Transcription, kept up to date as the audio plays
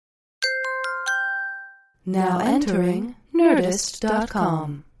Now entering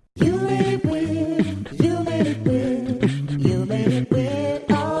Nerdist.com. You made it weird, you made it weird, you made it weird,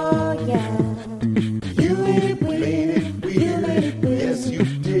 oh yeah. You made it weird, you made it weird, yes you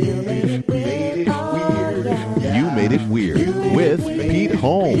did. You made it weird, oh yeah. You Made It Weird with Pete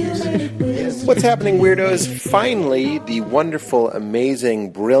Holmes. What's happening, weirdos? Finally, the wonderful,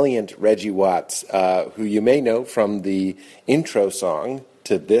 amazing, brilliant Reggie Watts, who you may know from the intro song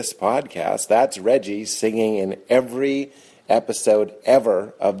to this podcast. That's Reggie singing in every episode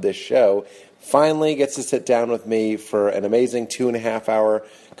ever of this show. Finally gets to sit down with me for an amazing 2.5-hour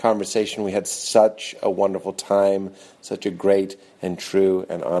conversation. We had such a wonderful time, such a great and true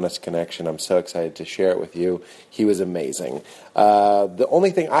and honest connection. I'm so excited to share it with you. He was amazing. The only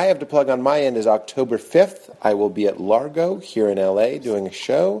thing I have to plug on my end is October 5th. I will be at Largo here in LA doing a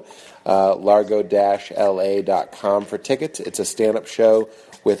show. Largo-la.com for tickets. It's a stand-up show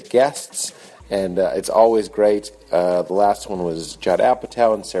with guests, and it's always great. The last one was Judd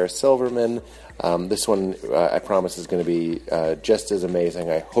Apatow and Sarah Silverman. This one, I promise, is going to be just as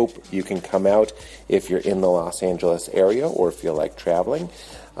amazing. I hope you can come out if you're in the Los Angeles area or feel like traveling.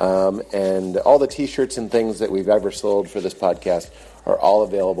 And all the T-shirts and things that we've ever sold for this podcast are all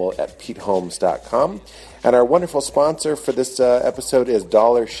available at PeteHolmes.com. And our wonderful sponsor for this episode is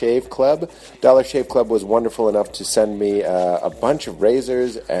Dollar Shave Club. Dollar Shave Club was wonderful enough to send me a bunch of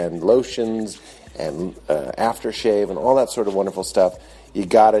razors and lotions and aftershave and all that sort of wonderful stuff. You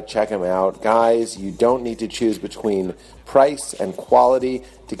gotta check them out. Guys, you don't need to choose between price and quality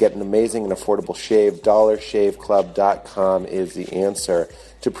to get an amazing and affordable shave. DollarShaveClub.com is the answer.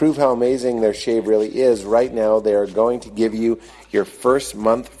 To prove how amazing their shave really is, right now they are going to give you your first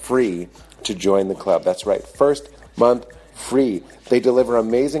month free to join the club. That's right, first month free. They deliver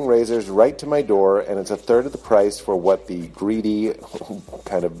amazing razors right to my door, and it's a third of the price for what the greedy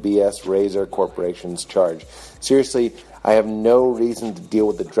kind of BS razor corporations charge. Seriously, I have no reason to deal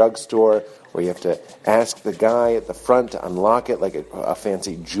with the drugstore where you have to ask the guy at the front to unlock it like a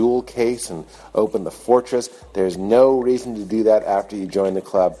fancy jewel case and open the fortress. There's no reason to do that after you join the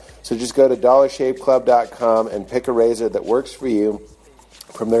club. So just go to DollarShaveClub.com and pick a razor that works for you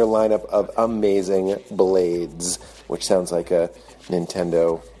from their lineup of amazing blades, which sounds like a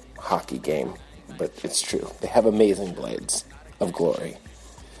Nintendo hockey game, but it's true. They have amazing blades of glory.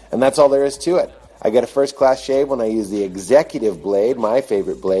 And that's all there is to it. I get a first-class shave when I use the Executive Blade, my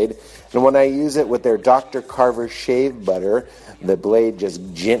favorite blade, and when I use it with their Dr. Carver shave butter, the blade just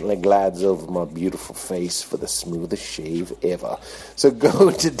gently glides over my beautiful face for the smoothest shave ever. So go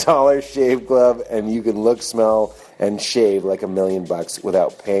to Dollar Shave Club, and you can look, smell, and shave like $1 million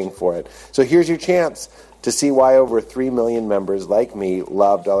without paying for it. So here's your chance to see why over 3 million members like me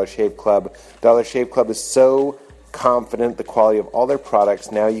love Dollar Shave Club. Dollar Shave Club is so confident the quality of all their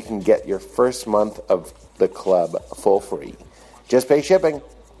products. Now you can get your first month of the club full free. Just pay shipping.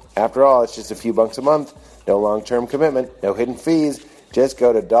 After all, it's just a few bucks a month. No long-term commitment, no hidden fees. Just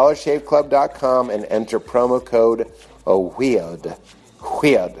go to DollarShaveClub.com and enter promo code WEIRD.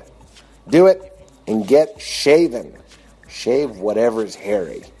 Weird. Do it and get shaven. Shave whatever's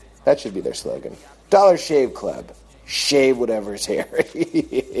hairy. That should be their slogan. Dollar Shave Club. Shave whatever's hairy.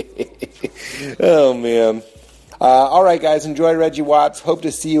 Oh, man. All right, guys, enjoy Reggie Watts. Hope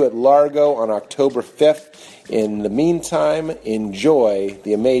to see you at Largo on October 5th. In the meantime, enjoy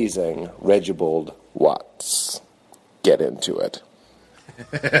the amazing Regibald Watts. Get into it.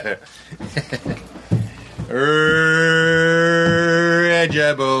 Regibald.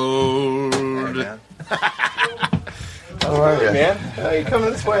 Hey, how are you, man? Oh, you're coming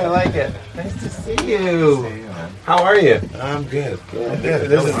this way. I like it. Nice to see you. How are you? I'm good. I'm good.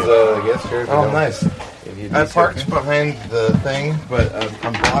 This is the guest chair. Oh, nice. I parked behind the thing, but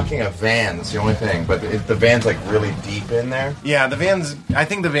I'm blocking a van. That's the only thing. But the van's like really deep in there. Yeah, the van's. I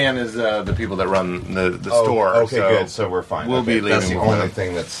think the van is the people that run the store. Okay, so good. So we're fine. We'll be leaving. That's the only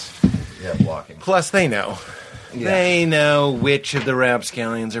thing that's blocking. Plus, they know. Yeah. They know which of the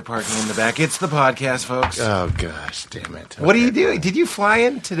rapscallions are parking in the back. It's the podcast, folks. Oh, gosh, damn it. Okay. What are you doing? Did you fly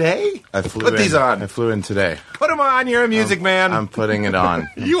in today? Put these on. I flew in today. Put them on. You're a music man. I'm putting it on.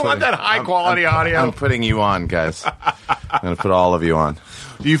 You want that high-quality audio? I'm putting you on, guys. I'm going to put all of you on.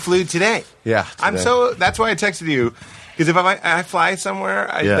 You flew today? Yeah. Today. That's why I texted you. Because if I fly somewhere,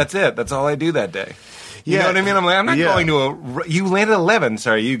 that's it. That's all I do that day. You know what I mean? I'm not going to you landed at 11.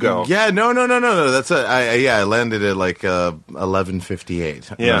 Sorry, you go. Yeah, no. That's I landed at like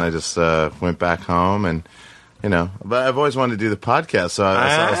 11:58. Yeah. And I just went back home and, but I've always wanted to do the podcast, so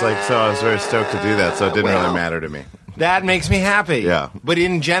I was very stoked to do that, so it didn't really matter to me. That makes me happy. Yeah. But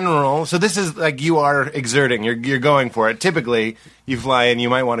in general, so this is like you are exerting. You're going for it. Typically, you fly in, you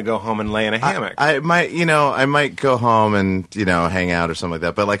might want to go home and lay in a hammock. I might go home and, hang out or something like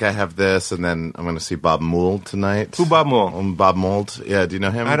that. But, like, I have this, and then I'm going to see Bob Mould tonight. Who, Bob Mould? Bob Mould. Yeah, do you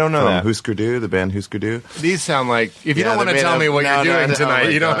know him? I don't know that. Husker Du, the band Husker Du. These sound like, if you don't want to tell me what you're doing tonight,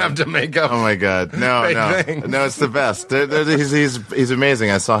 you don't have to make up. Oh, my God. No, it's the best. He's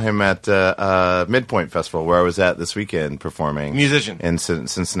amazing. I saw him at Midpoint Festival, where I was at this weekend performing. Musician. In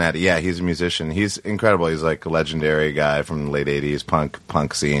Cincinnati. Yeah, he's a musician. He's incredible. He's like a legendary guy from the late 80s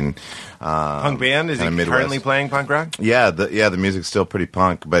punk scene. Punk band? Is he currently playing punk rock? Yeah, the music's still pretty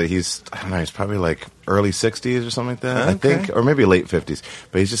punk, but he's probably like early 60s or something like that, I think, or maybe late 50s.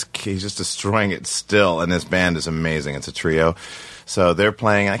 But he's just destroying it still, and this band is amazing. It's a trio. So they're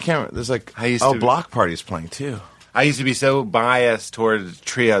playing. There's like, Block Party's playing too. I used to be so biased towards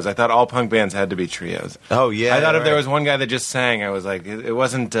trios. I thought all punk bands had to be trios. Oh, yeah. I thought if there was one guy that just sang, I was like, it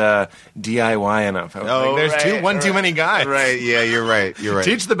wasn't DIY enough. I was like, there's one too many guys. Right, yeah, you're right.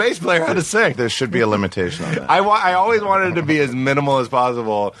 Teach the bass player how to sing. There should be a limitation on that. I always wanted it to be as minimal as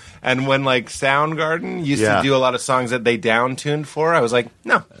possible. And when, like, Soundgarden used to do a lot of songs that they down-tuned for, I was like,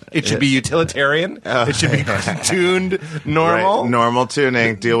 no, it should be utilitarian. It should be tuned normal. Right. Normal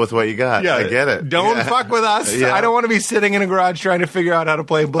tuning. Deal with what you got. Yeah, I get it. Don't fuck with us. Yeah. I don't want to be sitting in a garage trying to figure out how to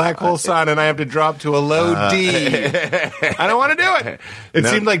play Black Hole Sun and I have to drop to a low D. I don't want to do it. It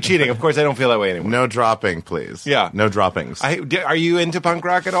seemed like cheating. Of course, I don't feel that way anymore. No dropping, please. Yeah. No droppings. Are you into punk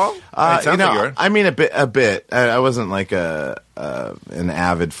rock at all? It sounds like you are. I mean, a bit. I wasn't like an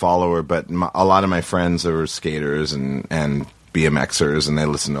avid follower, but a lot of my friends were skaters and BMXers, and they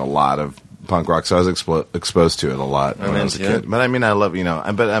listened to a lot of punk rock, so I was exposed to it a lot when I was a kid. But I mean, I love,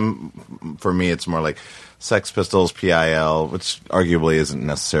 for me, it's more like Sex Pistols, PIL, which arguably isn't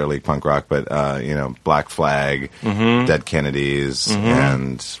necessarily punk rock, but, Black Flag, Dead Kennedys,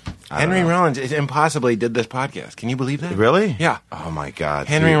 and... Henry Rollins impossibly did this podcast. Can you believe that? Really? Yeah. Oh, my God.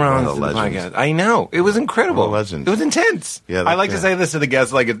 Henry Rollins did the podcast. I know. It was incredible. Legend. It was intense. Yeah, I like to say this to the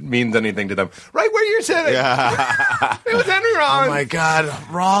guests like it means anything to them. Right where you're sitting. Yeah. It was Henry Rollins. Oh, my God.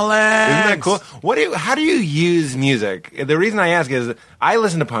 Rollins. Isn't that cool? How do you use music? The reason I ask is I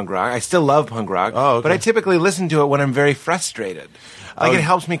listen to punk rock. I still love punk rock. Oh, okay. But I typically listen to it when I'm very frustrated. Like it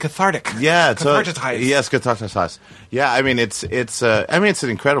helps me cathartic. Yeah, cathartize. Yes, cathartize. Yeah, I mean it's an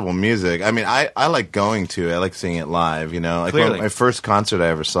incredible music. I mean, I like going to it. I like seeing it live. Like my first concert I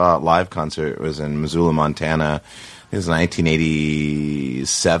ever saw, live concert, was in Missoula, Montana. It was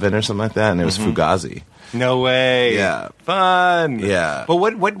 1987 or something like that, and it was Fugazi. No way. Yeah. Fun. Yeah. But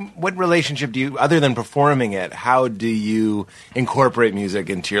what relationship do you, other than performing it, how do you incorporate music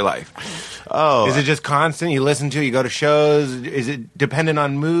into your life? Oh. Is it just constant? You listen to it, you go to shows? Is it dependent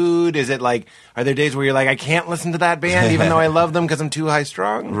on mood? Is it like, are there days where you're like, I can't listen to that band even though I love them because I'm too high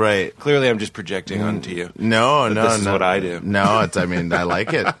strung? Right. Clearly I'm just projecting onto you. No. This is what I do. No, I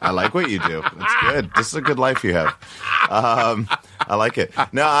like it. I like what you do. It's good. This is a good life you have. I like it.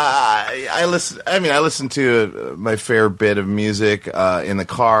 No, I listen to my fair bit of music in the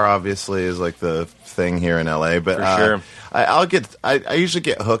car. Obviously, is like the thing here in LA. But for sure, I usually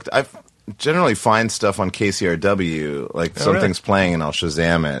get hooked. I generally find stuff on KCRW, like something's playing, and I'll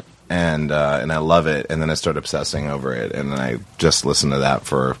Shazam it, and I love it, and then I start obsessing over it, and then I just listen to that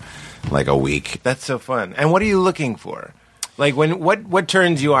for like a week. That's so fun. And what are you looking for? Like what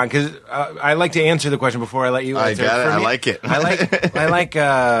turns you on? Because I like to answer the question before I let you answer. I like it. I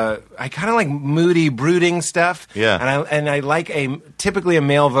kind of like moody, brooding stuff. Yeah. And I like typically a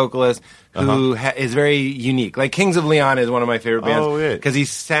male vocalist who is very unique. Like Kings of Leon is one of my favorite bands. Oh, yeah. Because he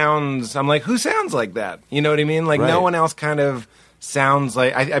sounds. I'm like, who sounds like that? You know what I mean? Like no one else kind of sounds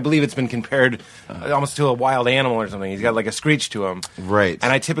like. I believe it's been compared almost to a wild animal or something. He's got like a screech to him. Right.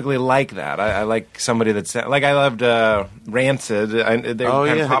 And I typically like that. I like somebody that's like I loved Rancid. They're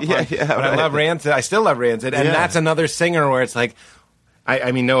kind of pop punk, but I love Rancid. I still love Rancid, and that's another singer where it's like.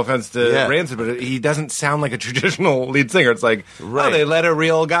 I mean, no offense to Rancid, but he doesn't sound like a traditional lead singer. It's like, they let a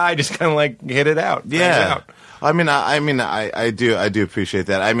real guy just kind of like hit it out. Yeah. I do appreciate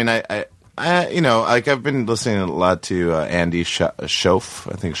that. I mean, I've been listening a lot to Andy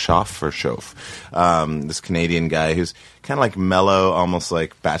Schoaf, I think Schoaf, this Canadian guy who's kind of like mellow, almost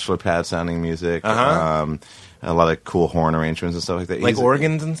like Bachelor Pad sounding music. A lot of cool horn arrangements and stuff like that. Like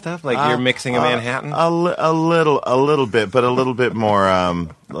organs and stuff? Like you're mixing a Manhattan? A little bit, but a little bit more,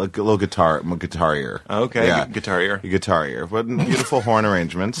 like a little guitar-ier. Okay, yeah. guitar-ier. But beautiful horn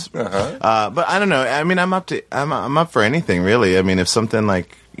arrangements. But I don't know. I mean, I'm up for anything, really. I mean, if something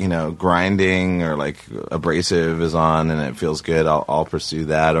like, grinding or like abrasive is on and it feels good, I'll pursue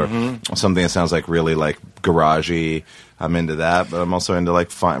that. Or something that sounds like really like garagey. I'm into that, but I'm also into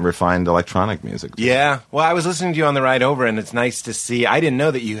like refined electronic music. Yeah. Well, I was listening to you on the ride over, and it's nice to see. I didn't know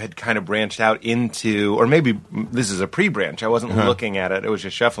that you had kind of branched out into, or maybe this is a pre-branch. I wasn't looking at it. It was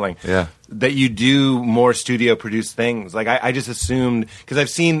just shuffling. Yeah. That you do more studio-produced things. Like, I just assumed, because I've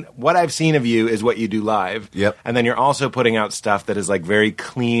seen of you is what you do live. Yep. And then you're also putting out stuff that is like very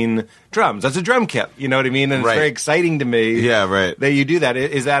clean drums. That's a drum kit. You know what I mean? And it's very exciting to me. Yeah, right. That you do that.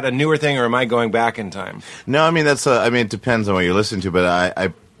 Is that a newer thing, or am I going back in time? No, I mean, it depends on what you're listening to, but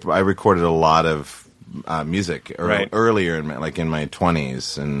I recorded a lot of music earlier in my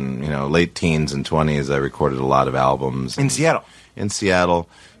 20s and late teens and 20s. I recorded a lot of albums in Seattle. In Seattle,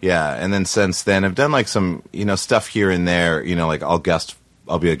 yeah, and then since then I've done like some stuff here and there. Like I'll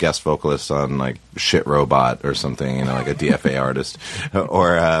be a guest vocalist on like Shit Robot or something. Like a DFA artist,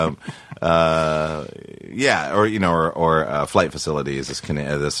 or Flight Facilities.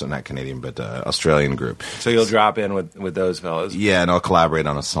 This not Canadian, but Australian group. So you'll drop in with those fellas. Yeah, and I'll collaborate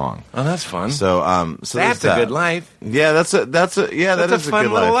on a song. Oh, that's fun. So that's a good life. Yeah, that is a fun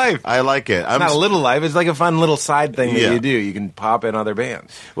good little life. I like it. It's not a little life. It's like a fun little side thing that you do. You can pop in other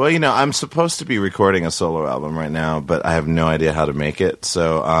bands. Well, I'm supposed to be recording a solo album right now, but I have no idea how to make it.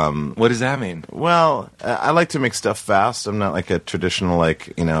 So, what does that mean? Well, I like to make stuff fast. I'm not like a traditional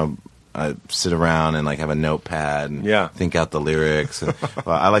I sit around and like have a notepad and think out the lyrics. And,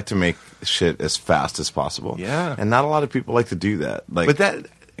 I like to make shit as fast as possible. Yeah, and not a lot of people like to do that.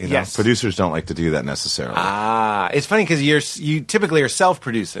 Producers don't like to do that necessarily. It's funny because you typically are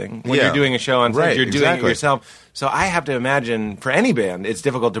self-producing when you're doing a show on stage. You're doing it yourself. So I have to imagine for any band, it's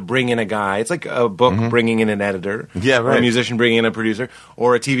difficult to bring in a guy. It's like a book bringing in an editor, or a musician bringing in a producer,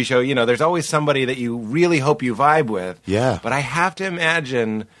 or a TV show. There's always somebody that you really hope you vibe with. Yeah, but I have to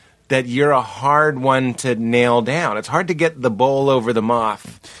imagine that you're a hard one to nail down. It's hard to get the bowl over the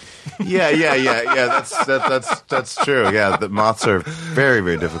moth. Yeah. That's true. Yeah, the moths are very,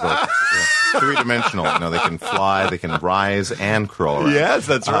 very difficult. Three-dimensional. They can fly, they can rise, and crawl around. Yes,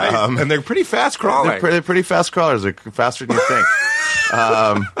 that's right. And they're pretty fast crawling. They're pretty fast crawlers. They're faster than you think.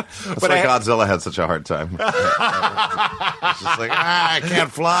 That's why Godzilla had such a hard time. It's just like, I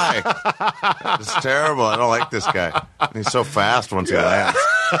can't fly. It's terrible. I don't like this guy. He's so fast once he lands.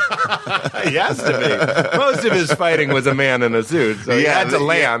 He has to be. Most of his fighting was a man in a suit, so he had to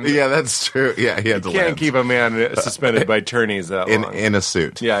land. Yeah, that's true. Yeah, he had to land. You can't keep a man suspended by tourneys that long. In a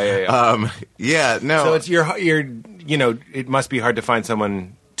suit. Yeah. No. So it's it must be hard to find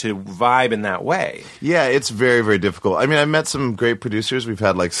someone to vibe in that way. Yeah, it's very, very difficult. I mean, I've met some great producers. We've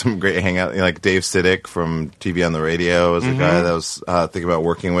had like some great hangout, like Dave Sidik from TV on the Radio is a guy that I was thinking about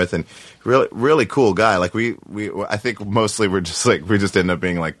working with, and really, really cool guy. Like I think mostly we just end up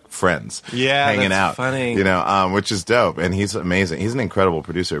being like friends, hanging out, funny, which is dope. And he's amazing. He's an incredible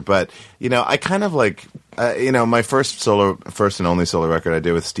producer. But I kind of like, my first and only solo record I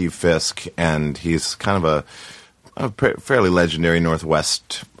did with Steve Fisk, and he's kind of a fairly legendary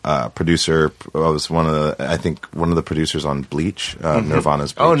Northwest producer. I was one of the producers on Bleach,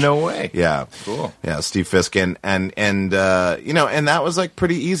 Nirvana's Bleach. Oh, no way. Yeah. Cool. Yeah, Steve Fisk. And that was like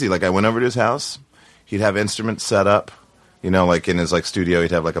pretty easy. Like I went over to his house. He'd have instruments set up. Like in his like studio,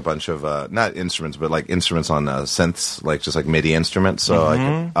 he'd have like a bunch of not instruments, but like instruments on synths, like just like MIDI instruments. So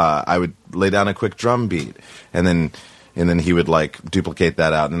I would lay down a quick drum beat, and then he would like duplicate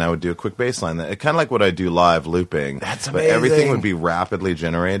that out, and I would do a quick bass line. Kind of like what I do live, looping. That's amazing. But everything would be rapidly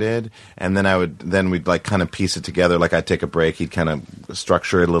generated, and then we'd like kind of piece it together. Like I'd take a break, he'd kind of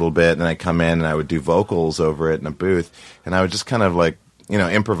structure it a little bit, and I'd come in and I would do vocals over it in a booth, and I would just kind of like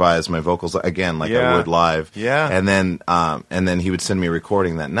improvise my vocals again like I would live. Yeah. And then he would send me a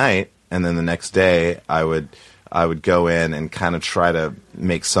recording that night, and then the next day I would go in and kind of try to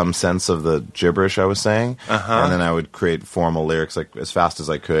make some sense of the gibberish I was saying, and then I would create formal lyrics like as fast as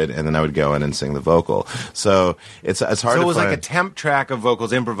I could, and then I would go in and sing the vocal. So it's hard. So it was like a temp track of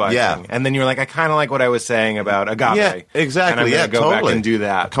vocals improvising, and then you were like, I kind of like what I was saying about Agave. Yeah, exactly. And I'm going to go back and do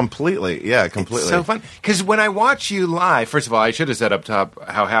that completely. Yeah, completely. It's so fun because when I watch you live, first of all, I should have said up top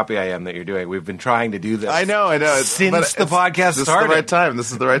how happy I am that you're doing. We've been trying to do this. I know. Since the podcast started. This is the right time.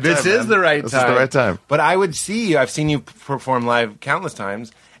 This is the right time. This is the right time. But I would see you. I've seen you perform live countless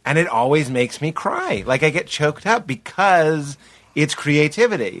times, and it always makes me cry. Like I get choked up because it's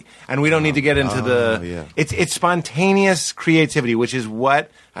creativity, and we don't need to get into It's spontaneous creativity, which is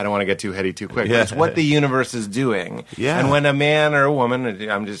what I don't want to get too heady too quick. But it's what the universe is doing. Yeah. And when a man or a woman,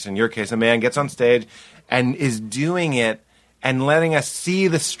 I'm just in your case, a man gets on stage and is doing it and letting us see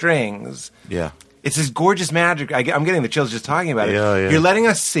the strings. Yeah. It's this gorgeous magic. I'm getting the chills just talking about it. Yeah. You're letting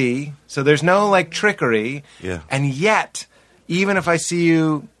us see, so there's no like trickery. Yeah. And yet, even if I see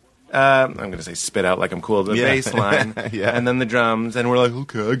you I'm going to say spit out like I'm cool, the bass line, and then the drums, and we're like,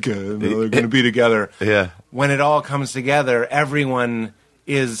 okay, they're going to be together. Yeah. When it all comes together, everyone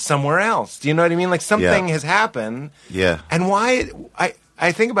is somewhere else. Do you know what I mean? Like something has happened. Yeah. And why,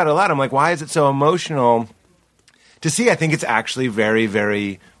 I think about it a lot. I'm like, why is it so emotional to see? I think it's actually very,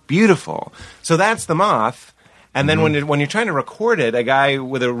 very beautiful. So that's The Moth. And then when you're trying to record it, a guy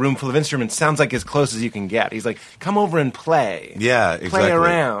with a room full of instruments sounds like as close as you can get. He's like, come over and play. Yeah, exactly. Play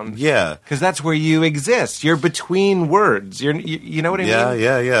around. Yeah. Because that's where you exist. You're between words. You know what I mean?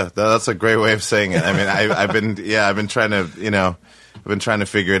 Yeah. That's a great way of saying it. I mean, I've been trying to, I've been trying to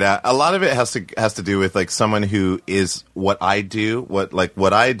figure it out. A lot of it has to do with like someone who is what I do,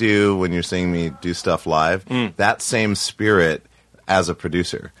 what I do when you're seeing me do stuff live, that same spirit as a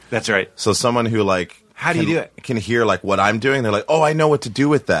producer. That's right. So someone who like, how do you do it? Can hear like what I'm doing. They're like, oh, I know what to do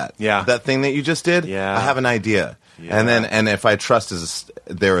with that. Yeah. That thing that you just did. Yeah. I have an idea. Yeah. And if I trust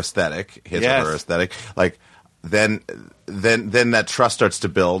their aesthetic, his or her aesthetic, like then that trust starts to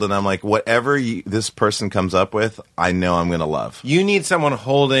build, and I'm like, whatever this person comes up with, I know I'm going to love. You need someone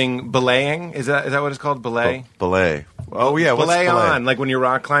holding belaying. Is that what it's called? Belay. Belay. Oh yeah, what's belay belay? On, like when you're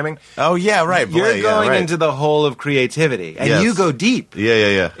rock climbing. Oh yeah, right. Belay, you're going into the hole of creativity, and you go deep.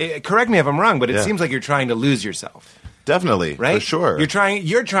 Yeah. Correct me if I'm wrong, but it seems like you're trying to lose yourself. Definitely, right? For sure. You're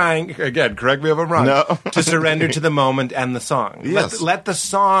trying again. Correct me if I'm wrong. No. To surrender to the moment and the song. Yes. Let the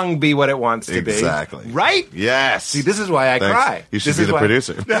song be what it wants to be. Exactly. Right? Yes. See, this is why I cry. You should be the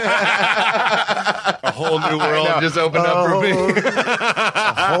producer. A whole new world just opened up for me.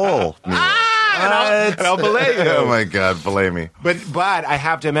 A whole new world. And I'll belay you. Oh my God, belay me. But I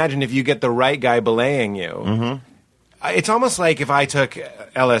have to imagine if you get the right guy belaying you, it's almost like if I took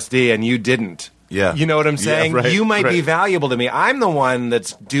LSD and you didn't. Yeah. You know what I'm saying? Yeah, right, you might be valuable to me. I'm the one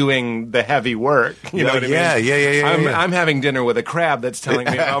that's doing the heavy work. You know what I mean? Yeah. I'm having dinner with a crab that's telling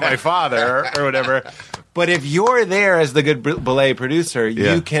me about my father or whatever. But if you're there as the good belay producer,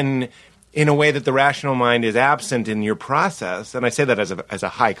 you can, in a way that the rational mind is absent in your process, and I say that as a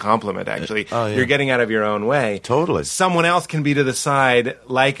high compliment, actually. You're getting out of your own way. Totally. Someone else can be to the side,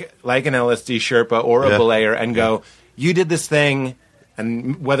 like an LSD Sherpa or a belayer, and go, you did this thing,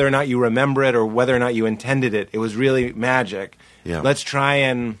 and whether or not you remember it or whether or not you intended it, it was really magic. Yeah. Let's try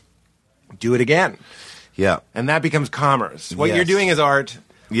and do it again. Yeah. And that becomes commerce. What you're doing is art.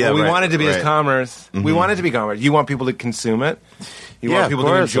 Yeah, we want it to be as commerce. We want it to be commerce. You want people to consume it. You want people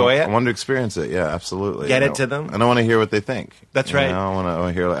to enjoy it. I want to experience it. Yeah, absolutely. Get it to them. I don't want to hear what they think. That's right. I want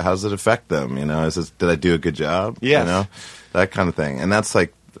to hear how does it affect them. Did I do a good job? Yes. That kind of thing. And that's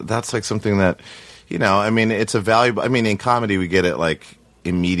like something that, it's a valuable. I mean, in comedy we get it like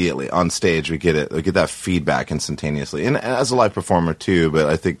immediately on stage. We get that feedback instantaneously, and as a live performer too. But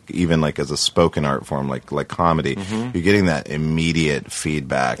I think even like as a spoken art form, like comedy, you're getting that immediate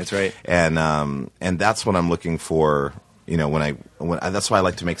feedback. That's right. And that's what I'm looking for. That's why I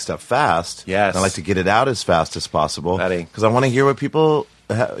like to make stuff fast. Yes. I like to get it out as fast as possible. Because I want to hear what people,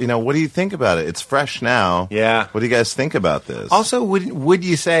 what do you think about it? It's fresh now. Yeah. What do you guys think about this? Also, would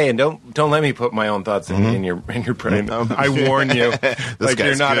you say, and don't let me put my own thoughts in your brain. I warn you. This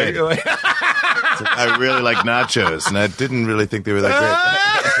guy's good. I really like nachos, and I didn't really think they were that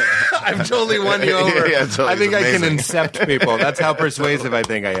great. I've totally won you over. Totally. I think I can incept people. That's how persuasive I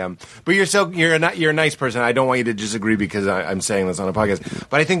think I am. But you're a nice person. I don't want you to disagree because I'm saying this on a podcast.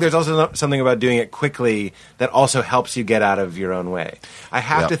 But I think there's also something about doing it quickly that also helps you get out of your own way. I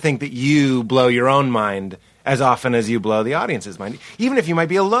have to think that you blow your own mind as often as you blow the audience's mind, even if you might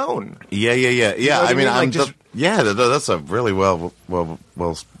be alone. Yeah. You know I mean, like that's a really well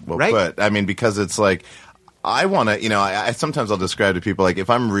right? put. I mean, because it's like, I want to, I sometimes I'll describe to people, like, if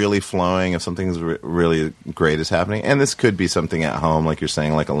I'm really flowing, if something's really great is happening, and this could be something at home, like you're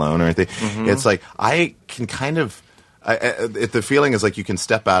saying, like alone or anything, it's like, I can kind of, the feeling is like you can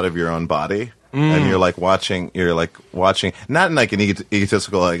step out of your own body. And you're watching, not in like an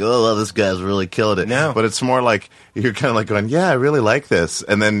egotistical, like, oh, well, this guy's really killed it. No. But it's more like, you're kind of like going, yeah, I really like this.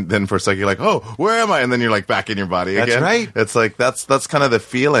 And then for a second you're like, oh, where am I? And then you're like back in your body again. That's right. It's like, that's kind of the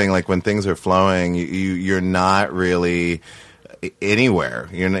feeling, like when things are flowing, you're not really anywhere.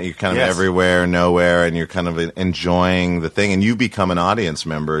 You're kind of everywhere, nowhere, and you're kind of enjoying the thing, and you become an audience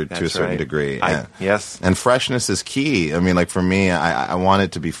member to a certain degree. Yes. And freshness is key. I mean, like for me, I want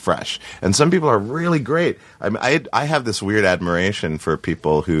it to be fresh. And some people are really great. I have this weird admiration for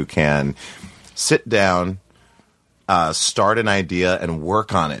people who can sit down, start an idea and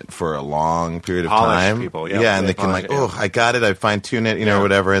work on it for a long period of time. People, and they can I got it, I fine tune it, or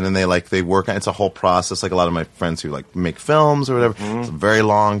whatever, and then they work on it. It's a whole process. Like a lot of my friends who like make films or whatever, it's a very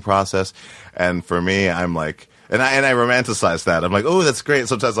long process. And for me, I'm like, And I romanticize that. I'm like, oh, that's great.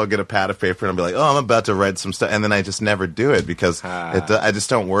 Sometimes I'll get a pad of paper and I'll be like, oh, I'm about to write some stuff, and then I just never do it because I just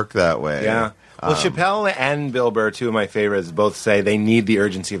don't work that way. Yeah. Well, Chappelle and Bill Burr, two of my favorites, both say they need the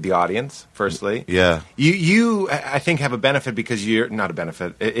urgency of the audience, firstly. Yeah. You I think, have a benefit because you're not a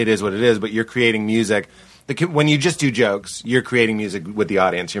benefit. It is what it is, but you're creating music. When you just do jokes, you're creating music with the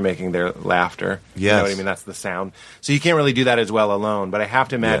audience. You're making their laughter. Yes. You know what I mean? That's the sound. So you can't really do that as well alone. But I have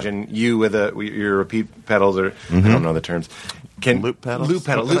to imagine you with your repeat pedals, or I don't know the terms. Loop pedals? Loop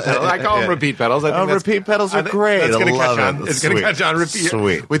pedals. I call them repeat pedals. I think repeat pedals are great. That's going to catch it. on. It's going to catch on. Repeat.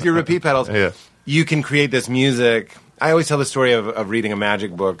 Sweet. With your repeat pedals. Yeah. You can create this music. I always tell the story of reading a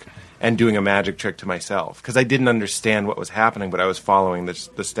magic book and doing a magic trick to myself because I didn't understand what was happening, but I was following the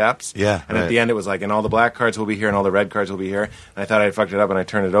steps. Yeah. And at the end, it was like, and all the black cards will be here, and all the red cards will be here. And I thought I fucked it up, and I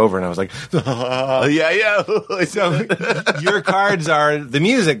turned it over, and I was like, yeah. So your cards are the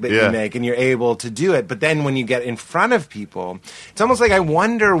music that you make, and you're able to do it. But then when you get in front of people, it's almost like I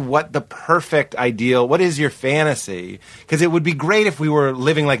wonder what the perfect ideal, what is your fantasy? Because it would be great if we were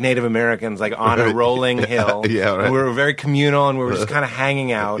living like Native Americans, like on a rolling hill. Yeah, right. And we were very communal, and we were just kind of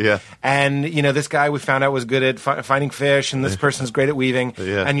hanging out. Yeah. And, this guy we found out was good at finding fish, and this person's great at weaving.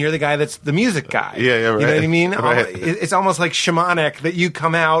 Yeah. And you're the guy that's the music guy. Yeah, right. You know what I mean? Right. It's almost like shamanic that you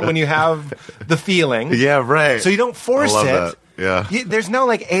come out when you have the feeling. Yeah, right. So you don't force I love it. That. Yeah. There's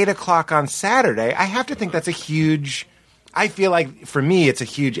no 8 o'clock on Saturday. I have to think that's a huge... I feel like, for me, it's a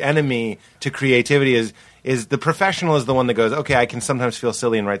huge enemy to creativity is the professional is the one that goes, okay, I can sometimes feel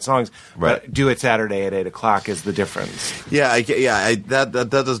silly and write songs, but do it Saturday at 8 o'clock is the difference. Yeah,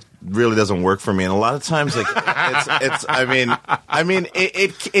 that really doesn't work for me, and a lot of times, it's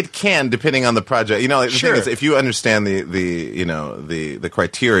it can, depending on the project. The thing is, if you understand the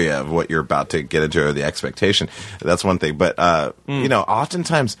criteria of what you're about to get into or the expectation, that's one thing. But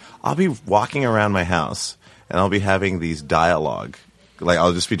oftentimes I'll be walking around my house and I'll be having these dialogue. Like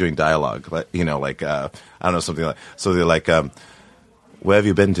I'll just be doing dialogue, I don't know, something like, where have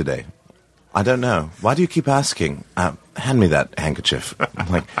you been today? I don't know. Why do you keep asking? Hand me that handkerchief.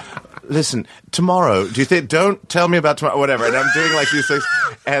 I'm like, listen, tomorrow. Do you think? Don't tell me about tomorrow. Whatever. And I'm doing these things,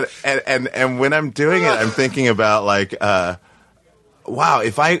 and when I'm doing it, I'm thinking about wow,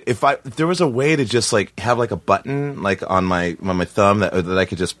 if there was a way to just have a button on my thumb that I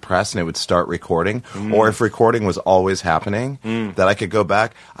could just press and it would start recording, or if recording was always happening, that I could go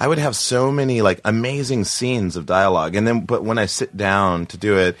back, I would have so many amazing scenes of dialogue. And then, but when I sit down to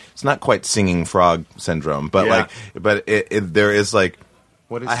do it, it's not quite singing frog syndrome, but there is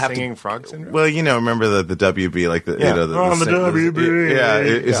What is singing frog syndrome? Well, remember the WB, the WB. Yeah,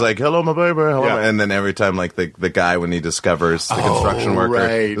 it's like, hello, my baby, hello. Yeah. And then every time, the guy, when he discovers the construction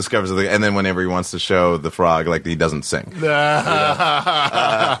worker, discovers and then whenever he wants to show the frog, he doesn't sing.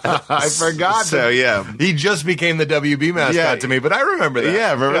 I forgot. So, yeah. He just became the WB mascot to me, but I remember that.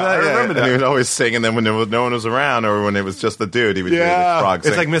 Yeah, remember that? I remember that. And he would always sing, and then when no one was around, or when it was just the dude, he would do the frog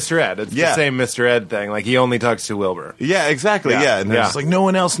sing. It's like Mr. Ed. It's the same Mr. Ed thing. He only talks to Wilbur. Yeah, exactly. Yeah. And they're just no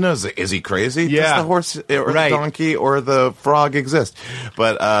one else knows. Is he crazy? Yeah. Does the horse or the donkey or the frog exist?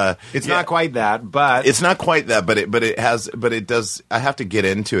 But it's not quite that. But it's not quite that. But it does. I have to get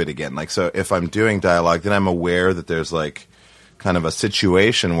into it again. So if I'm doing dialogue, then I'm aware that there's kind of a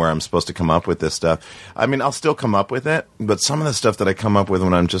situation where I'm supposed to come up with this stuff. I mean, I'll still come up with it, but some of the stuff that I come up with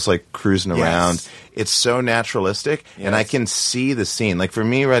when I'm just cruising around, it's so naturalistic, and I can see the scene. For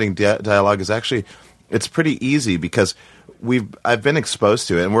me, writing dialogue is actually, it's pretty easy because I've been exposed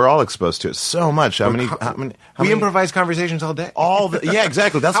to it, and we're all exposed to it so much. How many improvise conversations all day. Yeah,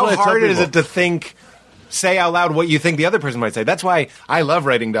 exactly. That's how what hard is it to say out loud what you think the other person might say. That's why I love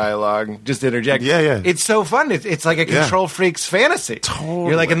writing dialogue. Just to interject. Yeah. It's so fun. It's like a control freak's fantasy.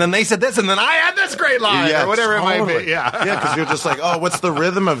 Totally. You're and then they said this, and then I had this great line, or whatever it might be. Yeah, because you're just what's the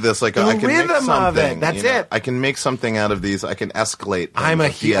rhythm of this? I can rhythm make something. Of it. That's it. I can make something out of these. I can escalate. I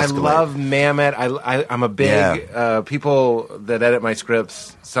love Mamet. I'm a big people that edit my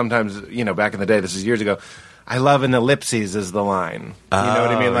scripts. Sometimes, back in the day, this is years ago. I love an ellipses as the line. You know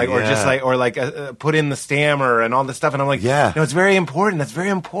what I mean? Or just put in the stammer and all this stuff. And I'm like, it's very important. That's very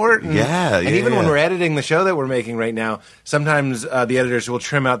important. And even when we're editing the show that we're making right now, sometimes the editors will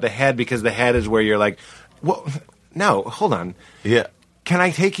trim out the head because the head is where you're like, well, no, hold on. Yeah. Can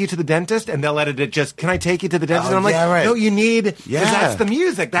I take you to the dentist? And they'll edit it just, can I take you to the dentist? And I'm like, no, you need, because that's the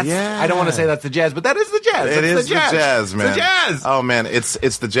music. That's I don't want to say that's the jazz, but that is the jazz. It is the jazz, man. It's the jazz. Oh, man,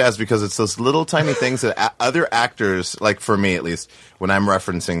 it's the jazz because it's those little tiny things that other actors, for me at least, when I'm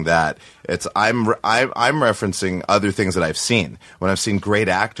referencing that, I'm referencing other things that I've seen. When I've seen great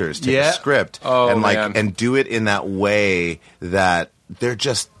actors take a script and do it in that way that they're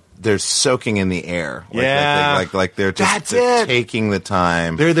just they're soaking in the air. Like they're just taking the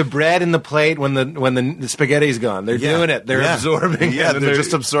time. They're the bread in the plate when the spaghetti's gone. They're doing it. They're absorbing it. Yeah, they're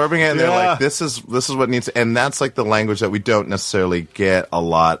just absorbing it, and they're like, this is what needs to, and that's like the language that we don't necessarily get a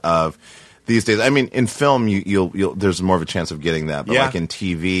lot of these days. I mean, in film, you'll there's more of a chance of getting that, but like in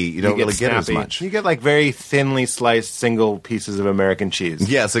TV, you don't really get as much. You get like very thinly sliced single pieces of American cheese.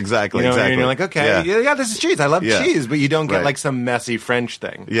 Yes, exactly. And you're like, okay, this is cheese. I love cheese, but you don't get like some messy French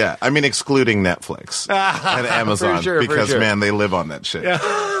thing. Yeah, I mean, excluding Netflix and Amazon, because man, they live on that shit.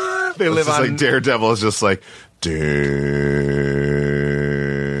 Yeah. They live on like Daredevil is just like, yes.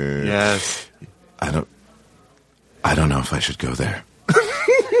 I don't know if I should go there.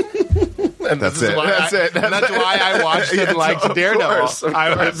 That's it. That's why I watched it like Daredevil.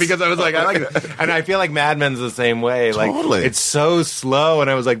 Because I was like, I like it. And I feel like Mad Men's the same way. Like, totally. It's so slow, and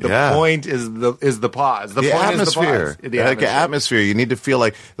I was like, the point is the pause. The point atmosphere. is the pause. Like atmosphere. You need to feel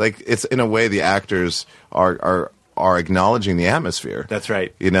like it's in a way the actors are acknowledging the atmosphere. That's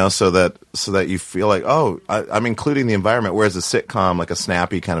right. So that you feel like, I'm including the environment. Whereas a sitcom, like a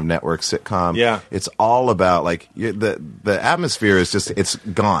snappy kind of network sitcom, it's all about like the atmosphere is just, it's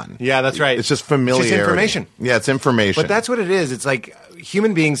gone. Yeah, that's right. It's just familiarity. It's just information. Yeah, it's information. But that's what it is. It's like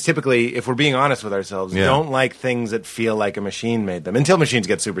human beings typically, if we're being honest with ourselves, don't like things that feel like a machine made them. Until machines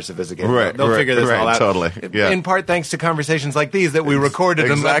get super sophisticated. Right. They'll figure this all out. Totally. Yeah. In part thanks to conversations like these that we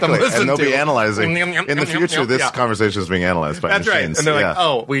recorded and let them listen to. And they'll be analyzing. In the future, this conversation is being analyzed by That's machines. Right. And they're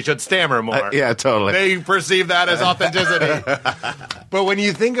like, we should stammer more. Yeah, totally. They perceive that as authenticity. But when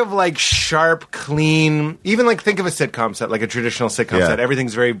you think of like sharp, clean, even like think of a sitcom set, like a traditional sitcom set,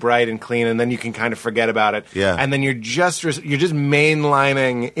 everything's very bright and clean, and then you can kind of forget about it. Yeah. And then you're just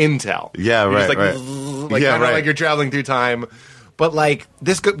mainlining intel. Yeah, you're right. Just like, like kind of like you're traveling through time. But like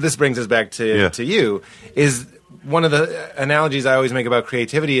this brings us back to you is. One of the analogies I always make about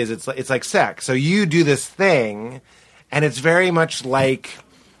creativity is it's like sex. So you do this thing, and it's very much like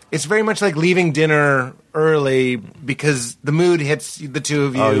leaving dinner early because the mood hits the two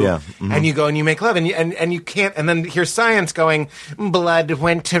of you, and you go and you make love, and you can't, and then here's science going, blood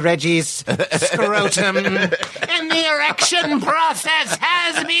went to Reggie's scrotum, and the erection process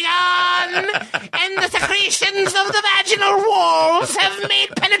has begun, and the secretions of the vaginal walls have made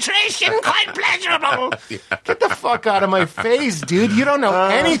penetration quite pleasurable. Get the fuck out of my face, dude! You don't know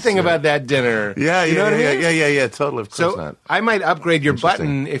anything about that dinner. Yeah, you know what I mean? Yeah, totally. Of course not. I might upgrade your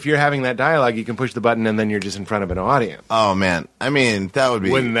button if you're having that dialogue. You can push the button, and then you're just in front of an audience. Oh man, I mean that would be.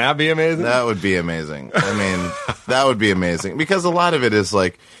 Wouldn't that be amazing? That would be amazing. I mean, that would be amazing because a lot of it is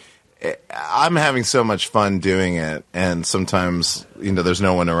like I'm having so much fun doing it, and sometimes there's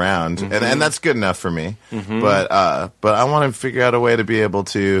no one around, and that's good enough for me. But I want to figure out a way to be able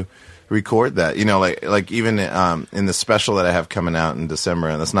to record that. Like even in the special that I have coming out in December,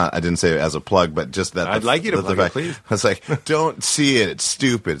 and that's not, I didn't say it as a plug, but just that. I'd like you to plug it, please. I was like, don't see it. It's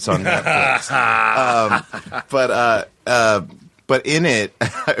stupid. It's on Netflix. But in it,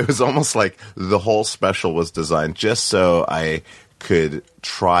 it was almost like the whole special was designed just so I could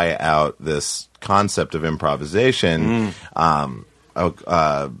try out this concept of improvisation.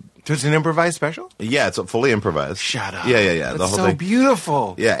 So it's an improvised special? Yeah, it's fully improvised. Shut up. Yeah. That's the whole so thing.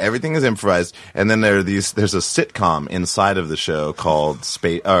 Beautiful. Yeah, everything is improvised, and then there's a sitcom inside of the show called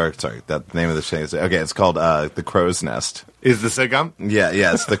the name of the show is it's called The Crow's Nest. Is the sitcom? Yeah,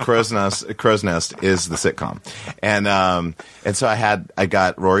 it's The Crow's Nest. Crow's Nest is the sitcom, and so I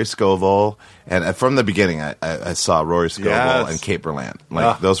got Rory Scovel, and from the beginning I saw Rory Scovel and Kate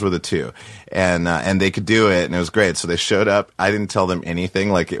Berlant, those were the two, and they could do it, and it was great. So they showed up. I didn't tell them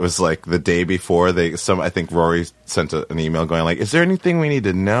anything. Like it was like the day before. I think Rory sent an email going like, "Is there anything we need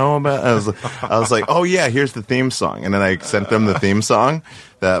to know about?" I was like, "Oh yeah, here's the theme song," and then I sent them the theme song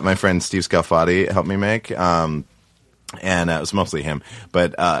that my friend Steve Scalfati helped me make. And it was mostly him,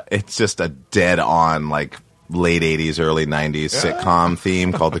 but it's just a dead-on, like, late 80s, early 90s sitcom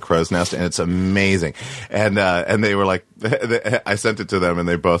theme called The Crow's Nest, and it's amazing. And they were like, I sent it to them, and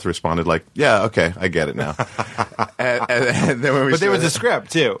they both responded like, yeah, okay, I get it now. and then when there was a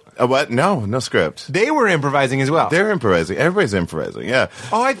script, too. What? No script. They were improvising as well. They're improvising. Everybody's improvising, yeah.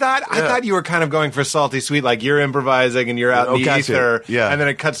 Oh, I thought you were kind of going for salty sweet, like you're improvising and you're out in the ether, and then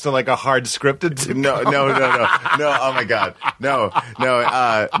it cuts to like a hard scripted. No, oh my God. No,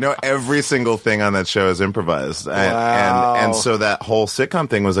 every single thing on that show is improvised. Wow. And so that whole sitcom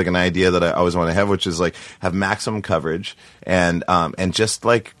thing was like an idea that I always want to have, which is like have maximum coverage and just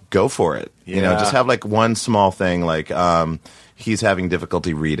like go for it. You know, just have like one small thing, like he's having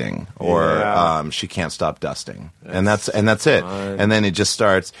difficulty reading, or she can't stop dusting, and that's it. And then it just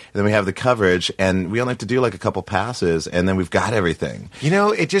starts. And then we have the coverage, and we only have to do like a couple passes, and then we've got everything. You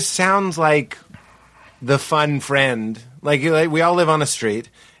know, it just sounds like the fun friend. Like we all live on a street,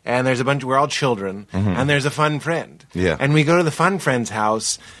 and there's a bunch. We're all children, and there's a fun friend. Yeah. And we go to the fun friend's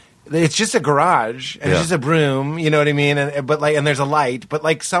house. It's just a garage, and it's just a broom. You know what I mean? And there's a light, but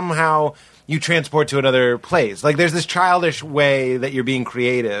like somehow you transport to another place. Like there's this childish way that you're being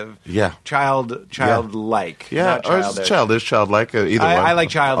creative. Yeah. Childlike. Yeah. Not or it's childlike. Either one. I like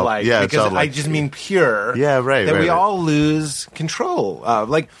childlike. Yeah, because childlike. I just mean pure. Yeah, right. That right, we right. all lose control of.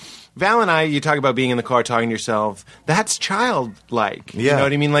 Like Val and I, you talk about being in the car talking to yourself. That's childlike. Yeah. You know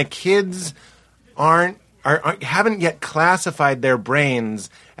what I mean? Like kids haven't yet classified their brains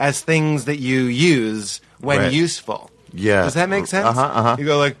as things that you use when useful. Yeah. Does that make sense? Uh-huh. You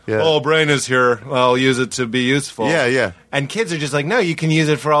go like, oh, brain is here. Well, I'll use it to be useful. Yeah. And kids are just like, no, you can use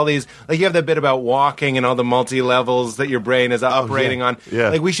it for all these. Like you have that bit about walking and all the multi-levels that your brain is operating on. Yeah.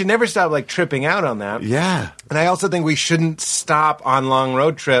 Like we should never stop like tripping out on that. Yeah. And I also think we shouldn't stop on long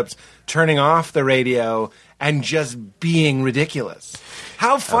road trips turning off the radio and just being ridiculous.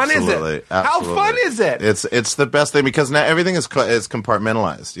 How fun is it? How fun is it? It's the best thing because now everything is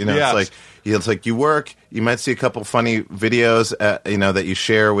compartmentalized. You know, Yes. it's like you work. You might see a couple funny videos, that you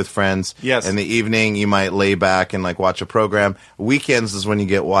share with friends. Yes. In the evening, you might lay back and like watch a program. Weekends is when you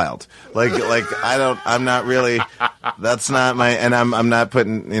get wild. I'm not really. That's not my. And I'm not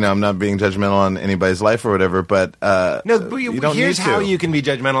putting. I'm not being judgmental on anybody's life or whatever. But you don't here's need to. how you can be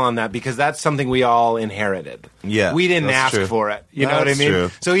judgmental on that because that's something we all inherited. Yeah, we didn't that's ask true. for it. You know what I That's mean?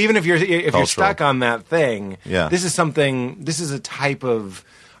 true. So even if you're Cultural. stuck on that thing, Yeah. This is a type of.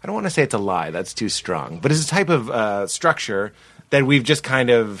 I don't want to say it's a lie. That's too strong. But it's a type of structure that we've just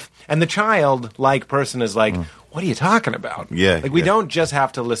kind of. And the childlike person is like, what are you talking about? Yeah, Like we yeah. don't just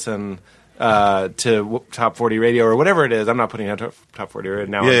have to listen to Top 40 Radio or whatever it is. I'm not putting out Top 40 Radio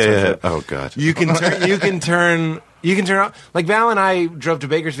now. Yeah. Oh God. You can turn on. Like Val and I drove to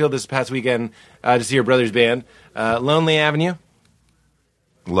Bakersfield this past weekend to see your brother's band, Lonely Avenue.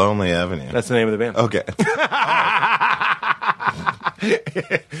 Lonely Avenue. That's the name of the band. Okay.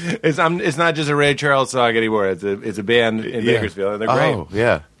 It's not just a Ray Charles song anymore. It's a band in Bakersfield, and they're great. Oh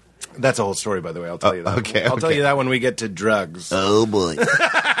yeah. That's a whole story, by the way. I'll tell you that. Okay, I'll tell you that when we get to drugs. Oh boy.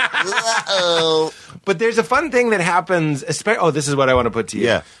 But there's a fun thing that happens. This is what I want to put to you.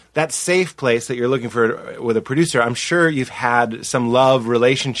 Yeah. That safe place that you're looking for with a producer. I'm sure you've had some love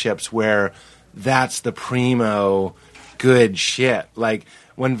relationships where that's the primo good shit. Like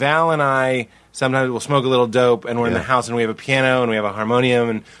when Val and I sometimes we'll smoke a little dope and we're in the house and we have a piano and we have a harmonium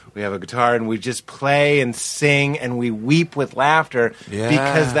and we have a guitar and we just play and sing and we weep with laughter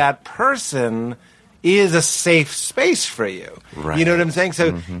because that person is a safe space for you. Right. You know what I'm saying?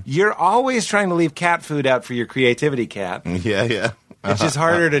 So you're always trying to leave cat food out for your creativity cat. Yeah. It's just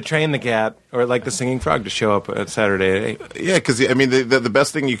harder to train the cat, or like the singing frog, to show up at Saturday at 8. Yeah, because I mean, the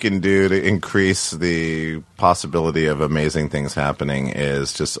best thing you can do to increase the possibility of amazing things happening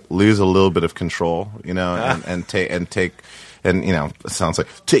is just lose a little bit of control, and take. And it sounds like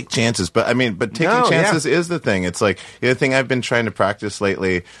take chances, but taking chances is the thing. It's like the thing I've been trying to practice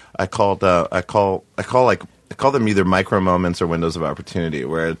lately. I call them either micro moments or windows of opportunity,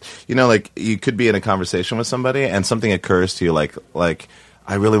 where like you could be in a conversation with somebody and something occurs to you, like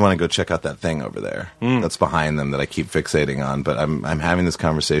I really want to go check out that thing over there that's behind them that I keep fixating on, but I'm having this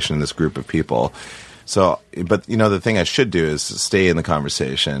conversation in this group of people. So, but the thing I should do is stay in the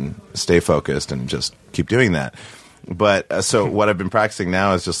conversation, stay focused, and just keep doing that. But so what I've been practicing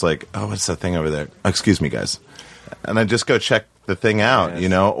now is just like, oh, what's that thing over there? Oh, excuse me, guys. And I just go check the thing out,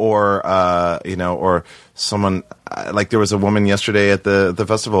 or someone, like there was a woman yesterday at the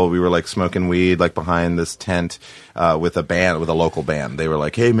festival. We were like smoking weed, like behind this tent, with a local band. They were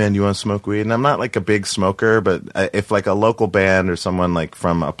like, hey man, you want to smoke weed? And I'm not like a big smoker, but if like a local band or someone like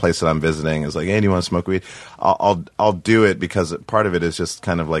from a place that I'm visiting is like, hey, do you want to smoke weed? I'll do it because part of it is just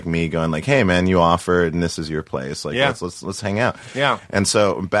kind of like me going like, hey man, you offered and this is your place. Like, let's hang out. Yeah. And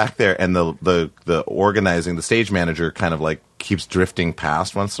so back there, and the organizing, the stage manager kind of like keeps drifting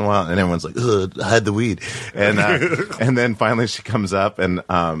past once in a while, and everyone's like, ugh, I had the weed. And and then finally she comes up and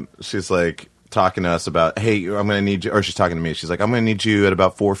she's like, talking to us about, hey, I'm going to need you, or she's talking to me. She's like, I'm going to need you at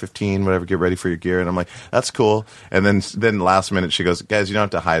about 4:15, whatever. Get ready for your gear. And I'm like, that's cool. And then last minute she goes, guys, you don't have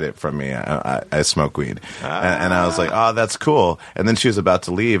to hide it from me. I smoke weed. And I was like, oh, that's cool. And then she was about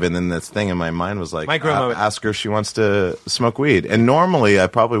to leave, and then this thing in my mind was like, ask her if she wants to smoke weed. And normally I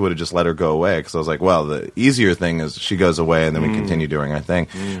probably would have just let her go away, because I was like, well, the easier thing is she goes away and then we continue doing our thing.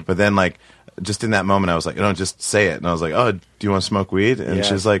 But then, like, just in that moment, I was like, just say it. And I was like, oh, do you want to smoke weed? And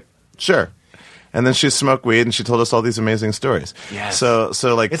she's like, sure. And then she smoked weed, and she told us all these amazing stories. Yes. So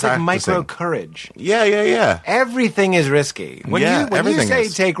like, it's like micro courage. Yeah. Everything is risky. When you say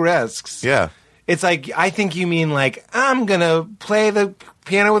take risks, it's like, I think you mean like, I'm gonna play the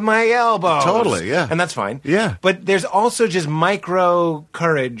piano with my elbows. Totally, yeah. And that's fine. Yeah. But there's also just micro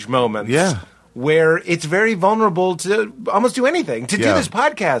courage moments. Yeah. Where it's very vulnerable to almost do anything. To do this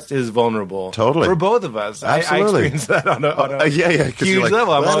podcast is vulnerable. Totally. For both of us. Absolutely. I experienced that on a huge like,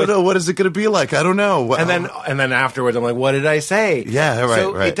 level. I don't know. What is it going to be like? I don't know. And then afterwards, I'm like, what did I say? Yeah, right,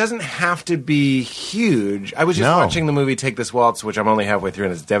 so right. It doesn't have to be huge. I was just watching the movie Take This Waltz, which I'm only halfway through,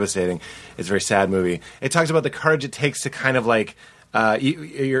 and it's devastating. It's a very sad movie. It talks about the courage it takes to kind of like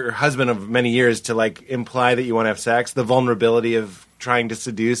your husband of many years to like imply that you want to have sex, the vulnerability of trying to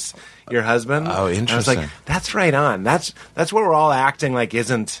seduce your husband. Oh, interesting. And I was like, that's right on. That's what we're all acting like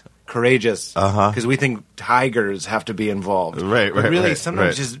isn't courageous. Because we think tigers have to be involved. Right. But really,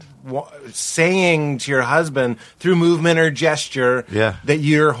 sometimes just saying to your husband through movement or gesture that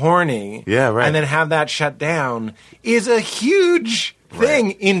you're horny, and then have that shut down is a huge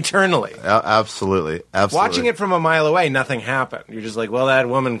thing internally. Absolutely. Watching it from a mile away, nothing happened. You're just like, well, that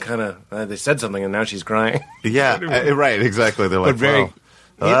woman kind of, they said something and now she's crying. Yeah, right, exactly. They're like,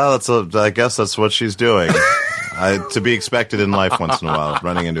 I guess that's what she's doing. To be expected in life once in a while,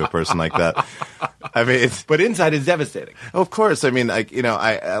 running into a person like that. I mean, but inside is devastating. Of course. I mean,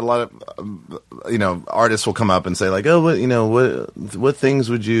 a lot of, artists will come up and say like, oh, what things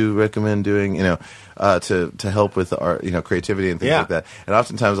would you recommend doing, to help with art, creativity and things like that. And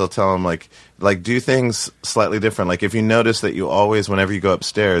oftentimes I'll tell them like do things slightly different. Like if you notice that you always, whenever you go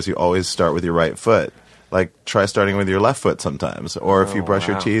upstairs, you always start with your right foot. Like, try starting with your left foot sometimes. Or if you brush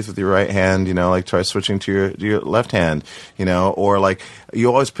your teeth with your right hand, like, try switching to your left hand, Or, like, you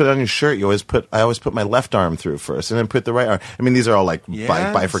always put on your shirt, I always put my left arm through first, and then put the right arm. I mean, these are all, like,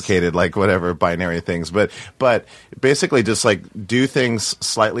 bifurcated, like, whatever, binary things. But basically just, like, do things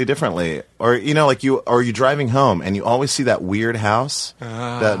slightly differently. Or, you're driving home, and you always see that weird house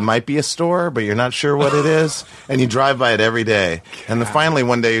that might be a store, but you're not sure what it is, and you drive by it every day. And then finally,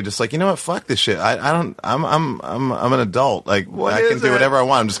 one day, you're just like, you know what, fuck this shit. I'm an adult. Like, I can do whatever I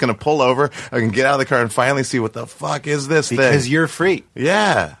want. I'm just going to pull over. I can get out of the car and finally see what the fuck is this thing. Because you're free.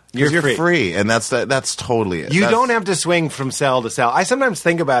 Yeah. You're free. And that's totally it. You don't have to swing from cell to cell. I sometimes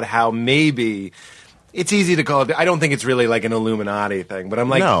think about how maybe it's easy to call it. I don't think it's really like an Illuminati thing, but I'm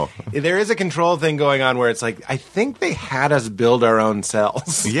like, no. There is a control thing going on where it's like, I think they had us build our own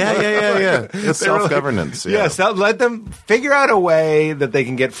cells. Yeah. It's self-governance. Let them figure out a way that they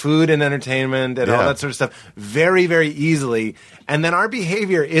can get food and entertainment and all that sort of stuff very, very easily. And then our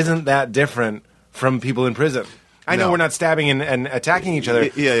behavior isn't that different from people in prison. I know we're not stabbing and attacking each other,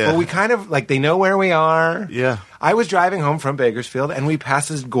 but we kind of, like, they know where we are. Yeah. I was driving home from Bakersfield, and we passed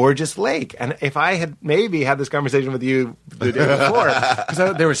this gorgeous lake. And if I had maybe had this conversation with you the day before,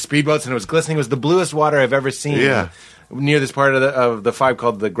 because there were speedboats and it was glistening. It was the bluest water I've ever seen. Yeah. Near this part of the five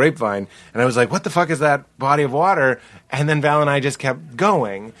called the Grapevine. And I was like, what the fuck is that body of water? And then Val and I just kept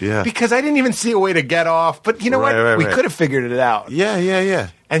going. Yeah. Because I didn't even see a way to get off. But you know what? We could have figured it out. Yeah.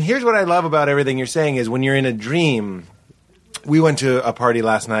 And here's what I love about everything you're saying is when you're in a dream. We went to a party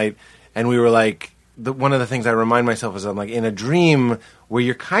last night, and we were like, one of the things I remind myself is I'm like, in a dream where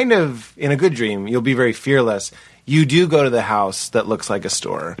you're kind of, in a good dream, you'll be very fearless. You do go to the house that looks like a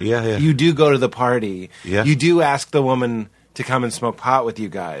store. Yeah. You do go to the party. Yeah. You do ask the woman to come and smoke pot with you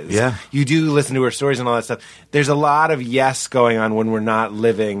guys. Yeah. You do listen to her stories and all that stuff. There's a lot of yes going on when we're not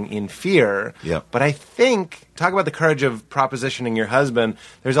living in fear. Yep. But I think, talk about the courage of propositioning your husband,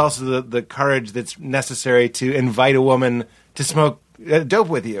 there's also the courage that's necessary to invite a woman to smoke dope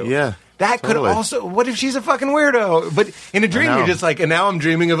with you. Yeah. That could also, what if she's a fucking weirdo? But in a dream, you're just like, and now I'm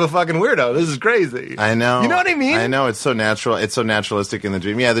dreaming of a fucking weirdo. This is crazy. I know. You know what I mean? I know. It's so natural. It's so naturalistic in the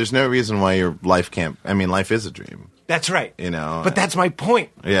dream. Yeah, there's no reason why your life can't, life is a dream. That's right. But that's my point.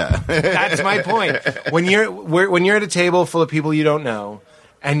 Yeah. That's my point. When you're at a table full of people you don't know,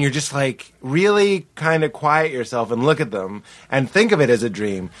 and you're just like, really kind of quiet yourself and look at them and think of it as a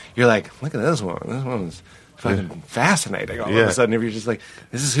dream, you're like, look at this one. This one's fucking fascinating all of a sudden. If you're just like,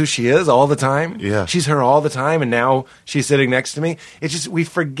 this is who she is all the time. Yeah. She's her all the time, and now she's sitting next to me. It's just, we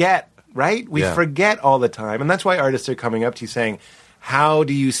forget right? We forget all the time. And that's why artists are coming up to you saying, how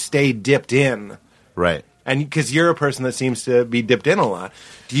do you stay dipped in? Right. And because you're a person that seems to be dipped in a lot.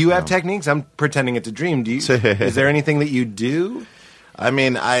 Do you have techniques? I'm pretending it's a dream. Is there anything that you do? I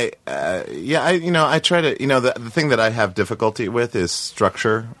mean, I try to, the thing that I have difficulty with is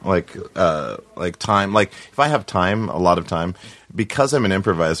structure, like time. Like, if I have time, a lot of time, because I'm an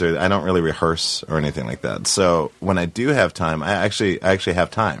improviser, I don't really rehearse or anything like that. So when I do have time, I actually have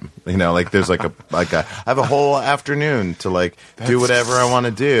time. There's I have a whole afternoon to do whatever I want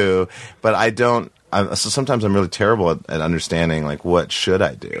to do, but I don't. So sometimes I'm really terrible at understanding what should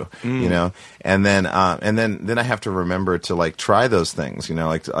I do, and then I have to remember to try those things,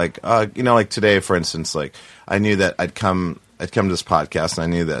 like today, for instance, I knew that I'd come to this podcast, and I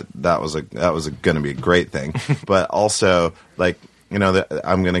knew that was going to be a great thing, but also that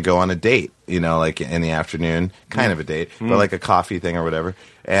I'm going to go on a date, in the afternoon, kind of a date, but a coffee thing or whatever,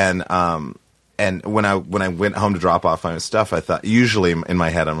 And when I went home to drop off my stuff, I thought, usually in my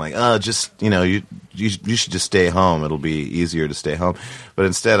head, I'm like, you should just stay home. It'll be easier to stay home. But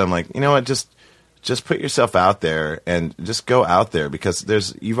instead, I'm like, you know what, just put yourself out there and just go out there,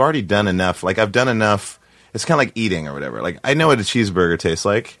 because you've already done enough. I've done enough. It's kind of like eating or whatever. I know what a cheeseburger tastes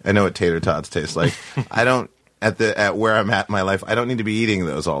like. I know what tater tots taste like. I don't. At where I'm at in my life, I don't need to be eating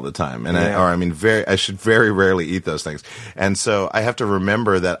those all the time, and I should very rarely eat those things, and so I have to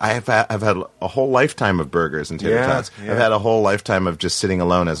remember that I've had a whole lifetime of burgers and tater tots. I've had a whole lifetime of just sitting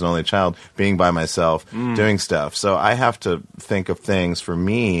alone as an only child, being by myself, doing stuff. So I have to think of things for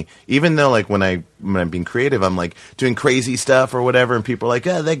me, even though when I'm being creative, I'm doing crazy stuff or whatever, and people are like,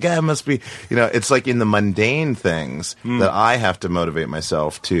 oh, that guy must be, it's in the mundane things that I have to motivate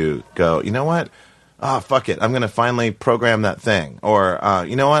myself to go, you know what? Oh, fuck it. I'm going to finally program that thing. Or,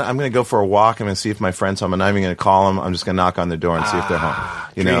 you know what? I'm going to go for a walk. I'm going to see if my friend's home. I'm not even going to call them. I'm just going to knock on their door and see if they're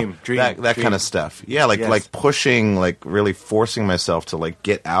home. That kind of stuff. Yeah, pushing, really forcing myself to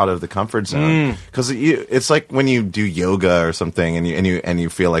get out of the comfort zone. Because it's like when you do yoga or something and you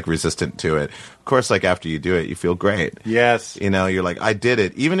feel resistant to it. Of course, after you do it, you feel great. Yes. You're like, I did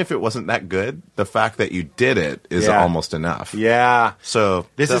it. Even if it wasn't that good, the fact that you did it is almost enough. Yeah. So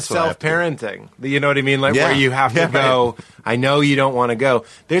this is self-parenting. You know what I mean? Where you have to go. Right. I know you don't want to go.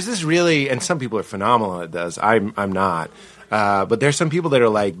 There's this really, and some people are phenomenal at this. I'm not. But there's some people that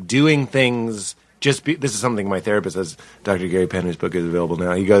are doing things. This is something my therapist says. Dr. Gary Penn, whose book is available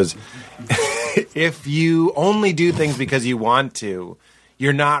now. He goes, if you only do things because you want to,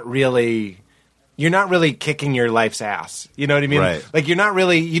 you're not really kicking your life's ass. You know what I mean? Right.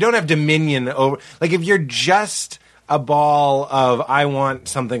 you don't have dominion over, if you're just a ball of, I want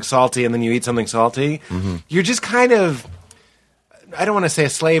something salty, and then you eat something salty, you're just kind of, I don't want to say a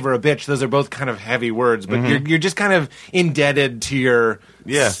slave or a bitch. Those are both kind of heavy words, but you're just kind of indebted to your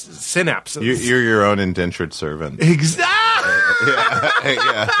synapses. You're your own indentured servant. Exactly.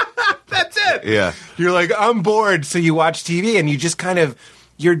 That's it. Yeah. You're like, I'm bored, so you watch TV, and you just kind of,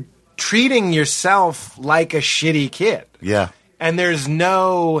 you're treating yourself like a shitty kid. Yeah. And there's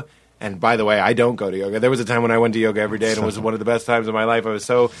no... And by the way, I don't go to yoga. There was a time when I went to yoga every day, and it was one of the best times of my life. I was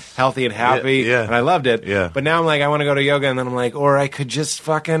so healthy and happy, and I loved it. Yeah. But now I'm like, I want to go to yoga, and then I'm like, or I could just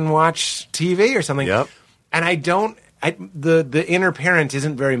fucking watch TV or something. Yep. And I don't... the inner parent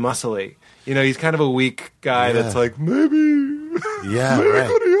isn't very muscly. He's kind of a weak guy that's like, maybe I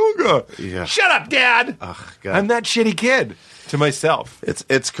go to yoga. Yeah. Shut up, Dad! Oh, God. I'm that shitty kid to myself.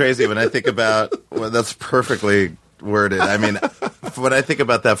 It's crazy when I think about... that's perfectly... worded. I mean, when I think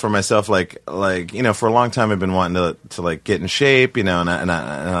about that for myself, for a long time I've been wanting to get in shape, and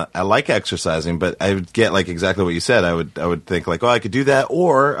I like exercising, but I would get exactly what you said. I would think I could do that,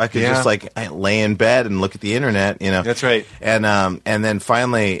 or I could just lay in bed and look at the internet, That's right. And then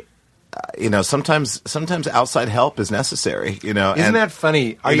finally, sometimes outside help is necessary, Isn't that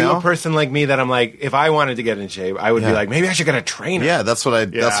funny? Are you a person like me that I'm like, if I wanted to get in shape, I would be like, maybe I should get a trainer. Yeah, that's what I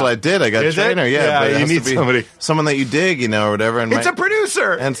did. I got a trainer. But you need someone that you dig, or whatever. And it's a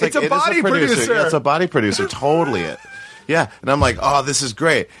producer. And it's a body producer. Yeah, it's a body producer. Totally it. Yeah, and I'm like, oh, this is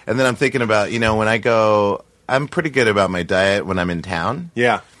great. And then I'm thinking about, when I go, I'm pretty good about my diet when I'm in town.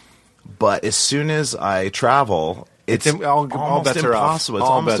 Yeah. But as soon as I travel, it's all bets are off. It's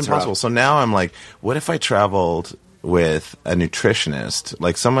almost impossible. So now I'm like, what if I traveled with a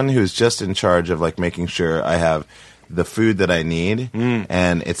nutritionist, someone who's just in charge of making sure I have the food that I need,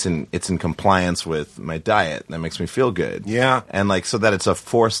 and it's in compliance with my diet. That makes me feel good. Yeah. And so that it's a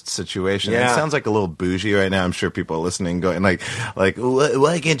forced situation. Yeah. It sounds like a little bougie right now. I'm sure people are listening going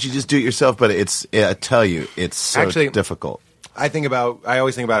why can't you just do it yourself? But I tell you, it's so difficult. I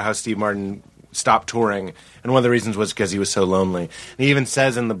always think about how Steve Martin stop touring. And one of the reasons was because he was so lonely. And he even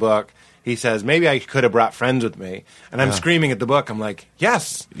says in the book, he says, maybe I could have brought friends with me. And I'm screaming at the book. I'm like,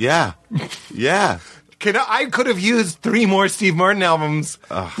 yes. Yeah. Yeah. I could have used 3 more Steve Martin albums.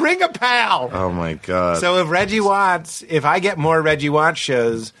 Bring a pal. Oh, my God. So if I get more Reggie Watts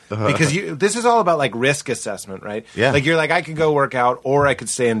shows, because this is all about like risk assessment, right? Yeah. Like you're like, I could go work out or I could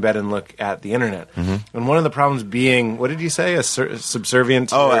stay in bed and look at the internet. Mm-hmm. And one of the problems being, what did you say? A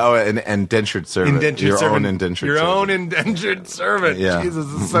subservient? An indentured servant. Your own indentured servant. Yeah. Jesus,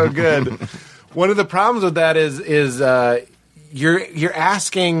 this is so good. One of the problems with that is you're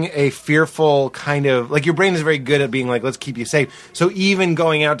asking a fearful kind of, like, your brain is very good at being like, let's keep you safe. So even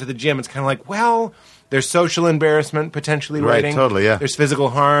going out to the gym, it's kind of like, well, there's social embarrassment potentially waiting. Right, totally, yeah. There's physical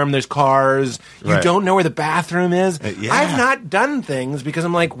harm. There's cars. You don't know where the bathroom is. Yeah. I've not done things because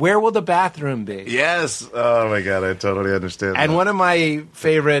I'm like, where will the bathroom be? Yes. Oh, my God. I totally understand And that. one of my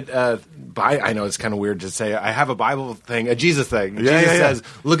favorite, I know it's kind of weird to say, I have a Bible thing, a Jesus thing. Jesus says,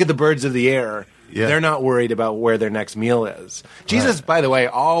 look at the birds of the air. Yeah. They're not worried about where their next meal is. Jesus, by the way,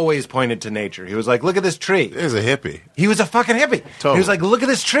 always pointed to nature. He was like, look at this tree. He was a hippie. He was a fucking hippie. Totally. He was like, look at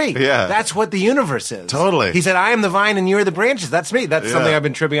this tree. Yeah. That's what the universe is. Totally. He said, I am the vine and you are the branches. That's me. That's something I've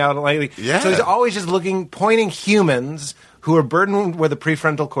been tripping out on lately. Yeah. So he's always just pointing humans who are burdened with a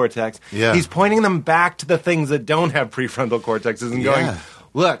prefrontal cortex. Yeah. He's pointing them back to the things that don't have prefrontal cortexes and going,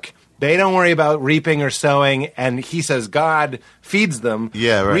 look, they don't worry about reaping or sowing, and he says God feeds them.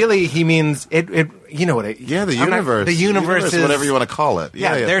 Yeah, right. Really, he means it. You know what? The universe. The universe is whatever you want to call it.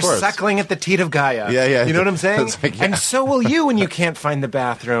 Yeah, they're suckling at the teat of Gaia. Yeah. You know what I'm saying? Like, and so will you when you can't find the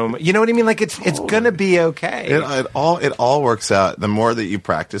bathroom. You know what I mean? Like it's gonna be okay. It all works out. The more that you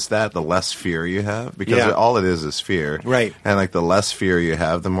practice that, the less fear you have, because all it is fear. Right. And like the less fear you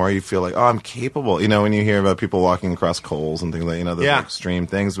have, the more you feel like, oh, I'm capable. You know, when you hear about people walking across coals and things like, those extreme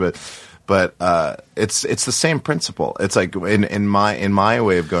things, but it's the same principle. It's like in my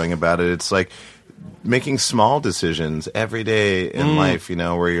way of going about it, it's like making small decisions every day in life,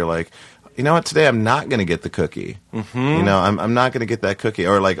 where you're like, you know what, today I'm not going to get the cookie. Mm-hmm. I'm not going to get that cookie.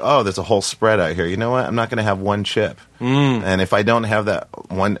 Or like, oh, there's a whole spread out here. You know what, I'm not going to have one chip. And if I don't have a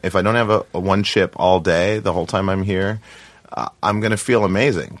one chip all day, the whole time I'm here, I'm going to feel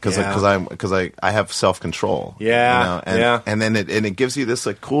amazing because I have self-control. And then it gives you this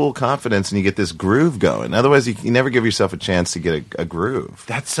like cool confidence, and you get this groove going. Otherwise, you never give yourself a chance to get a groove.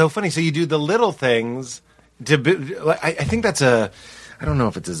 That's so funny. So you do the little things I think that's I don't know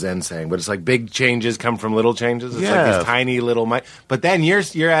if it's a Zen saying, but it's like big changes come from little changes. It's like these tiny little but then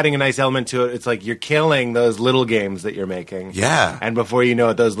you're adding a nice element to it. It's like you're killing those little games that you're making. Yeah. And before you know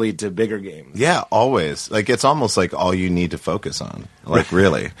it, those lead to bigger games. Yeah, always. Like it's almost like all you need to focus on. Like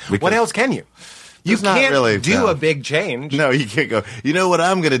really. What else can you? You can't really do a big change. No, you can't go, you know what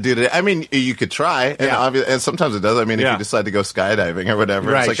I'm going to do today? I mean, you could try, and sometimes it does. I mean, if you decide to go skydiving or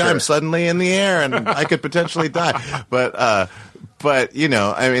whatever, it's like, I'm suddenly in the air and I could potentially die. But I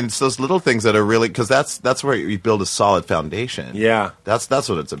mean, it's those little things that are really, because that's where you build a solid foundation. Yeah. That's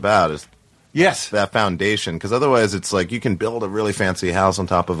what it's about, is that foundation. Because otherwise it's like you can build a really fancy house on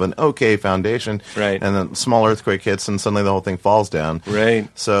top of an okay foundation. Right. And then a small earthquake hits and suddenly the whole thing falls down. Right.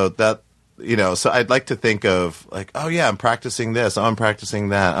 So so I'd like to think of like, oh yeah, I'm practicing this, oh, I'm practicing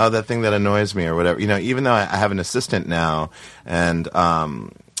that, oh, that thing that annoys me or whatever. Even though I have an assistant now, and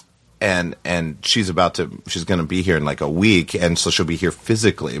she's going to be here in like a week, and so she'll be here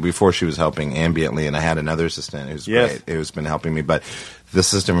physically. Before she was helping ambiently, and I had another assistant who's great, who's been helping me. But the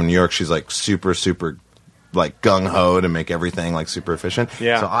system in New York, she's like super, super like gung-ho to make everything like super efficient.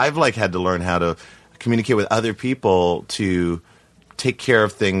 Yeah. So I've like had to learn how to communicate with other people to take care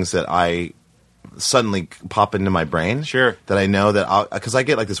of things that I suddenly pop into my brain. Sure. That I know that because I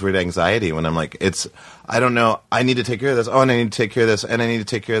get like this weird anxiety when I'm like, I don't know, I need to take care of this. Oh, and I need to take care of this, and I need to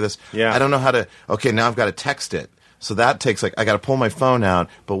take care of this. Yeah. I don't know how to, okay, now I've got to text it. So that takes like, I got to pull my phone out,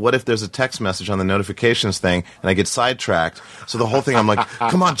 but what if there's a text message on the notifications thing and I get sidetracked? So the whole thing, I'm like,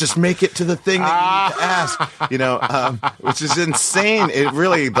 come on, just make it to the thing that you need to ask, which is insane. It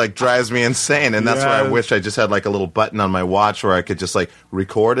really like drives me insane. And that's why I wish I just had like a little button on my watch where I could just like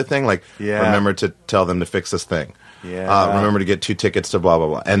record a thing, like remember to tell them to fix this thing. Yeah. Remember to get 2 tickets to blah, blah,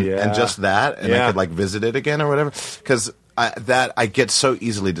 blah. And just that, and I could like visit it again or whatever. Because I get so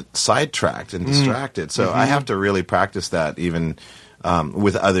easily sidetracked and distracted. So I have to really practice that even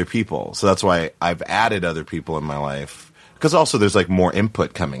with other people. So that's why I've added other people in my life. Because also there's like more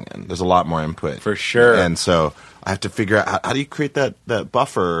input coming in. There's a lot more input. For sure. And so I have to figure out how do you create that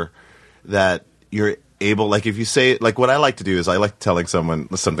buffer that you're able, like if you say, like what I like to do is I like telling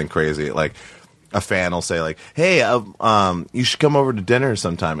someone something crazy. Like, a fan will say like, "Hey, you should come over to dinner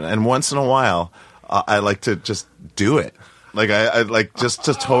sometime." And once in a while, I like to just do it. Like I like just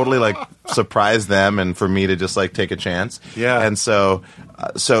to totally like surprise them, and for me to just like take a chance. Yeah. And so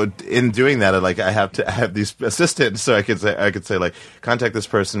in doing that, I have these assistants, so I could say like, contact this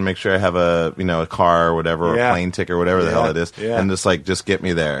person, make sure I have a car or whatever, or a plane ticket or whatever the hell it is, and just get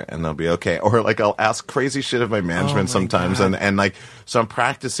me there, and they'll be okay. Or like I'll ask crazy shit of my management sometimes, and like so I'm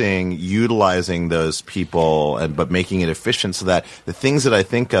practicing utilizing those people, but making it efficient so that the things that I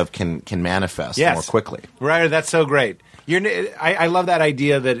think of can manifest more quickly. Right, that's so great. I love that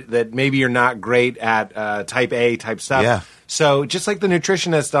idea that maybe you're not great at type A type stuff. Yeah. So just like the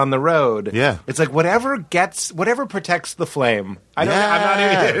nutritionist on the road, yeah, it's like whatever protects the flame. I'm not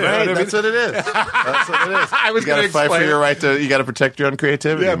right. That's what it is. That's what it is. I was you got to fight for your right to. You got to protect your own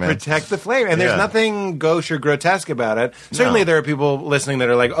creativity. Yeah, man. Protect the flame. And there's nothing gauche or grotesque about it. Certainly, there are people listening that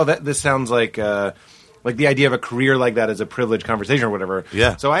are like, "Oh, this sounds like." Like the idea of a career like that is a privileged conversation or whatever.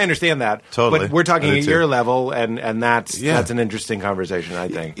 Yeah. So I understand that. Totally. But we're talking at your level, and that's an interesting conversation, I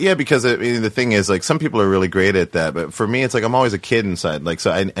think. Yeah, because the thing is, like, some people are really great at that, but for me, it's like I'm always a kid inside. Like, so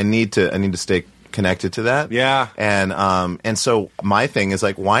I need to stay connected to that. Yeah. And so my thing is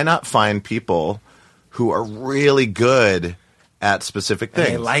like, why not find people who are really good at specific things?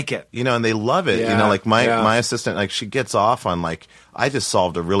 And they like it. And they love it. Yeah. Like my assistant, like, she gets off on like, I just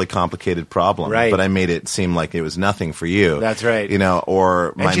solved a really complicated problem, right, but I made it seem like it was nothing for you. That's right.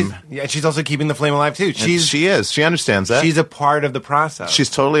 Or she's also keeping the flame alive too. She is. She understands that. She's a part of the process. She's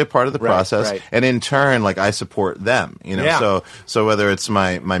totally a part of the process, right. And in turn, like, I support them. So whether it's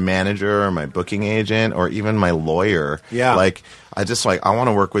my manager or my booking agent or even my lawyer, like, I just like, I want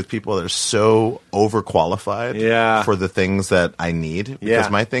to work with people that are so overqualified for the things that I need, because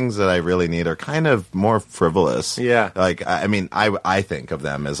my things that I really need are kind of more frivolous. Yeah. Like, I mean, I think of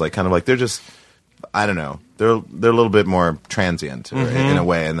them as like kind of like they're just, I don't know, they're a little bit more transient in a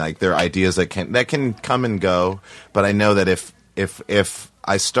way, and like they're ideas that can come and go. But I know that if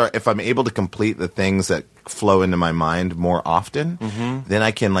I'm able to complete the things that flow into my mind more often, then I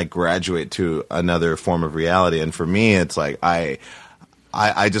can like graduate to another form of reality. And for me, it's like I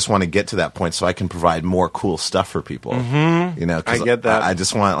just want to get to that point so I can provide more cool stuff for people. 'Cause I get that. I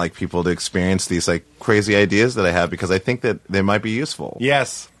just want like people to experience these like crazy ideas that I have, because I think that they might be useful.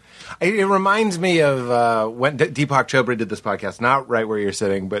 Yes. It reminds me of when Deepak Chopra did this podcast, not right where you're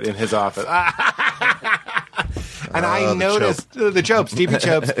sitting, but in his office. And I noticed the Chopes, DP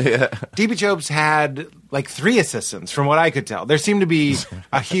Chopes. DP Chopes had like 3 assistants, from what I could tell. There seemed to be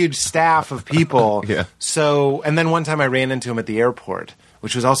a huge staff of people. So, and then one time I ran into him at the airport,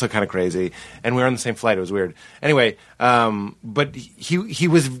 which was also kind of crazy. And we were on the same flight. It was weird. Anyway, but he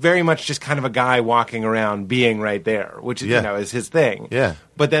was very much just kind of a guy walking around, being right there, which is his thing. Yeah.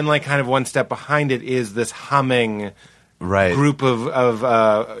 But then, like, kind of one step behind it is this humming group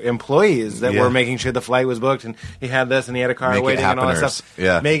of employees that were making sure the flight was booked, and he had this, and he had a car waiting, and all that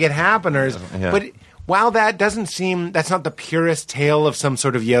stuff. Make it happeners. But while that doesn't seem, that's not the purest tale of some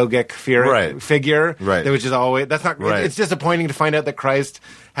sort of yogic figure, which is always, that's not, it's disappointing to find out that Christ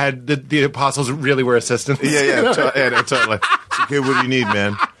had the apostles really were assistants. Totally. Okay, what do you need,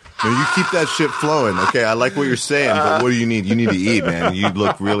 man? No, you keep that shit flowing, okay? I like what you're saying, but what do you need? You need to eat, man. You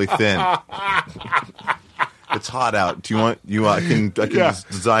look really thin. It's hot out. Do you want? I can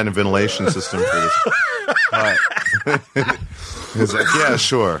design a ventilation system for this. All right. He's like, yeah,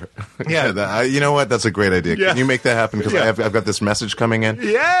 sure. Yeah, you know what? That's a great idea. Can you make that happen? Because I've got this message coming in.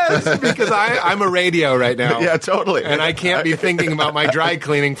 Yes, because I'm a radio right now. Yeah, totally. And I can't be thinking about my dry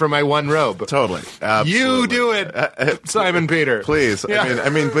cleaning for my one robe. Totally. Absolutely. You do it, Simon Peter. Please. I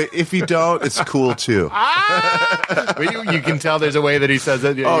mean, but if you don't, it's cool too. But you can tell there's a way that he says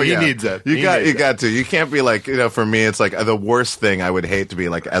it. He needs it. You got to. You can't be like, for me, it's like the worst thing I would hate to be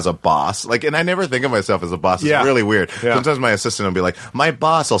like as a boss. Like, and I never think of myself as a boss. It's really weird. Yeah. Sometimes my assistant will be like, my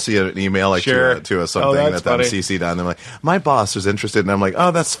boss, I'll see an email like to something that I'm CC'd on. They're like, my boss was interested, and I'm like,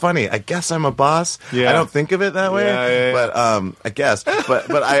 oh, that's funny. I guess I'm a boss. Yeah. I don't think of it that way, but I guess.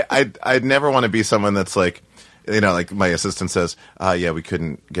 But I'd never want to be someone that's like, like my assistant says, we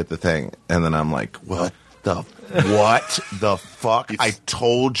couldn't get the thing, and then I'm like, what the fuck? I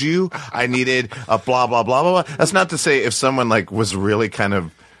told you I needed a blah blah blah blah blah. That's not to say if someone like was really kind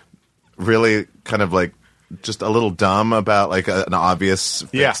of like just a little dumb about like an obvious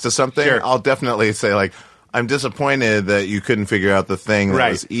fix to something, I'll definitely say like, I'm disappointed that you couldn't figure out the thing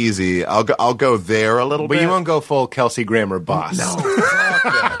that was easy. I'll go there a little bit. But you won't go full Kelsey Grammer boss. No, fuck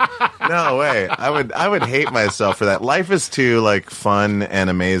that. No way. I would hate myself for that. Life is too like fun and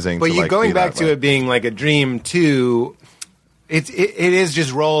amazing. But you going back to it being like a dream too. it is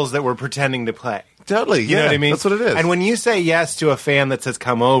just roles that we're pretending to play. Totally. You know what I mean? That's what it is. And when you say yes to a fan that says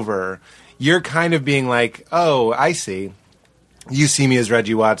come over, you're kind of being like, oh, I see. You see me as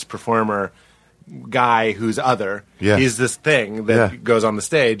Reggie Watts, performer, guy who's other. Yeah. He's this thing that goes on the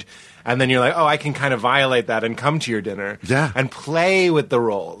stage. And then you're like, oh, I can kind of violate that and come to your dinner. Yeah. And play with the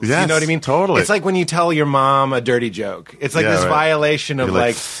roles. Yes, you know what I mean? totally. It's like when you tell your mom a dirty joke. It's like this violation of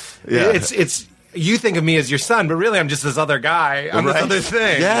it's you think of me as your son, but really I'm just this other guy. I'm this other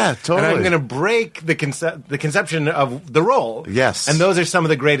thing. Yeah, totally. And I'm going to break the conception of the role. Yes. And those are some of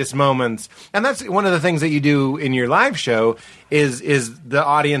the greatest moments. And that's one of the things that you do in your live show is the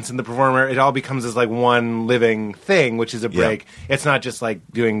audience and the performer, it all becomes as like one living thing, which is a break. Yeah. It's not just like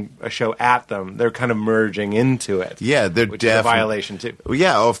doing a show at them. They're kind of merging into it. Yeah, they're which is a violation too.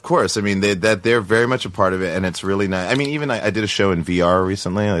 Yeah, of course. I mean, they're very much a part of it, and it's really nice. I mean, even I did a show in VR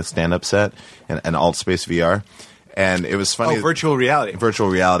recently, a stand-up set, an alt space VR. And it was funny. Oh, virtual reality. Virtual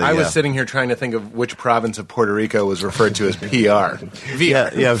reality, I was sitting here trying to think of which province of Puerto Rico was referred to as PR.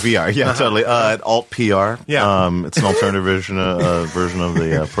 VR. Yeah, VR. Yeah, totally. Alt PR. Yeah. It's an alternative version of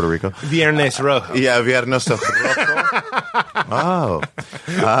the Puerto Rico. Viernes Rojo. Yeah, Viernes Rojo. Oh.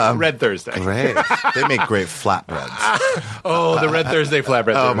 Red Thursday. Great. They make great flatbreads. Oh, the Red Thursday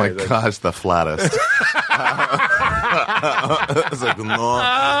flatbreads. Oh, my gosh, the flattest. It's like,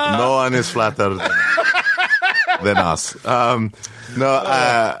 no one is flatter than us.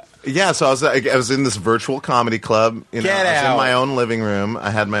 Yeah, so I was in this virtual comedy club. I was in my own living room.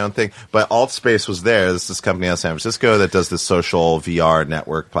 I had my own thing. But AltSpace was there. There's this company out of San Francisco that does this social VR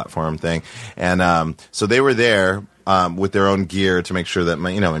network platform thing. And so they were there with their own gear to make sure that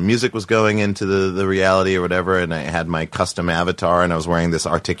my music was going into the reality or whatever. And I had my custom avatar, and I was wearing this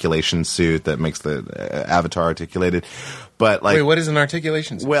articulation suit that makes the avatar articulated. But like, wait, what is an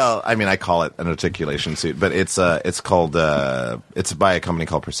articulation suit? Well, I mean, I call it an articulation suit, but it's by a company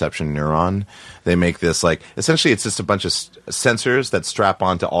called Perception Neuron. They make this essentially it's just a bunch of sensors that strap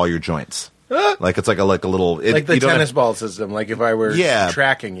onto all your joints. Like it's like a little like the tennis ball system. Like if I were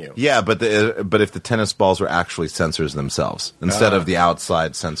tracking you. Yeah, but if the tennis balls were actually sensors themselves instead of the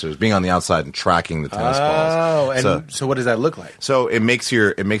outside sensors being on the outside and tracking the tennis balls. Oh, and so what does that look like? So it makes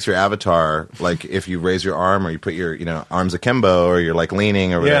your avatar like if you raise your arm or you put your arms akimbo or you're like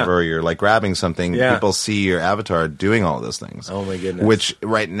leaning or whatever or you're like grabbing something. Yeah. People see your avatar doing all those things. Oh my goodness! Which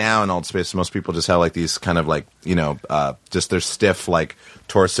right now in AltSpace, most people just have like these kind of like just they're stiff like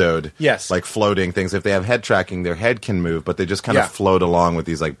torsoed. Yes. Like floating things. If they have head tracking, their head can move, but they just kind of float along with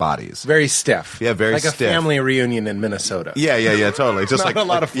these like bodies. Very stiff. Yeah, very like stiff. Like a family reunion in Minnesota. Yeah, totally. Just not a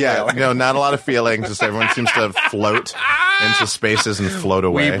lot of feeling. Yeah, not a lot of feeling. Just everyone seems to float into spaces and float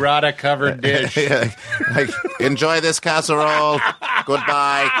away. We brought a covered dish. Like enjoy this casserole.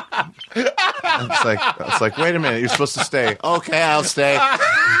 Goodbye. It's like wait a minute, you're supposed to stay. Okay, I'll stay.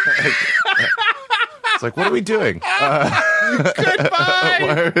 It's like, what are we doing? Goodbye.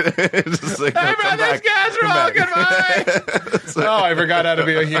 How about this casserole? Goodbye. Oh, I forgot how to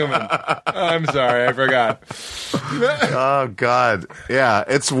be a human. I'm sorry, I forgot. Oh God, yeah,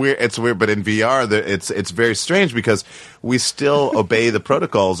 it's weird. It's weird, but in VR, it's very strange because we still obey the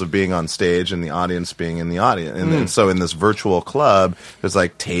protocols of being on stage and the audience being in the audience. And so in this virtual club, there's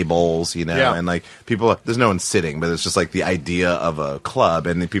like tables, and like people. There's no one sitting, but it's just like the idea of a club,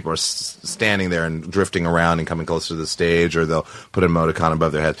 and the people are standing there and drifting around and coming closer to the stage, or they'll put an emoticon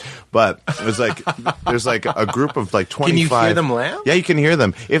above their heads. But it's like there's like a group of like 25. Can you hear them laugh? Yeah, you can hear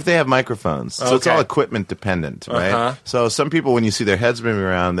them if they have microphones. So it's all equipment dependent, right? Uh-huh. So some people, when you see their heads moving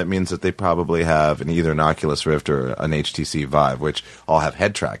around, that means that they probably have either an Oculus Rift or an HTC Vive, which all have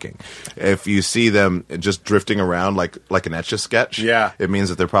head tracking. If you see them just drifting around like an Etch-a-Sketch, it means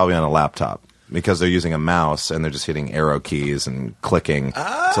that they're probably on a laptop. Because they're using a mouse and they're just hitting arrow keys and clicking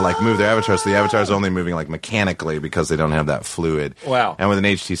to like move their avatar. So the avatar is only moving like mechanically because they don't have that fluid. Wow. And with an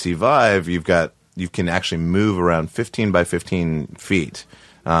HTC Vive, you can actually move around 15 by 15 feet.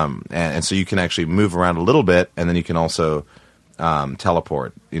 And so you can actually move around a little bit, and then you can also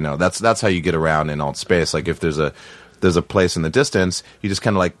teleport. That's how you get around in alt space. Like if there's a place in the distance, you just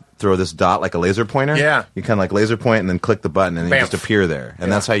kind of like throw this dot like a laser pointer. Yeah. You kind of like laser point and then click the button and then you just appear there. And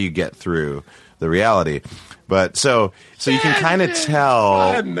that's how you get through the reality. But so you can kind of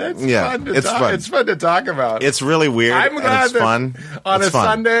tell. Fun. It's fun. It's fun to talk about. It's really weird. I'm glad it's fun. On a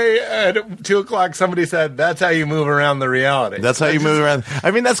Sunday at 2:00, somebody said that's how you move around the reality. That's how you move around.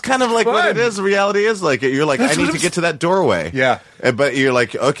 I mean, that's kind of like what it is. Reality is like you're like I need to get to that doorway. Yeah. But you're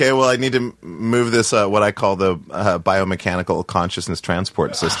like, okay, well, I need to move this what I call the biomechanical consciousness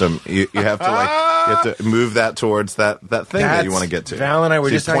transport system. You have to move that towards that thing that you want to get to. Val and I were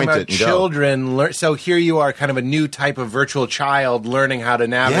just talking about children. So here you are kind of a new type of virtual child learning how to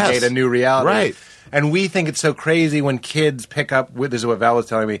navigate a new reality. Right. And we think it's so crazy when kids pick up, this is what Val was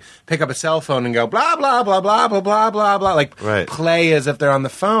telling me, pick up a cell phone and go blah, blah, blah, blah, blah, blah, blah, blah, like play as if they're on the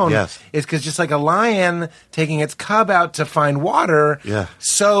phone. Yes. It's because just like a lion taking its cub out to find water,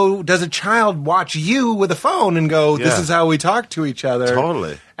 so does a child watch you with a phone and go, this is how we talk to each other.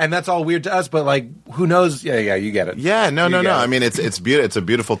 Totally. And that's all weird to us, but like, who knows? Yeah, you get it. Yeah, no. I mean, it's it's a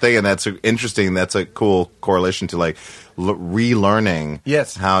beautiful thing, and that's interesting. That's a cool correlation to like relearning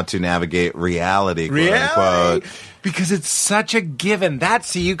how to navigate reality, quote unquote. Because it's such a given.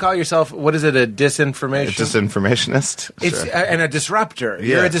 You call yourself, what is it, a disinformation? A disinformationist? It's and a disruptor.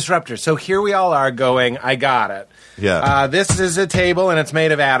 You're a disruptor. So here we all are going, I got it. Yeah. This is a table, and it's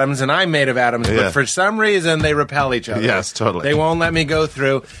made of atoms, and I'm made of atoms, but for some reason they repel each other. Yes, totally. They won't let me go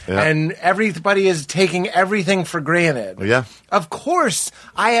through, and everybody is taking everything for granted. Yeah. Of course,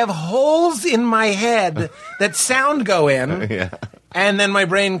 I have holes in my head that sound go in. And then my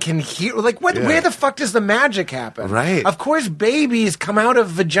brain can hear, like, what? Where the fuck does the magic happen? Right. Of course, babies come out of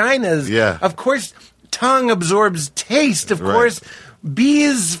vaginas. Yeah. Of course, tongue absorbs taste. Of course,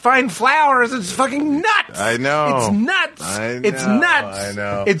 bees find flowers. It's fucking nuts. I know. It's nuts. It's nuts. I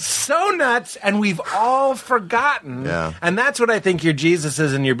know. It's so nuts, and we've all forgotten. Yeah. And that's what I think your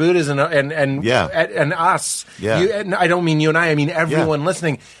Jesuses and your Buddhas and us. Yeah. I don't mean you and I mean everyone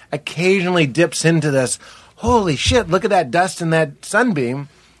listening. Occasionally dips into this. Holy shit, look at that dust and that sunbeam.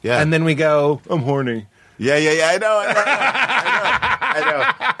 Yeah. And then we go, I'm horny. Yeah. I know.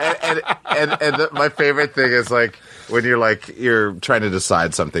 And my favorite thing is like when you're trying to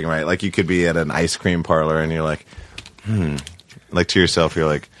decide something, right? Like you could be at an ice cream parlor and you're like, like to yourself, you're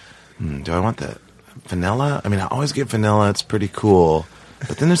like, do I want that vanilla? I mean, I always get vanilla. It's pretty cool.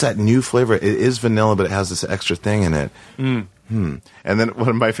 But then there's that new flavor. It is vanilla, but it has this extra thing in it. And then one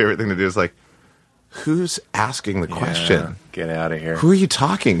of my favorite things to do is like, who's asking the question? Get out of here. Who are you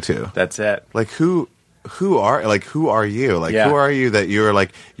talking to? That's it. Like who are you? Like who are you that you're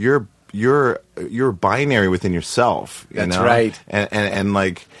like you're binary within yourself? That's right. And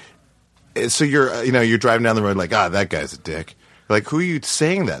like so you're driving down the road like that guy's a dick. Like who are you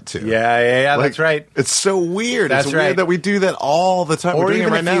saying that to? Yeah. Like, that's right. It's so weird. That's it's weird that we do that all the time. Or we're doing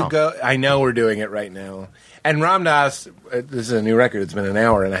even it right now. I know we're doing it right now. And Ram Dass, this is a new record. It's been an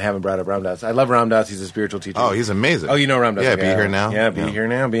hour, and I haven't brought up Ram Dass. I love Ram Dass. He's a spiritual teacher. Oh, he's amazing. Oh, you know Ram Dass. Yeah, Be Here Now. Yeah, Be Here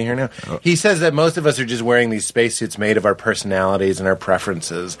Now. Oh. He says that most of us are just wearing these spacesuits made of our personalities and our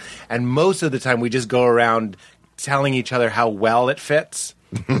preferences. And most of the time, we just go around telling each other how well it fits.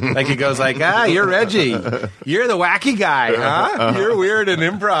 Like he goes like, you're Reggie. You're the wacky guy, huh? You're weird and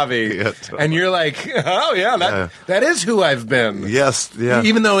improv-y. Yeah, totally. And you're like, that is who I've been. Yes, yeah.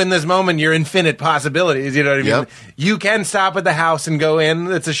 Even though in this moment you're infinite possibilities, you know what I mean? Yep. You can stop at the house and go in,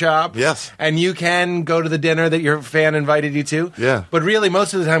 it's a shop. Yes. And you can go to the dinner that your fan invited you to. Yeah. But really,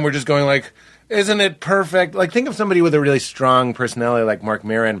 most of the time we're just going like, isn't it perfect? Like, think of somebody with a really strong personality like Mark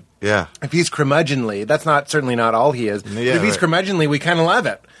Maron. Yeah. If he's curmudgeonly, that's certainly not all he is. Yeah, if he's curmudgeonly, we kind of love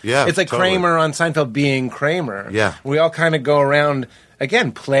it. Yeah, it's like totally. Kramer on Seinfeld being Kramer. Yeah. We all kind of go around,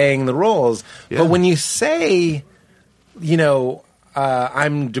 again, playing the roles. Yeah. But when you say,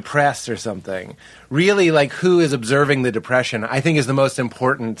 I'm depressed or something, really, like, who is observing the depression, I think is the most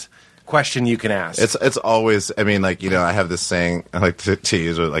important question you can ask. It's always, I mean, like, I have this saying I like to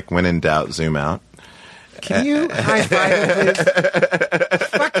use, like, when in doubt, zoom out. Can you high five me, please?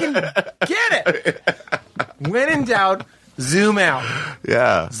 Fucking get it. When in doubt, zoom out.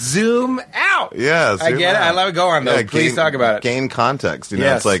 Yeah. Zoom out. Yeah. I get it. I love it. Go on, though. Please talk about it. Gain context.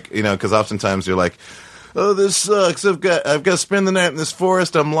 It's like, because oftentimes you're like, oh, this sucks. I've got to spend the night in this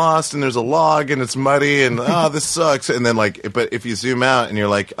forest. I'm lost, and there's a log, and it's muddy, and this sucks. And then but if you zoom out and you're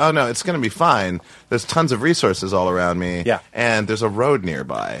like, oh no, it's going to be fine. There's tons of resources all around me, and there's a road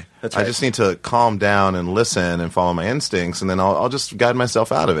nearby. That's right. I just need to calm down and listen and follow my instincts, and then I'll just guide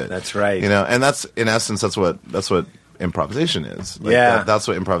myself out of it. That's right. And that's in essence that's what improvisation is. That's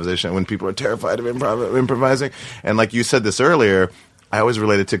what improvisation. When people are terrified of improvising, and like you said this earlier. I always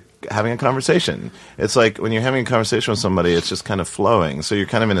relate it to having a conversation. It's like when you're having a conversation with somebody, it's just kind of flowing. So you're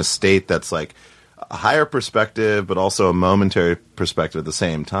kind of in a state that's like a higher perspective, but also a momentary perspective at the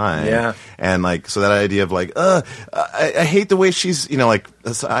same time. Yeah. And like, so that idea of like, I hate the way she's,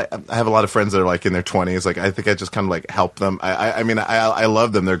 I have a lot of friends that are like in their 20s. Like, I think I just kind of like help them. I mean, I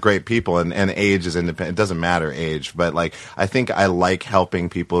love them. They're great people, and age is independent. It doesn't matter age, but like, I think I like helping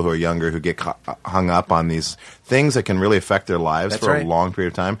people who are younger who get hung up on these things that can really affect their lives for a long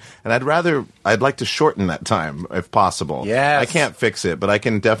period of time. And I'd like to shorten that time if possible. Yes. I can't fix it, but I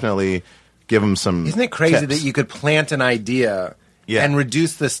can definitely give them some Isn't it crazy tips. that you could plant an idea and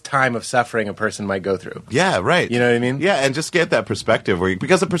reduce this time of suffering a person might go through. Yeah, right. You know what I mean? Yeah, and just get that perspective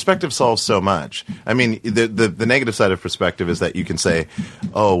because the perspective solves so much. I mean, the negative side of perspective is that you can say,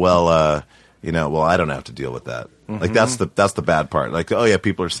 "Oh, well, I don't have to deal with that." Mm-hmm. Like that's the bad part. Like, oh yeah,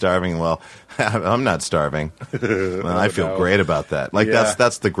 people are starving. Well, I'm not starving. Well, I feel great about that. Like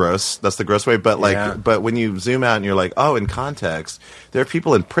that's the gross way. But but when you zoom out and you're like, oh, in context, there are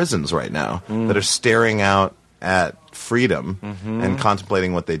people in prisons right now that are staring out at freedom and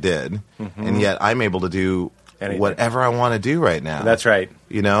contemplating what they did, and yet I'm able to do whatever I want to do right now. That's right.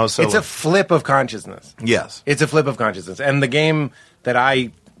 So it's a flip of consciousness. Yes, it's a flip of consciousness. And the game that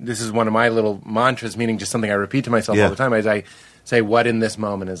this is one of my little mantras, meaning just something I repeat to myself all the time, as I say what in this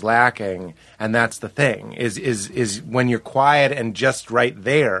moment is lacking. And that's the thing, is when you're quiet and just right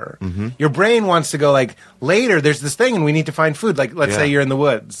there, your brain wants to go like, later there's this thing and we need to find food. Like, let's say you're in the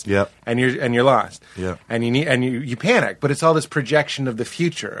woods and you're lost and you panic, but it's all this projection of the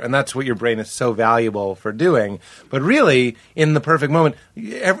future. And that's what your brain is so valuable for doing. But really, in the perfect moment,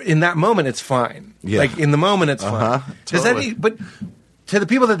 in that moment, it's fine. Like in the moment, it's fine. Totally. But to the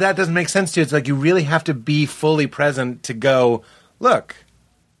people that doesn't make sense to, it's like you really have to be fully present to go, look,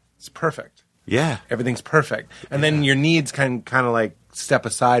 it's perfect. Yeah. Everything's perfect. And then your needs can kind of like step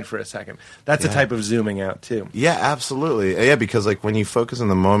aside for a second. That's a type of zooming out too. Yeah, absolutely. Yeah, because like when you focus on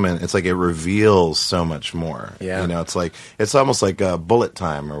the moment, it's like it reveals so much more. Yeah. It's almost like bullet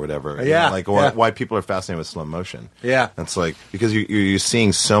time or whatever. Yeah. Why people are fascinated with slow motion. Yeah. It's like because you're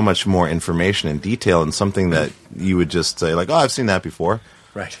seeing so much more information and detail in something that you would just say like, oh, I've seen that before.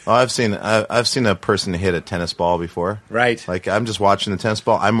 Right. Oh, I've seen a person hit a tennis ball before. Right. Like I'm just watching the tennis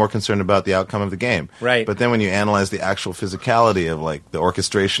ball. I'm more concerned about the outcome of the game. Right. But then when you analyze the actual physicality of like the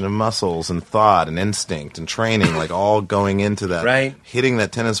orchestration of muscles and thought and instinct and training, like all going into that, hitting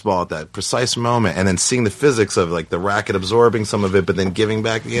that tennis ball at that precise moment, and then seeing the physics of like the racket absorbing some of it, but then giving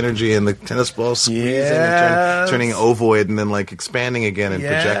back the energy and the tennis ball squeezing and turning ovoid and then like expanding again and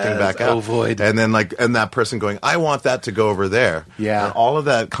projecting back out. Ovoid. And then and that person going, I want that to go over there. Yeah. And all of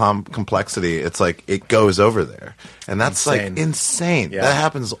that complexity, it's like it goes over there, and that's like insane. That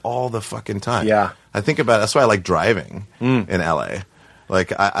happens all the fucking time. Yeah, I think about it. That's why I like driving in LA.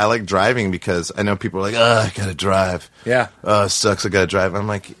 Like I like driving because I know people are like, oh, I gotta drive. Yeah, it sucks. I gotta drive. I'm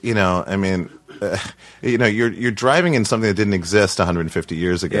like, you're driving in something that didn't exist 150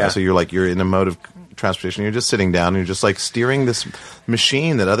 years ago. Yeah. So you're in a mode of transportation. You're just sitting down and you're just like steering this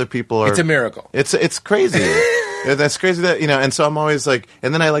machine that other people are. It's a miracle. It's crazy. That's crazy that, and so I'm always like,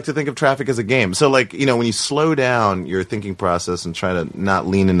 and then I like to think of traffic as a game. So like, when you slow down your thinking process and try to not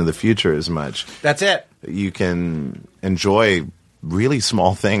lean into the future as much. That's it. You can enjoy really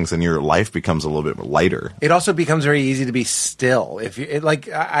small things and your life becomes a little bit lighter. It also becomes very easy to be still.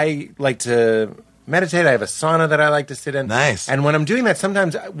 I like to meditate. I have a sauna that I like to sit in. Nice. And when I'm doing that,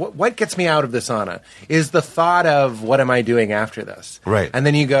 sometimes what gets me out of the sauna is the thought of what am I doing after this? Right. And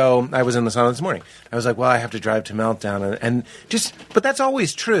then you go, I was in the sauna this morning. I was like, well, I have to drive to Meltdown. But that's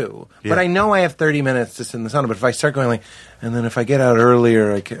always true. Yeah. But I know I have 30 minutes to sit in the sauna. But if I start going like, and then if I get out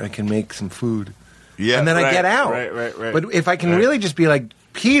earlier, I can make some food. Yeah. And then I get out. Right. But if I can really just be like,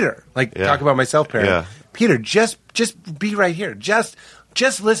 Peter, talk about my self-parent. Yeah. Peter, just be right here. Just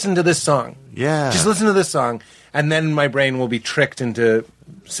listen to this song. Yeah. Just listen to this song, and then my brain will be tricked into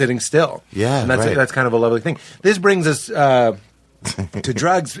sitting still. Yeah, and that's kind of a lovely thing. This brings us to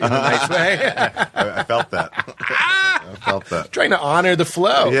drugs in a nice way. I felt that. Trying to honor the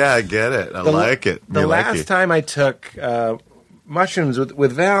flow. Yeah, I get it. I like it. The last time I took mushrooms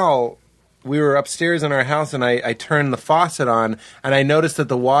with Val, we were upstairs in our house, and I turned the faucet on, and I noticed that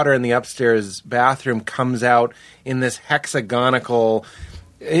the water in the upstairs bathroom comes out in this hexagonal.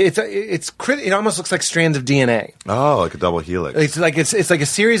 It almost looks like strands of DNA. Oh, like a double helix. It's like a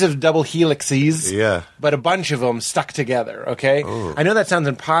series of double helixes. Yeah. But a bunch of them stuck together. Okay. Ooh. I know that sounds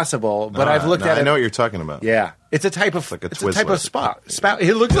impossible, but I've looked at it. I know what you're talking about. Yeah. It's a type of like a it's a type of spout.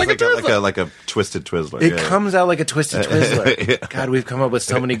 It looks like a Twizzler. Like a twisted Twizzler. It comes out like a twisted Twizzler. Yeah. God, we've come up with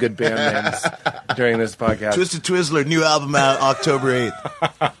so many good band names during this podcast. Twisted Twizzler, new album out October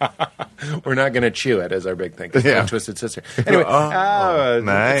 8th. We're not going to chew it as our big thing. Yeah. Twisted Sister. Anyway,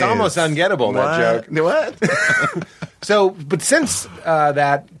 nice. It's almost ungettable, that joke. What? So, but since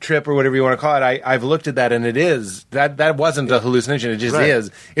that trip or whatever you want to call it, I've looked at that, and it is that wasn't a hallucination. It just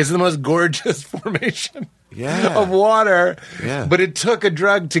is. It's the most gorgeous formation. Yeah. Of water. Yeah. But it took a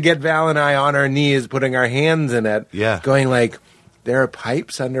drug to get Val and I on our knees, putting our hands in it. Yeah. Going like, there are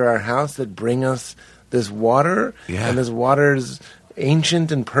pipes under our house that bring us this water. Yeah. And this water's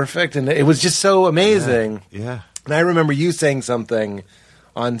ancient and perfect. And it was just so amazing. Yeah. And I remember you saying something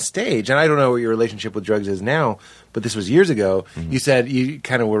on stage. And I don't know what your relationship with drugs is now, but this was years ago. You said you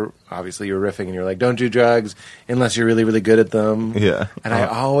kind of were, obviously you were riffing and you were like, don't do drugs unless you're really, really good at them. Yeah. And I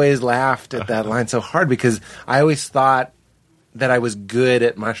always laughed at that line so hard because I always thought that I was good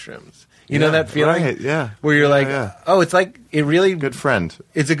at mushrooms. You know that feeling? Right, yeah. Where you're like, oh, it's like, it really... Good friend.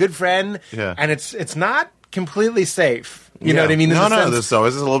 It's a good friend, and it's not completely safe. You know what I mean? There's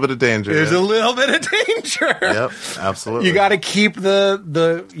always a little bit of danger. There's a little bit of danger. Yep, absolutely. You got to keep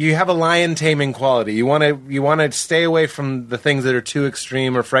you have a lion taming quality. You want to stay away from the things that are too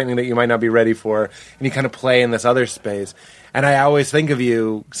extreme or frightening that you might not be ready for, and you kind of play in this other space. And I always think of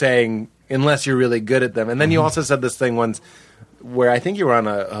you saying, unless you're really good at them. And then you also said this thing once where I think you were on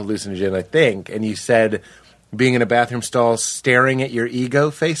a hallucinogen, and you said being in a bathroom stall staring at your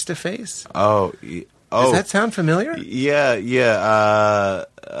ego face to face. Does that sound familiar? Yeah.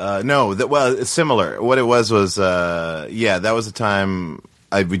 No, it's similar. What it was, that was a time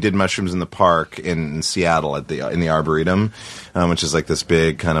we did mushrooms in the park in Seattle in the Arboretum, which is like this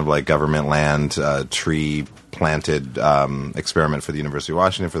big kind of like government land tree planted experiment for the University of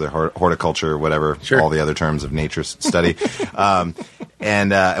Washington for their horticulture, whatever, all the other terms of nature study.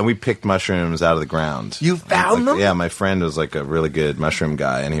 And we picked mushrooms out of the ground. You found them? Yeah, my friend was like a really good mushroom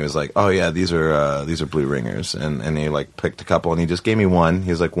guy, and he was like, "Oh yeah, these are blue ringers," and he like picked a couple, and he just gave me one. He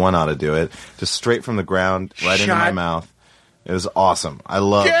was like, "One ought to do it," just straight from the ground, right into my mouth. It was awesome. I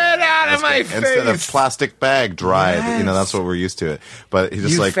love it. Get out of my face! Instead of plastic bag dried, that's what we're used to it. But he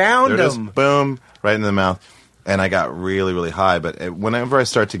just found them. Boom, right in the mouth. And I got really, really high. But whenever I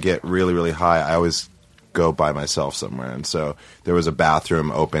start to get really, really high, I always go by myself somewhere. And so there was a bathroom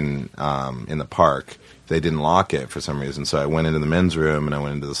open in the park. They didn't lock it for some reason. So I went into the men's room and I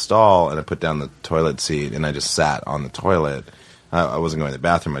went into the stall and I put down the toilet seat and I just sat on the toilet. I wasn't going to the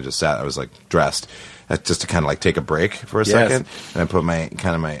bathroom. I just sat. I was like dressed just to kind of like take a break for a second. And I put my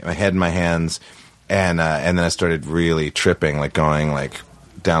head in my hands and then I started really tripping, like going like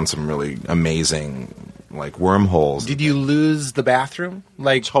down some really amazing like wormholes. Did you lose the bathroom?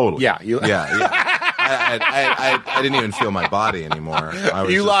 Like totally. Yeah. I didn't even feel my body anymore.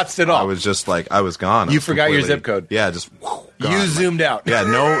 You lost it all. I was just like I was gone. You forgot your zip code. Yeah, just gone. You zoomed out. Yeah,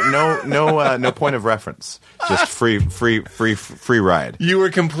 no point of reference. Just free ride. You were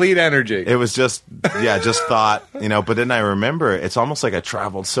complete energy. It was just thought, but then I remember it's almost like I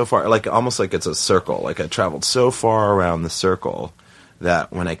traveled so far, like almost like it's a circle. Like I traveled so far around the circle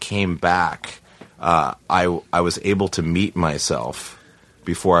that when I came back, I was able to meet myself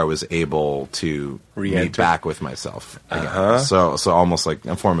before I was able to meet back with myself again. So almost like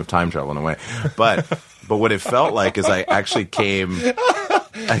a form of time travel in a way. But what it felt like is I actually came...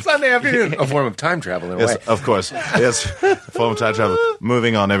 Sunday afternoon, a form of time travel in a way. Of course. Yes, a form of time travel.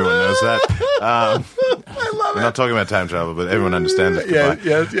 Moving on, everyone knows that. I love it. We're not talking about time travel, but everyone understands it.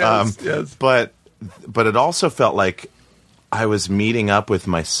 Yes. But it also felt like I was meeting up with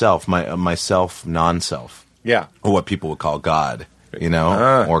myself, myself, non-self. Yeah. Or what people would call God,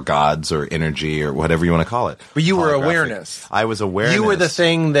 or gods or energy or whatever you want to call it. But you were awareness. I was awareness. You were the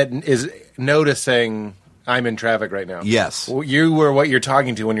thing that is noticing I'm in traffic right now. Yes. You were what you're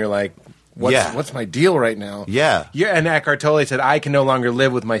talking to when you're like, what's my deal right now? Yeah. And Eckhart Tolle said, I can no longer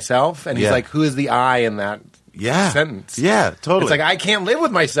live with myself. And he's like, who is the I in that sentence? Yeah, totally. It's like, I can't live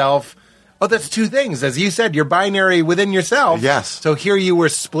with myself. Oh, that's two things. As you said, you're binary within yourself. Yes. So here you were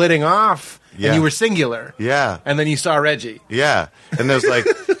splitting off, and you were singular. Yeah. And then you saw Reggie. Yeah. And there's like,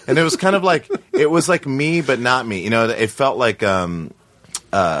 and it was kind of like, it was like me, but not me. It felt like, it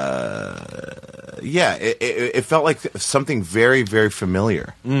felt like something very, very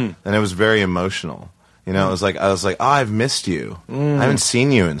familiar. And it was very emotional. It was like, I was like, oh, I've missed you. I haven't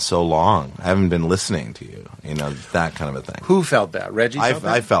seen you in so long. I haven't been listening to you. That kind of a thing. Who felt that? Reggie felt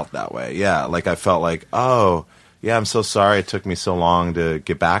that? I felt that way, yeah. Like, I felt like, oh, yeah, I'm so sorry it took me so long to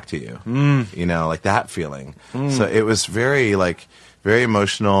get back to you. Like that feeling. So it was very, like, very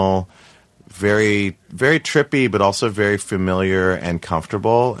emotional, very, very trippy, but also very familiar and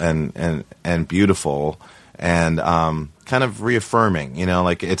comfortable and beautiful and kind of reaffirming.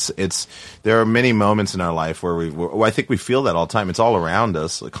 Like it's there are many moments in our life where I think we feel that all the time. It's all around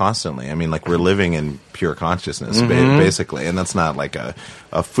us constantly. I mean, like we're living in pure consciousness basically, and that's not like a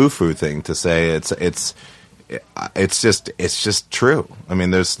foo-foo thing to say. It's just true. I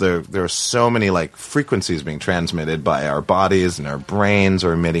mean, there are so many like frequencies being transmitted by our bodies, and our brains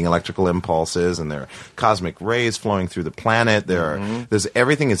are emitting electrical impulses, and there are cosmic rays flowing through the planet. There's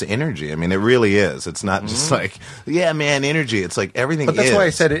everything is energy. I mean, it really is. It's not just like, yeah, man, energy. It's like everything. But that's why I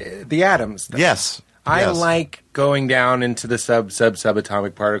said the atoms thing. Yes. I like going down into the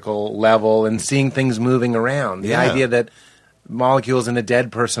subatomic particle level and seeing things moving around. The idea that molecules in a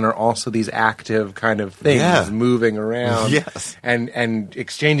dead person are also these active kind of things moving around and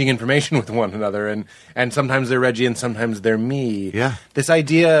exchanging information with one another. And sometimes they're Reggie and sometimes they're me. Yeah. This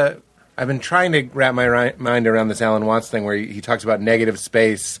idea, I've been trying to wrap my mind around this Alan Watts thing where he talks about negative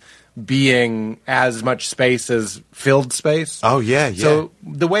space being as much space as filled space. Oh, yeah. So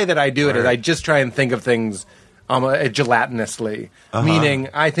the way that I do it is I just try and think of things gelatinously, meaning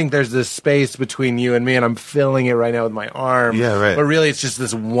I think there's this space between you and me, and I'm filling it right now with my arm. Yeah, right. But really, it's just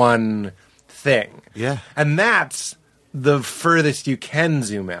this one thing. Yeah. And that's the furthest you can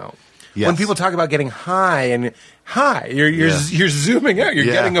zoom out. Yes. When people talk about getting high, you're zooming out. You're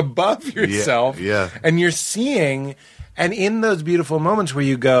getting above yourself. Yeah. And you're seeing, and in those beautiful moments where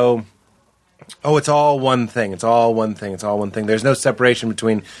you go, oh, it's all one thing. It's all one thing. It's all one thing. There's no separation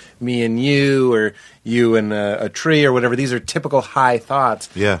between me and you or you and a tree or whatever. These are typical high thoughts.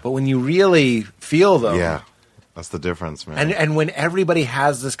 Yeah. But when you really feel them. Yeah. That's the difference, man. And when everybody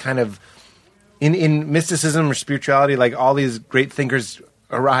has this kind of, in mysticism or spirituality, like all these great thinkers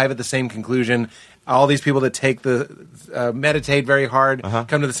arrive at the same conclusion. All these people that take meditate very hard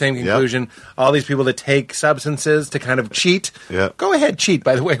come to the same conclusion. Yep. All these people that take substances to kind of cheat. Yep. Go ahead, cheat,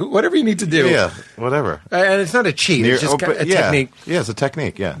 by the way. Whatever you need to do. Yeah, whatever. And it's not a cheat. It's just a technique. Yeah, it's a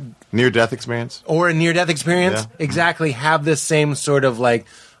technique, yeah. Near-death experience. Or a near-death experience. Yeah. Exactly. Have this same sort of like,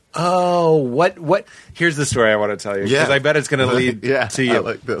 oh, what? Here's the story I want to tell you. Because I bet it's going to lead to you. I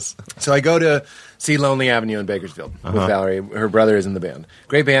like this. So I go to see Lonely Avenue in Bakersfield with Valerie. Her brother is in the band.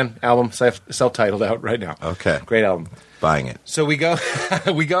 Great band, album, self-titled out right now. Okay. Great album. Buying it. So we go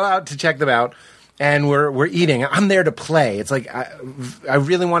out to check them out, and we're eating. I'm there to play. It's like I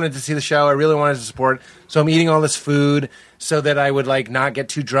really wanted to see the show. I really wanted to support. So I'm eating all this food so that I would like not get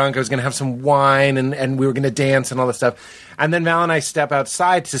too drunk. I was going to have some wine, and we were going to dance and all this stuff. And then Val and I step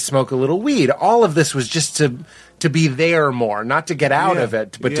outside to smoke a little weed. All of this was just to be there more, not to get out of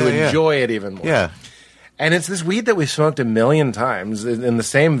it, but to enjoy it even more. Yeah. And it's this weed that we've smoked a million times in the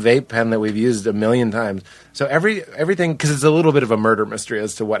same vape pen that we've used a million times. So everything, because it's a little bit of a murder mystery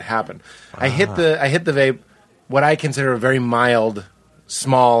as to what happened. I hit the vape, what I consider a very mild,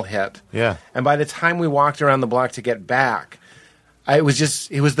 small hit. Yeah. And by the time we walked around the block to get back, it was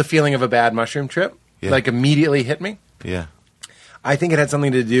the feeling of a bad mushroom trip. Yeah. Like immediately hit me. Yeah. I think it had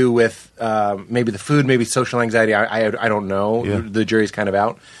something to do with maybe the food, maybe social anxiety. I don't know. Yeah. The jury's kind of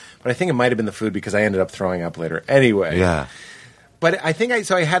out. But I think it might have been the food because I ended up throwing up later. Anyway. Yeah. But I think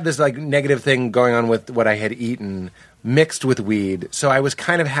I had this like negative thing going on with what I had eaten mixed with weed. So I was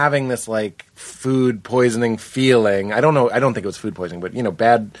kind of having this like food poisoning feeling. I don't know. I don't think it was food poisoning, but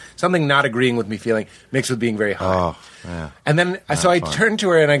bad, something not agreeing with me feeling mixed with being very high. Oh, yeah. And then, so I turned to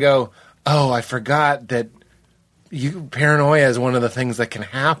her and I go, oh, I forgot that paranoia is one of the things that can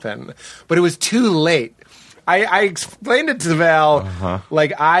happen. But it was too late. I explained it to Val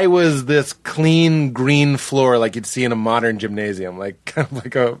like I was this clean green floor like you'd see in a modern gymnasium, like kind of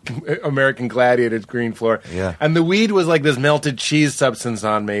like a American Gladiator's green floor. Yeah. And the weed was like this melted cheese substance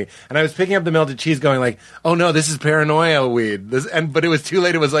on me, and I was picking up the melted cheese, going like, "Oh no, this is paranoia weed." But it was too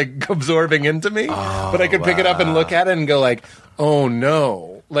late. It was like absorbing into me. But I could pick it up and look at it and go like, "Oh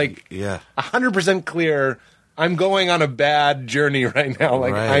no!" Like 100% clear. I'm going on a bad journey right now.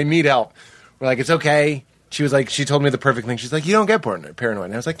 Like I need help. We're like, it's okay. She was like, she told me the perfect thing. She's like, you don't get paranoid.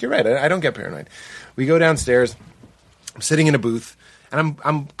 And I was like, you're right. I don't get paranoid. We go downstairs. I'm sitting in a booth, and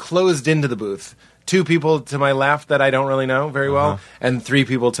I'm closed into the booth. 2 people to my left that I don't really know very well, and 3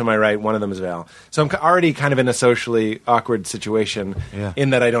 people to my right. One of them is Val. So I'm already kind of in a socially awkward situation in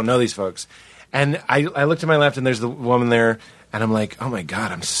that I don't know these folks. And I look to my left, and there's the woman there, and I'm like, oh my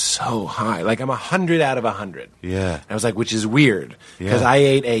God, I'm so high. Like I'm 100 out of 100. Yeah. And I was like, which is weird, because I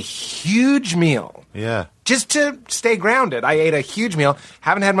ate a huge meal. Yeah. Just to stay grounded. I ate a huge meal,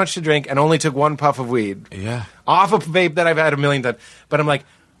 haven't had much to drink, and only took 1 puff of weed. Yeah. Off a vape that I've had a million times. But I'm like,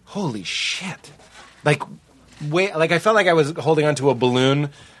 holy shit. Like I felt like I was holding onto a balloon,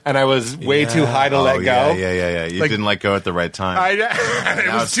 and I was way too high to let go. Yeah. You didn't let go at the right time.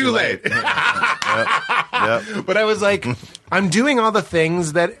 It was too late. Yep. But I was like, I'm doing all the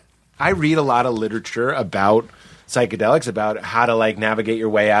things that I read a lot of literature about psychedelics, about how to like navigate your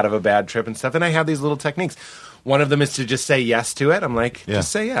way out of a bad trip and stuff. And I have these little techniques. One of them is to just say yes to it. I'm like,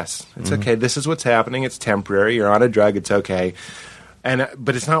 just say yes. It's okay. This is what's happening. It's temporary. You're on a drug. It's okay.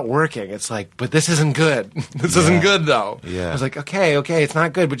 But it's not working. It's like, but this isn't good. This isn't good though. Yeah. I was like, okay, it's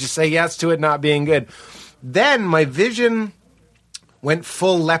not good, but just say yes to it not being good. Then my vision went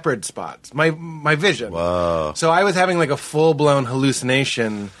full leopard spots. My vision. Whoa. So I was having like a full blown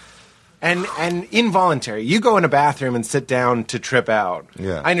hallucination And involuntary. You go in a bathroom and sit down to trip out.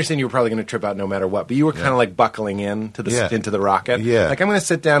 Yeah. I understand you were probably going to trip out no matter what, but you were kind of like buckling into the rocket. Yeah. Like, I'm going to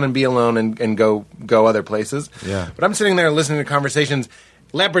sit down and be alone and go other places. Yeah. But I'm sitting there listening to conversations.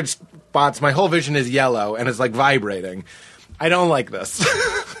 Leopard spots, my whole vision is yellow and it's like vibrating. I don't like this.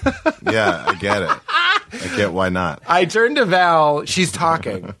 Yeah, I get it. I get why not. I turn to Val. She's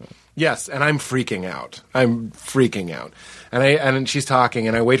talking. Yes, and I'm freaking out. And she's talking,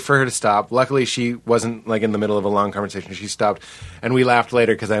 and I wait for her to stop. Luckily, she wasn't like in the middle of a long conversation. She stopped, and we laughed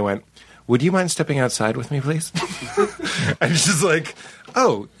later because I went, "Would you mind stepping outside with me, please?" And she's like,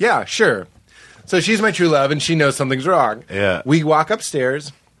 "Oh, yeah, sure." So she's my true love, and she knows something's wrong. Yeah. We walk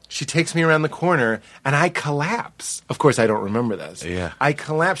upstairs. She takes me around the corner, and I collapse. Of course, I don't remember this. Yeah. I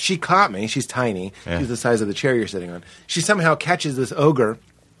collapse. She caught me. She's tiny. Yeah. She's the size of the chair you're sitting on. She somehow catches this ogre.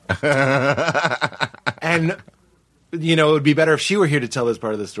 And, you know, it would be better if she were here to tell this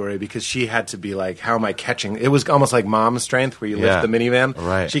part of the story because she had to be like, how am I catching? It was almost like mom strength where you lift the minivan.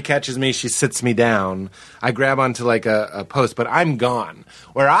 Right. She catches me. She sits me down. I grab onto like a post, but I'm gone.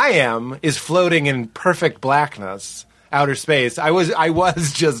 Where I am is floating in perfect blackness, outer space. I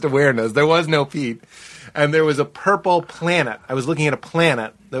was just awareness. There was no Pete. And there was a purple planet. I was looking at a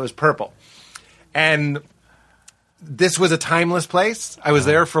planet that was purple. And this was a timeless place. I was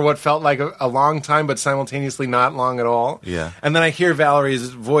there for what felt like a long time, but simultaneously not long at all. Yeah. And then I hear Valerie's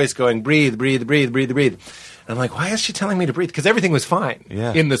voice going, breathe, breathe, breathe, breathe, breathe. And I'm like, why is she telling me to breathe? Because everything was fine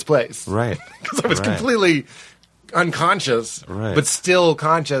in this place. Right. Because I was completely unconscious, but still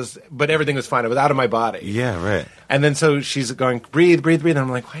conscious, but everything was fine. I was out of my body. Yeah, right. And then so she's going, breathe, breathe, breathe. And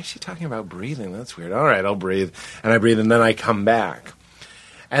I'm like, why is she talking about breathing? That's weird. All right, I'll breathe. And I breathe, and then I come back.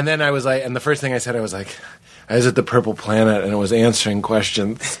 And then I was like, and the first thing I said, I was like, I was at the purple planet, and it was answering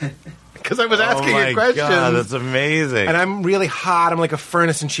questions. Because I was asking her questions. Oh, my God, that's amazing. And I'm really hot. I'm like a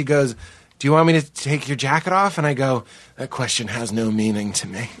furnace, and she goes, do you want me to take your jacket off? And I go, that question has no meaning to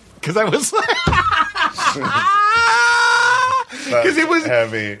me. Because I was like... Because it was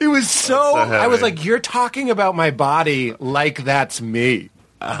heavy. It was so heavy. I was like, you're talking about my body like that's me.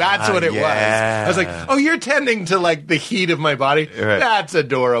 That's what it was. I was like, oh, you're tending to like the heat of my body. Right. That's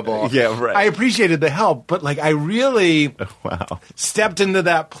adorable. Yeah, right. I appreciated the help, but like I really stepped into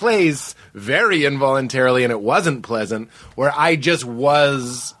that place very involuntarily, and it wasn't pleasant, where I just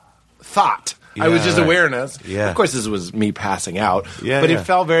was thought. I was just awareness. Yeah. Of course, this was me passing out, but it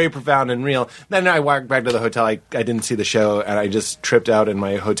felt very profound and real. Then I walked back to the hotel. I didn't see the show, and I just tripped out in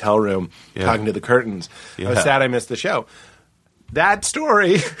my hotel room talking to the curtains. I was sad I missed the show. That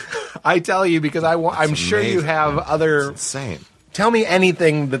story, I tell you, because I'm sure you have other... It's insane. Tell me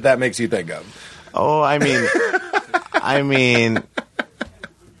anything that makes you think of. Oh, I mean,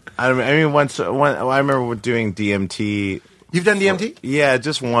 once I remember doing DMT. You've done DMT? Yeah,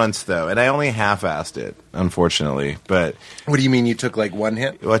 just once though, and I only half-assed it, unfortunately. But what do you mean you took like one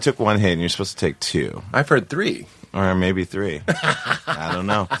hit? Well, I took one hit, and you're supposed to take two. I've heard 3, or maybe 3. I don't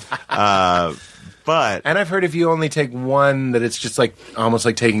know. And I've heard if you only take one, that it's just like almost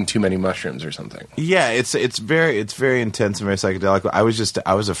like taking too many mushrooms or something. Yeah, it's very intense and very psychedelic.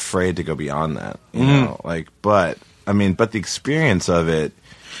 I was afraid to go beyond that, you know. But the experience of it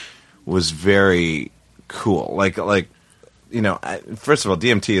was very cool. Like you know, first of all,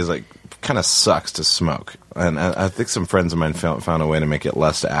 DMT is like kind of sucks to smoke, and I think some friends of mine found a way to make it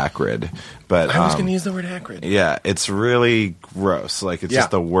less acrid. But I was going to use the word acrid. Yeah, it's really gross. Like it's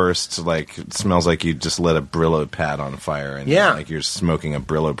just the worst. Like it smells like you just lit a Brillo pad on fire, and like you're smoking a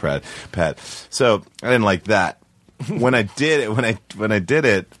Brillo pad. So I didn't like that. When I did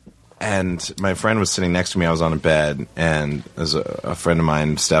it, and my friend was sitting next to me, I was on a bed, and there's a friend of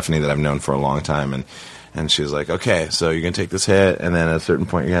mine, Stephanie, that I've known for a long time, and she was like, okay, so you're going to take this hit, and then at a certain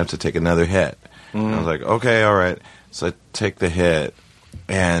point you're going to have to take another hit. And I was like, okay, all right. So I take the hit,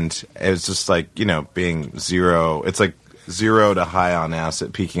 and it was just like, you know, being zero. It's like 0 to high on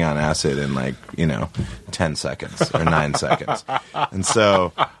acid, peaking on acid in like, you know, 10 seconds or 9 seconds. And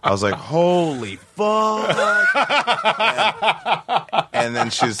so I was like, holy fuck. And then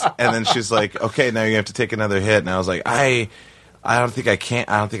she's like, okay, now you have to take another hit. And I was like, I don't think I can.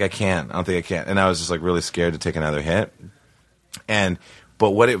 And I was just like really scared to take another hit. But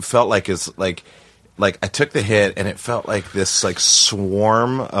what it felt like is like I took the hit, and it felt like this like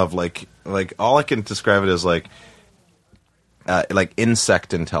swarm of like all I can describe it as like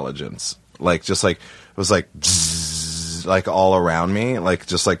insect intelligence. Like just like it was like bzzz, like all around me, like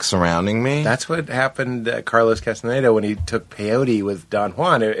just like surrounding me. That's what happened to Carlos Castaneda when he took peyote with Don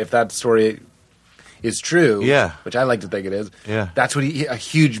Juan. If that story is true, Yeah. which I like to think it is, Yeah. that's what a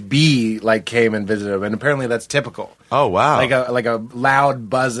huge bee like came and visited him, and apparently that's typical. Oh wow! Like a loud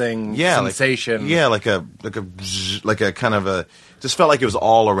buzzing sensation. Like a kind of a. Just felt like it was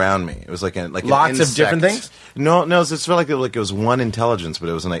all around me. It was like lots of different things. No, it just felt like it was one intelligence, but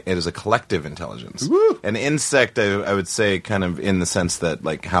it was a collective intelligence. Woo. An insect, I would say, kind of in the sense that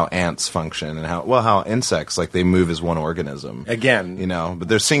like how ants function and how insects like they move as one organism. Again, but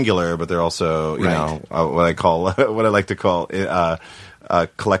they're singular, but they're also what I like to call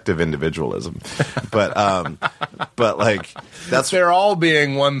collective individualism, but like they're all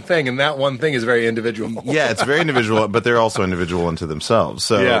being one thing, and that one thing is very individual. Yeah, it's very individual, but they're also individual unto themselves.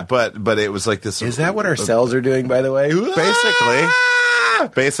 So, yeah. but it was like this. Is that what our cells are doing? By the way,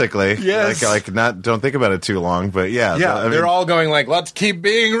 basically, yes. Like not. Don't think about it too long, but yeah, yeah. So, they're all going like, let's keep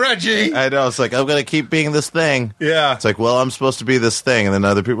being Reggie. I know. It's like I'm gonna keep being this thing. Yeah. It's like, well, I'm supposed to be this thing, and then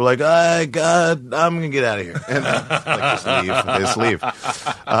other people are like, oh, God, I'm gonna get out of here, and just leave. They just leave,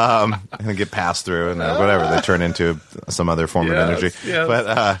 and get passed through, and whatever. They turn into some other form of energy.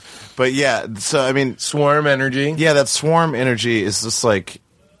 Yes. But yeah. So I mean, swarm energy. Yeah, that swarm energy is just like.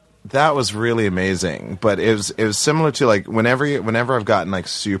 That was really amazing, but it was similar to like whenever I've gotten like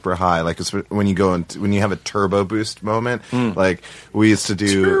super high, like it's when you have a turbo boost moment, like we used to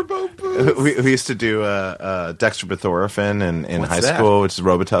do turbo boost. We used to do dextromethorphan in high school, which is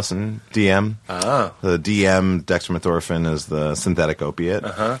Robitussin DM. The DM dextromethorphan is the synthetic opiate,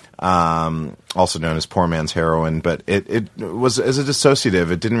 also known as poor man's heroin. But it was as a dissociative.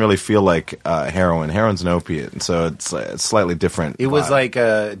 It didn't really feel like heroin. Heroin's an opiate, and so it's slightly different. It was like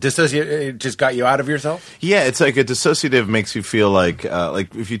a it just got you out of yourself? Yeah, it's like a dissociative makes you feel like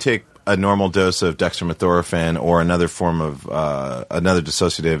if you take a normal dose of dextromethorphan or another form of another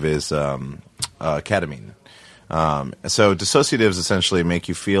dissociative is ketamine. So dissociatives essentially make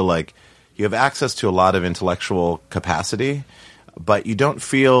you feel like you have access to a lot of intellectual capacity, but you don't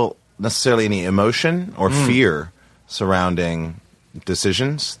feel necessarily any emotion or fear surrounding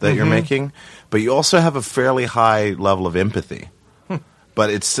decisions that you're making, but you also have a fairly high level of empathy. But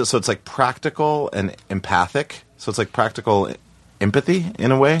it's like practical and empathic. So it's like practical empathy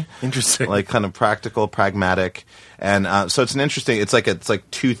in a way. Interesting. Like kind of practical, pragmatic, and so it's it's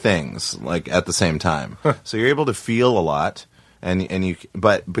like two things like at the same time. So you're able to feel a lot,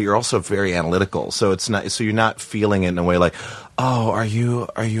 but you're also very analytical. So you're not feeling it in a way like, oh, are you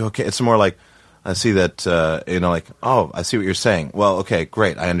okay? It's more like, I see that, like, oh, I see what you're saying. Well, okay,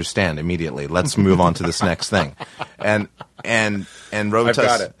 great. I understand immediately. Let's move on to this next thing. And Robitussin. I've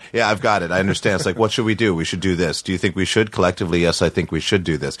got it. Yeah, I've got it. I understand. It's like, what should we do? We should do this. Do you think we should? Collectively, yes, I think we should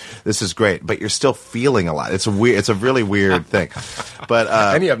do this. This is great. But you're still feeling a lot. It's a really weird thing. But,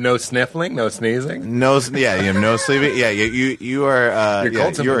 and you have no sniffling, no sneezing? You have no sleeping. Yeah, you are,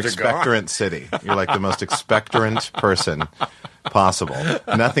 you're expectorant city. You're like the most expectorant person possible.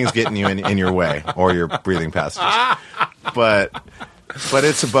 Nothing's getting you in your way or your breathing passages. But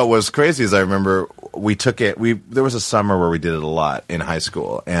what's crazy is I remember we took it. There was a summer where we did it a lot in high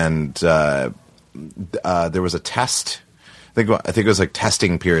school, and there was a test. I think it was like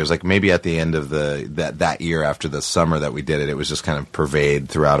testing periods, like maybe at the end of that year after the summer that we did it. It was just kind of pervade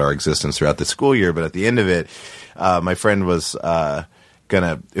throughout our existence throughout the school year. But at the end of it, my friend was.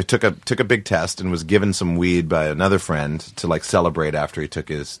 Took a big test and was given some weed by another friend to like celebrate after he took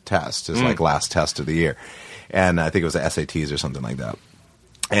his test, his like last test of the year, and I think it was the SATs or something like that.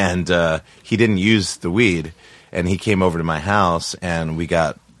 And he didn't use the weed, and he came over to my house, and we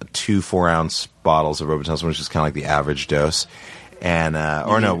got 2 4-ounce bottles of Robitussin, which is kind of like the average dose. And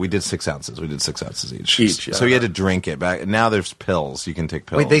we did 6 ounces. We did 6 ounces each. So he had to drink it back. Now there's pills. You can take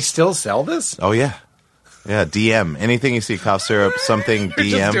pills. Wait, they still sell this? Oh yeah. Yeah, DM. Anything you see, cough syrup, something, You're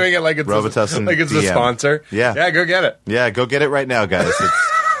DM. Just doing it like it's Robitussin, like it's DM. a sponsor. Yeah. Yeah, go get it. Yeah, go get it right now, guys.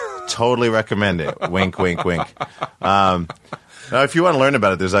 It's totally recommend it. Wink, wink, wink. Now, if you want to learn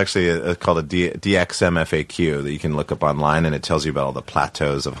about it, there's actually called a DXMFAQ that you can look up online, and it tells you about all the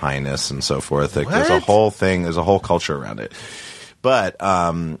plateaus of highness and so forth. Like, there's a whole thing. There's a whole culture around it. But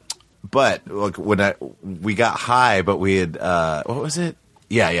look, we got high, but we had what was it?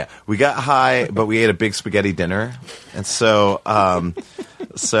 Yeah. We got high, but we ate a big spaghetti dinner, and so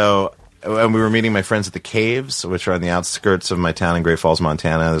and we were meeting my friends at the Caves, which are on the outskirts of my town in Great Falls,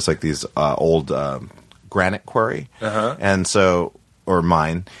 Montana. There's like these old granite quarry, and so. Or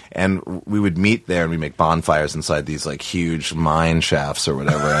mine, and we would meet there, and we make bonfires inside these like huge mine shafts or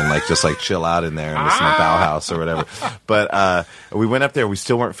whatever, and like just like chill out in there and listen to Bauhaus or whatever. But we went up there, we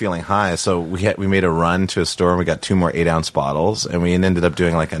still weren't feeling high, so we made a run to a store, and we got 2 more 8-ounce bottles, and we ended up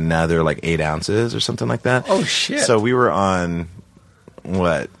doing like another like 8 ounces or something like that. Oh shit! So we were on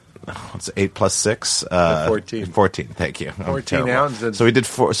what? what's 8 plus 6? 14. 14. Thank you. 14 ounces. So we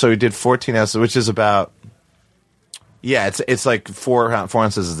did 14 ounces, which is about. Yeah, it's like 4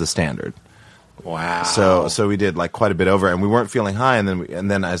 ounces is the standard. Wow. So we did like quite a bit over, and we weren't feeling high, and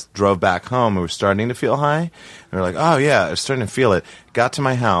then I drove back home, and we were starting to feel high, and we were like, oh yeah, I was starting to feel it. Got to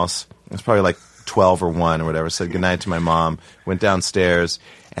my house, it was probably like 12 or 1 or whatever, said goodnight to my mom, went downstairs,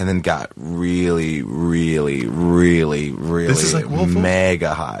 and then got really, really, really, really this is like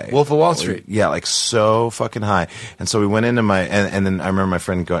mega high. Wolf of Wall Street. Yeah, like so fucking high. And so we went into and then I remember my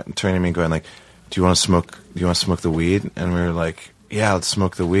friend turning to me and going like, do you want to smoke the weed? And we were like, yeah, let's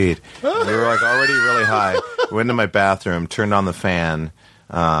smoke the weed. We were like already really high. We went into my bathroom, turned on the fan,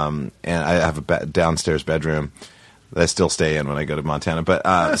 and I have a downstairs bedroom that I still stay in when I go to Montana.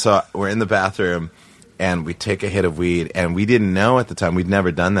 But so we're in the bathroom, and we take a hit of weed, and we didn't know at the time. We'd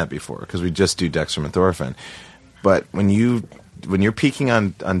never done that before because we just do dextromethorphan. But when you're peaking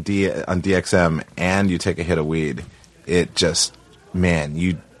on DXM and you take a hit of weed, it just, man,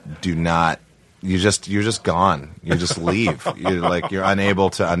 you do not. You're just gone. You just leave. You're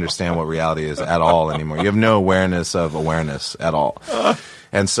unable to understand what reality is at all anymore. You have no awareness of awareness at all.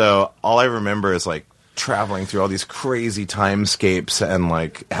 And so all I remember is like traveling through all these crazy timescapes and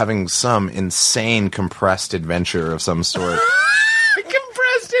like having some insane compressed adventure of some sort.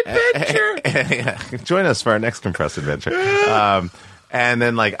 Compressed adventure. Yeah. Join us for our next compressed adventure. And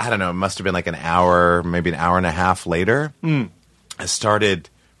then like, I don't know, it must have been like an hour, maybe an hour and a half later, I started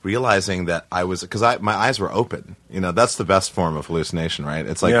realizing that my eyes were open. That's the best form of hallucination, right?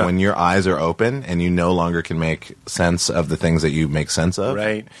 It's like when your eyes are open and you no longer can make sense of the things that you make sense of.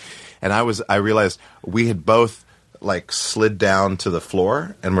 Right. And I realized we had both like slid down to the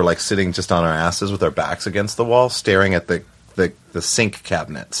floor and we're like sitting just on our asses with our backs against the wall, staring at the sink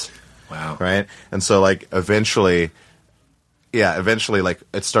cabinets. Wow. Right? And so like eventually like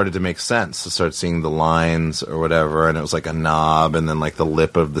it started to make sense. I started seeing the lines or whatever, and it was like a knob, and then like the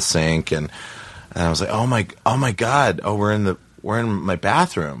lip of the sink, and I was like, oh my god, we're in my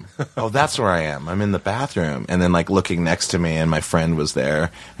bathroom. Oh, that's where I am. I'm in the bathroom, and then like looking next to me, and my friend was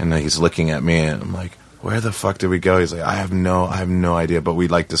there, and he's looking at me, and I'm like, where the fuck did we go? He's like, I have no idea, but we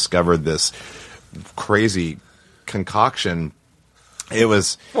like discovered this crazy concoction. It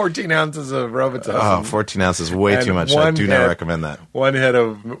was 14 ounces of Robitussin. Oh, 14 ounces, way too much. I do not recommend that. 1 hit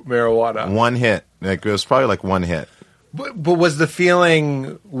of marijuana. 1 hit. Like, it was probably like 1 hit. But was the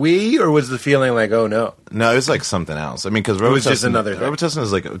feeling weed, or was the feeling like, oh no? No, it was like something else. I mean, because Robitussin, it was just another thing. Robitussin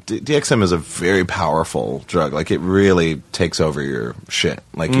is like, DXM is a very powerful drug. Like, it really takes over your shit.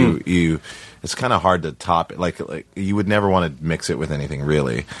 Like, you it's kind of hard to top it. Like you would never want to mix it with anything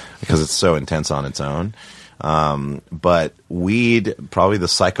really, because it's so intense on its own. But weed, probably the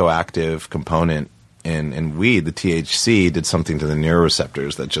psychoactive component in weed, the THC, did something to the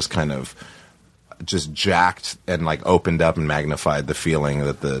neuroreceptors that just kind of just jacked and like opened up and magnified the feeling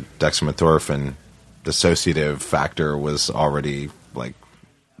that the dextromethorphan dissociative factor was already like,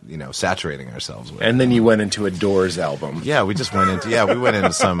 saturating ourselves with. And then you went into a Doors album. Yeah, we just went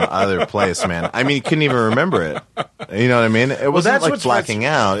into some other place, man. I mean, you couldn't even remember it. You know what I mean? It wasn't like blacking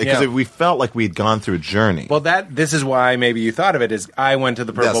out, because we felt like we'd gone through a journey. Well, this is why maybe you thought of it, is I went to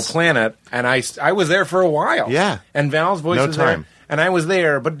the Purple Planet, and I was there for a while. Yeah. And Val's voice was there, and I was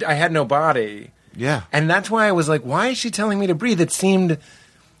there, but I had no body. Yeah. And that's why I was like, why is she telling me to breathe? It seemed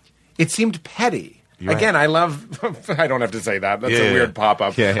petty. Right. Again, I love... I don't have to say that. That's a weird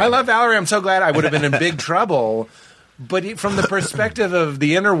pop-up. Yeah. I love Valerie. I'm so glad. I would have been in big trouble. But from the perspective of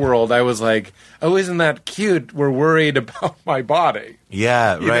the inner world, I was like, oh, isn't that cute? We're worried about my body.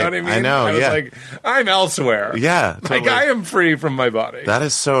 Yeah, you know what I mean? I know, I was like, I'm elsewhere. Yeah, totally. Like, I am free from my body. That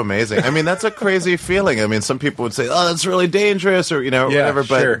is so amazing. I mean, that's a crazy feeling. I mean, some people would say, oh, that's really dangerous, or, whatever.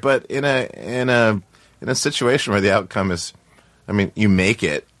 But, sure. But in a situation where the outcome is, I mean, you make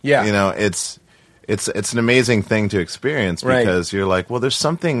it. Yeah. It's an amazing thing to experience, because you're like, well, there's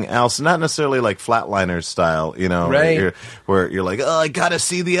something else, not necessarily like Flatliners style, right. where you're like, oh, I gotta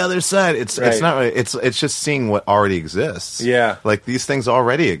see the other side. It's not really, it's just seeing what already exists. Yeah. Like, these things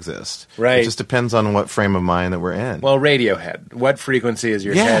already exist. Right. It just depends on what frame of mind that we're in. Well, Radiohead. What frequency is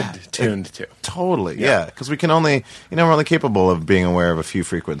your head tuned to? Totally. Yeah. Because we can only, we're only capable of being aware of a few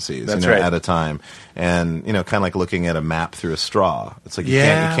frequencies at a time. And, kind of like looking at a map through a straw. It's like you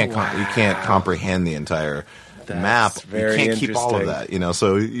can't comprehend the entire map. You can't keep all of that,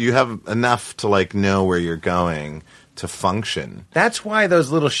 So you have enough to like know where you're going to function. That's why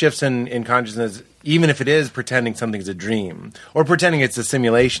those little shifts in consciousness, even if it is pretending something's a dream or pretending it's a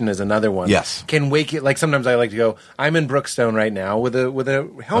simulation, is another one. Yes, can wake you. Like sometimes I like to go, I'm in Brookstone right now with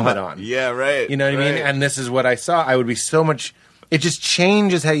a helmet on. Yeah, right. You know what I mean? And this is what I saw. I would be so much It just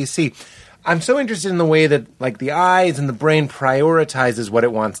changes how you see. I'm so interested in the way that, like, the eyes and the brain prioritizes what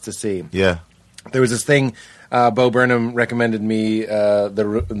it wants to see. Yeah. There was this thing, Bo Burnham recommended me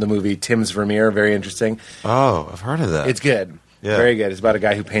the movie Tim's Vermeer, very interesting. Oh, I've heard of that. It's good. Yeah. Very good. It's about a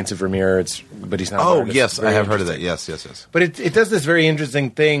guy who paints a Vermeer, but he's not an artist. Yes, I have heard of that. Interesting. Yes. But it does this very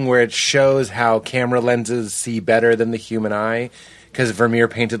interesting thing where it shows how camera lenses see better than the human eye, because Vermeer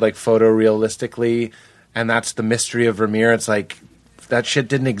painted, like, photorealistically, and that's the mystery of Vermeer. It's like, that shit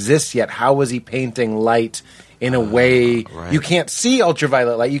didn't exist yet. How was he painting light in a way you can't see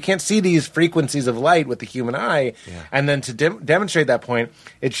ultraviolet light? You can't see these frequencies of light with the human eye. Yeah. And then to demonstrate that point,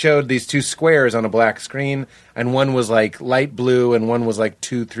 it showed these two squares on a black screen, and one was like light blue and one was like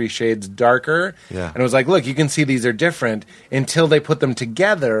 2-3 shades darker. Yeah. And it was like, look, you can see these are different until they put them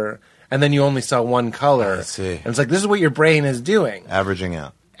together, and then you only saw one color. I see. And it's like, this is what your brain is doing. Averaging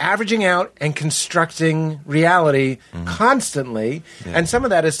out and constructing reality constantly. Yeah. And some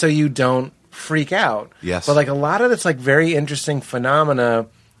of that is so you don't freak out. Yes. But, like, a lot of this, like, very interesting phenomena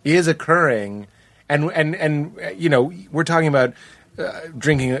is occurring. And you know, we're talking about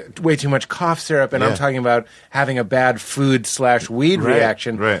drinking way too much cough syrup, and I'm talking about having a bad food/weed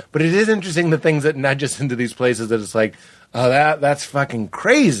reaction. Right. But it is interesting the things that nudge us into these places that it's like, oh, that's fucking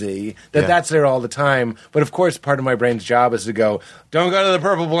crazy that's there all the time. But of course, part of my brain's job is to go, don't go to the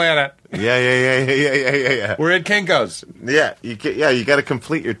purple planet. Yeah. We're at Kinko's. Yeah, you got to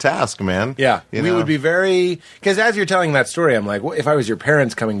complete your task, man. Yeah, we would be very, because as you're telling that story, I'm like, well, if I was your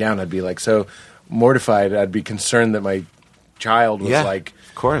parents coming down, I'd be like so mortified. I'd be concerned that my child was like,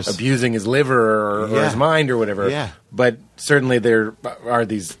 of course, abusing his liver or his mind or whatever. Yeah. But certainly there are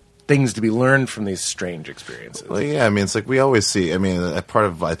these things to be learned from these strange experiences. Well, yeah, I mean, it's like we always see. I mean, I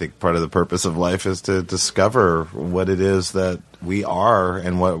think part of the purpose of life is to discover what it is that we are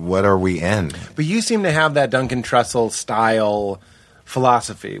and what are we in. But you seem to have that Duncan Trussell style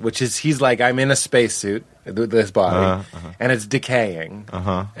philosophy, which is he's like, I'm in a spacesuit, this body, and it's decaying,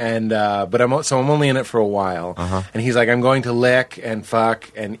 and but I'm only in it for a while, and he's like, I'm going to lick and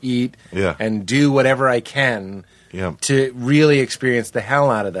fuck and eat and do whatever I can. Yeah. To really experience the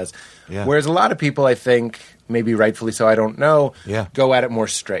hell out of this. Yeah. Whereas a lot of people, I think, maybe rightfully so, I don't know, go at it more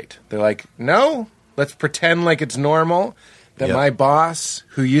straight. They're like, no, let's pretend like it's normal that my boss,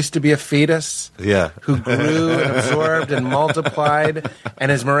 who used to be a fetus, who grew and absorbed and multiplied and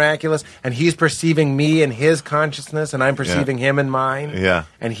is miraculous, and he's perceiving me in his consciousness, and I'm perceiving him in mine. Yeah.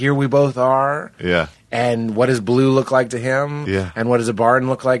 And here we both are. Yeah. And what does blue look like to him? Yeah. And what does a barn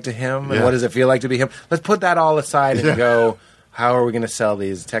look like to him? And what does it feel like to be him? Let's put that all aside and go, how are we going to sell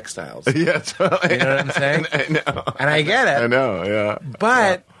these textiles? Yeah, totally. You know what I'm saying? I know. And I get it. I know, yeah.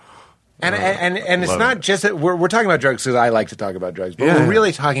 But, and it's not just that we're talking about drugs because I like to talk about drugs, but we're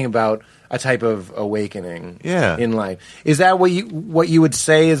really talking about a type of awakening in life. Is that what you would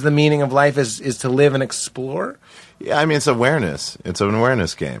say is the meaning of life, is to live and explore? Yeah, I mean, it's awareness. It's an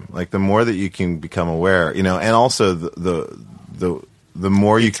awareness game. Like, the more that you can become aware, you know, and also the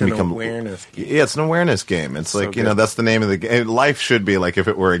more you can become awareness game. Yeah, it's an awareness game. It's like, you know, that's the name of the game. Life should be like, if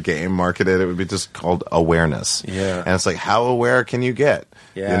it were a game marketed, it would be just called awareness. Yeah. And it's like, how aware can you get?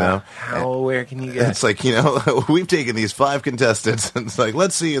 Yeah. You know? How aware can you get? It's like, you know, we've taken these 5 contestants and it's like,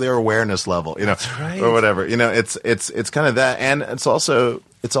 let's see their awareness level, you know, that's right. or whatever. You know, it's kind of that. And it's also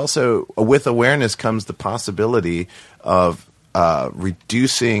with awareness comes the possibility of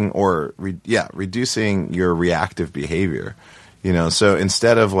reducing your reactive behavior. You know, so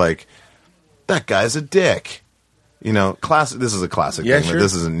instead of like, that guy's a dick, you know, this is a classic thing, sure. but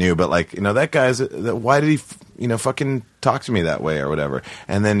this isn't new, but like, you know, that guy's, why did he, you know, fucking talk to me that way or whatever?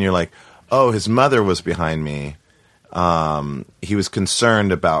 And then you're like, oh, his mother was behind me. He was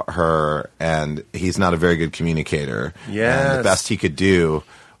concerned about her, and he's not a very good communicator. Yes. And the best he could do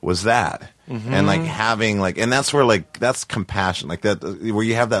was that. Mm-hmm. And like having like, and that's where like, that's compassion, like that, where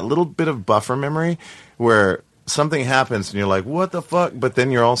you have that little bit of buffer memory where something happens and you're like, what the fuck? But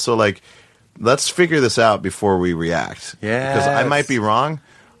then you're also like, let's figure this out before we react. Yeah. Because I might be wrong.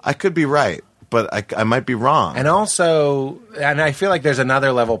 I could be right, but I might be wrong. And also, and I feel like there's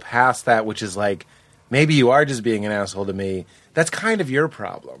another level past that, which is like, maybe you are just being an asshole to me. That's kind of your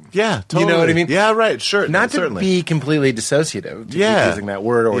problem. Yeah, totally. You know what I mean? Yeah, right, sure. Not to certainly. be completely dissociative, to keep using that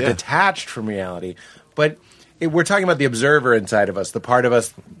word, or detached from reality. But we're talking about the observer inside of us, the part of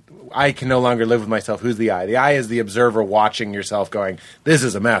us, I can no longer live with myself. Who's the I? The I is the observer watching yourself going, this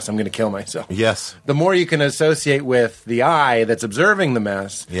is a mess, I'm going to kill myself. Yes. The more you can associate with the I that's observing the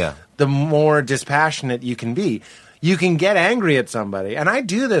mess, the more dispassionate you can be. You can get angry at somebody, and I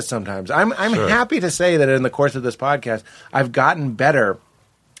do this sometimes. I'm happy to say that in the course of this podcast, I've gotten better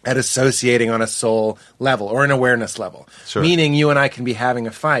at associating on a soul level or an awareness level. Sure. Meaning you and I can be having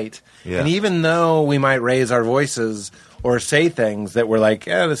a fight, and even though we might raise our voices or say things that we're like,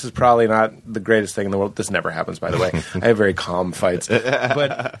 this is probably not the greatest thing in the world. This never happens, by the way. I have very calm fights.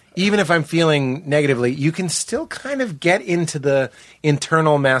 But even if I'm feeling negatively, you can still kind of get into the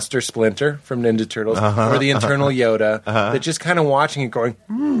internal Master Splinter from Ninja Turtles or the internal Yoda that just kind of watching it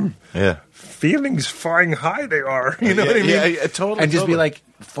going, feelings flying high they are. You know what I mean? Yeah, totally. And just be like,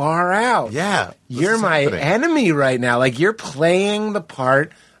 far out. Yeah. You're my enemy right now. Like, you're playing the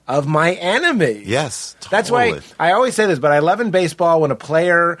part of my enemy. Yes, totally. That's why I always say this, but I love in baseball when a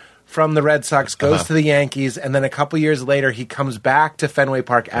player from the Red Sox goes to the Yankees, and then a couple years later he comes back to Fenway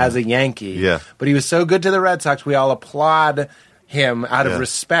Park as a Yankee. Yeah. But he was so good to the Red Sox, we all applaud him out of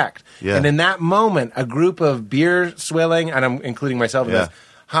respect. Yeah. And in that moment, a group of beer swilling, and I'm including myself in this,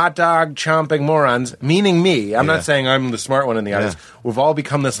 hot dog chomping morons, meaning me. I'm not saying I'm the smart one in the audience. We've all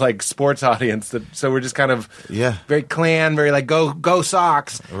become this like sports audience, so we're just kind of very clan, very like go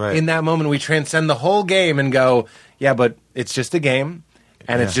Sox. Right. In that moment, we transcend the whole game and go, yeah, but it's just a game,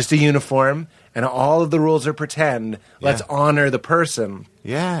 and it's just a uniform, and all of the rules are pretend. Let's honor the person.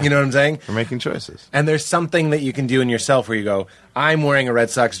 Yeah. You know what I'm saying? For making choices. And there's something that you can do in yourself where you go, I'm wearing a Red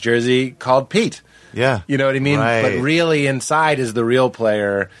Sox jersey called Pete. Yeah. You know what I mean? Right. But really inside is the real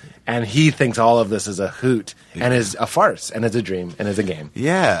player, and he thinks all of this is a hoot and is a farce and is a dream and is a game.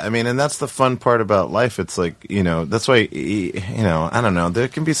 Yeah, I mean, and that's the fun part about life. It's like, that's why, I don't know, there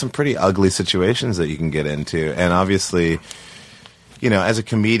can be some pretty ugly situations that you can get into. And obviously, as a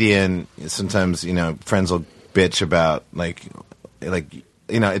comedian, sometimes, friends will bitch about, like,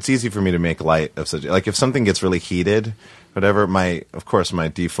 it's easy for me to make light of such, like, if something gets really heated, whatever, my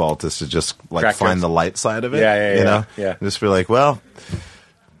default is to just like find the light side of it. Yeah. And just be like, well,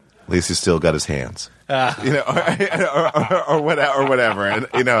 at least he's still got his hands. Or whatever, and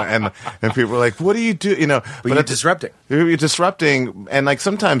and people are like, "What do you do?" But you're disrupting. You're disrupting, and like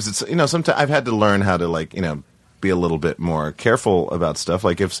sometimes it's sometimes I've had to learn how to like be a little bit more careful about stuff.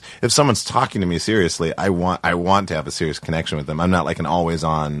 Like if someone's talking to me seriously, I want to have a serious connection with them. I'm not like an always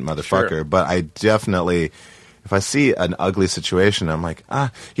on motherfucker, but I definitely. If I see an ugly situation, I'm like,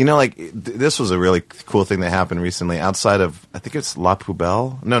 this was a really cool thing that happened recently outside of, I think it's La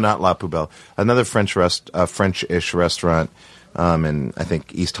Poubelle. No, not La Poubelle. Another French-ish restaurant in, I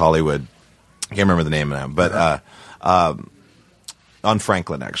think, East Hollywood. I can't remember the name now, but on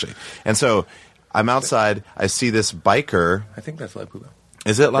Franklin, actually. And so I'm outside. I see this biker. I think that's La Poubelle.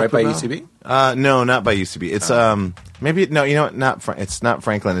 Is it La Right Poubelle? by UCB? No, not by UCB. It's maybe no. You know what? It's not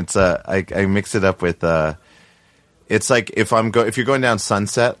Franklin. It's I mixed it up with. It's like if you're going down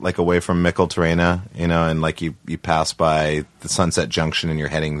Sunset, like away from Micheltorena, and like you pass by the Sunset Junction and you're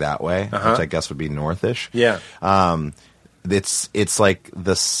heading that way, which I guess would be northish. Yeah. It's like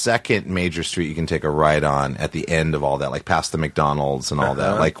the second major street you can take a right on at the end of all that, like past the McDonald's and all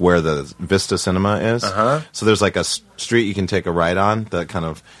that, like where the Vista Cinema is. So there's like a street you can take a right on, that kind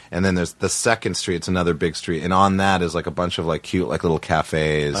of, and then there's the second street. It's another big street, and on that is like a bunch of like cute like little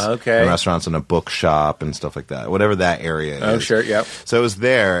cafes, and restaurants, and a bookshop and stuff like that. Whatever that area is. Oh, sure, yep. So it was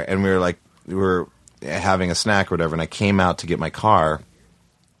there, and we were having a snack or whatever, and I came out to get my car,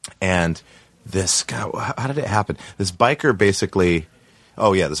 and this guy, how did it happen? This biker basically,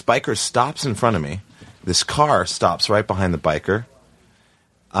 this biker stops in front of me. This car stops right behind the biker.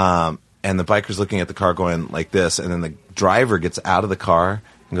 And the biker's looking at the car going like this, and then the driver gets out of the car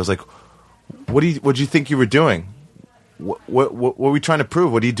and goes like, what do you think you were doing? What were we trying to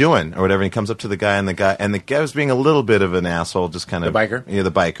prove? What are you doing? Or whatever. And he comes up to the guy, and the guy was being a little bit of an asshole, just kind of. The biker? Yeah,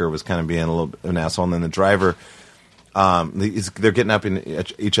 the biker was kind of being a little bit of an asshole. And then the driver, they're getting up in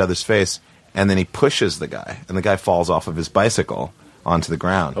each other's face. And then he pushes the guy, and the guy falls off of his bicycle onto the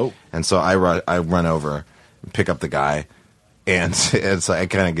ground. Oh. And so I run over, pick up the guy, and it's like, I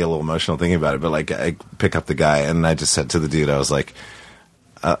kind of get a little emotional thinking about it, but like I pick up the guy, and I just said to the dude, I was like,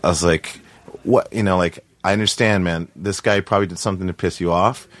 what, like, I understand, man, this guy probably did something to piss you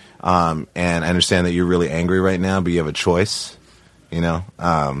off, and I understand that you're really angry right now, but you have a choice, and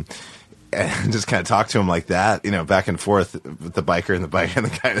just kind of talk to him like that, back and forth with the biker and the guy.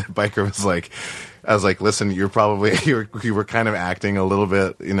 The biker was like, I was like, listen, you were kind of acting a little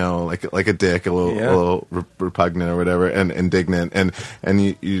bit, like a dick, a little repugnant or whatever, and indignant, and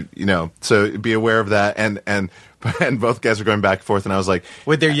you so be aware of that. And both guys were going back and forth, and I was like,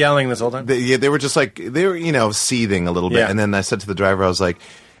 wait, they're yelling this whole time? They were just like, they were, seething a little bit. And then I said to the driver, I was like,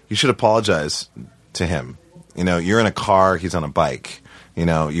 you should apologize to him. You're in a car, he's on a bike.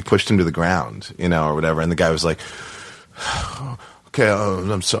 You pushed him to the ground, or whatever. And the guy was like, okay,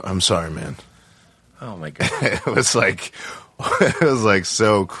 I'm sorry, man. Oh, my God. It was like, It was like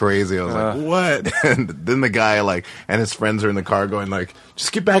so crazy. I was like, what? And then the guy and his friends are in the car going like,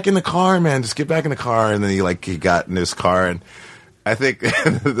 just get back in the car, man. Just get back in the car. And then he got in his car, and I think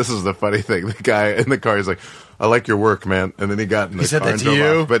this is the funny thing. The guy in the car is like, I like your work, man. And then he got in the car and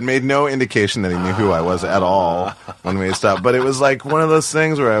drove off, but made no indication that he knew who I was at all when we stopped. But it was like one of those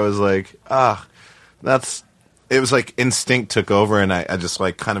things where I was like, it was like instinct took over, and I just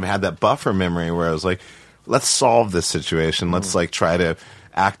like kind of had that buffer memory where I was like, let's solve this situation. Let's like try to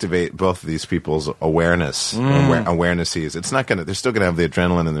activate both of these people's awarenesses. It's not going to, they're still going to have the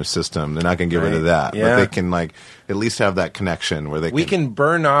adrenaline in their system. They're not going to get rid of that. Yeah. But they can like at least have that connection where we can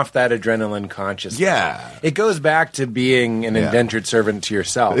burn off that adrenaline consciously. Yeah. It goes back to being an indentured servant to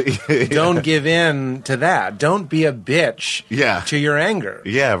yourself. Don't give in to that. Don't be a bitch to your anger.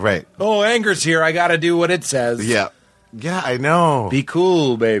 Yeah, right. Oh, anger's here. I got to do what it says. Yeah. Yeah, I know. Be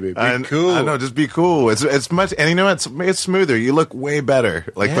cool, baby. Be cool. I know, just be cool. It's much, and you know what? It's smoother. You look way better.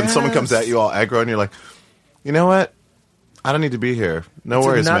 Like when someone comes at you all aggro, and you're like, you know what? I don't need to be here. No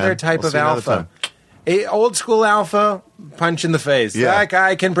worries, man. Another type of alpha. Old school alpha, punch in the face. Yeah. That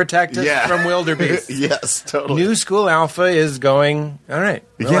guy can protect us from wildebeest. Yes, totally. New school alpha is going, all right,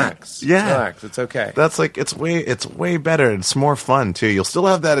 relax. Yeah. Relax. It's okay. That's like, it's way better. It's more fun, too. You'll still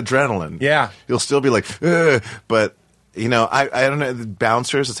have that adrenaline. Yeah. You'll still be like, ugh, but... You know, I don't know, the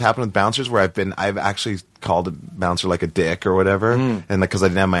bouncers, it's happened with bouncers where I've actually called a bouncer like a dick or whatever, and like, because I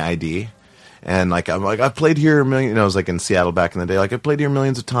didn't have my ID. And like, I'm like, I've played here a million, you know, I was like in Seattle back in the day, like, I've played here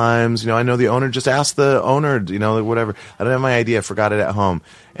millions of times, you know, I know the owner, just ask the owner, you know, whatever. I don't have my ID, I forgot it at home.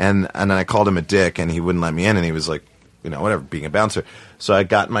 And then I called him a dick, and he wouldn't let me in, and he was like, you know, whatever, being a bouncer. So I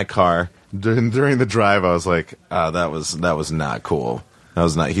got in my car, during the drive, I was like, that was not cool. That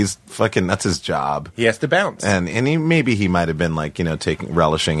was not. He's fucking. That's his job. He has to bounce, and he might have been like, you know,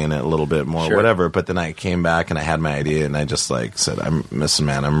 relishing in it a little bit more, whatever. But then I came back and I had my idea, and I just like said, "Listen,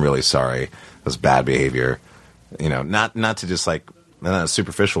 man, I'm really sorry. It was bad behavior. You know, not to just like in a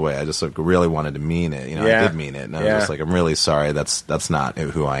superficial way. I just like really wanted to mean it. You know, I did mean it, and I was just like, I'm really sorry. That's not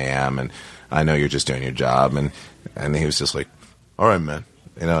who I am, and I know you're just doing your job. And he was just like, all right, man.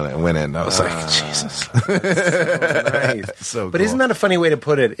 You know, and I went in and I was like, Jesus. So nice. So but cool. Isn't that a funny way to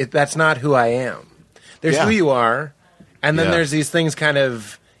put it? That's not who I am. There's who you are, and then there's these things kind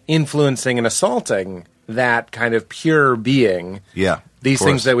of influencing and assaulting that kind of pure being. Yeah. These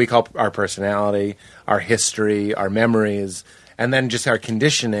things that we call our personality, our history, our memories, and then just our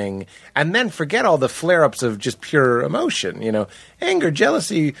conditioning, and then forget all the flare-ups of just pure emotion, you know, anger,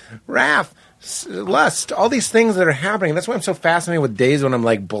 jealousy, wrath, lust, all these things that are happening. That's why I'm so fascinated with days when I'm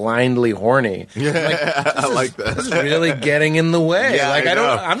like blindly horny. Yeah, like, I like that. This is really getting in the way. Yeah, like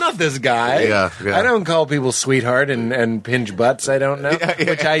I'm not this guy. Yeah. I don't call people sweetheart and pinch butts. I don't know,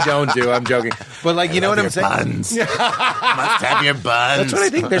 which I don't do. I'm joking. But like, you know what I'm saying? Buns. Must have your buns. That's what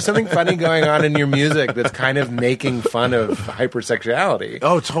I think. There's something funny going on in your music that's kind of making fun of hypersexuality.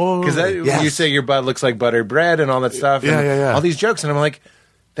 Oh, totally. Because you say your butt looks like buttered bread and all that stuff. And all these jokes, and I'm like,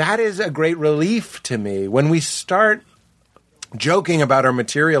 that is a great relief to me when we start joking about our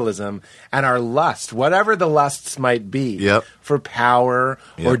materialism and our lust, whatever the lusts might be, for power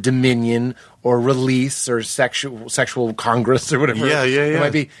or dominion or release or sexual congress or whatever it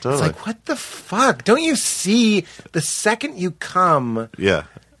might be. Totally. It's like, what the fuck? Don't you see the second you come...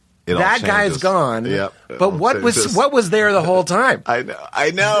 that guy's gone. But what was there the whole time?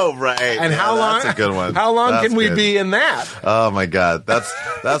 I know, right? And how long? That's a good one. How long can we be in that? Oh my God,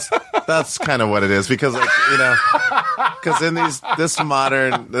 that's kind of what it is, because like, you know, because in this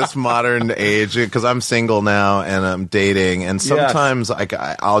modern age, because I'm single now and I'm dating, and sometimes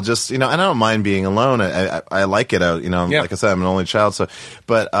I'll just, you know, and I don't mind being alone. I like it. You know, like I said, I'm an only child, so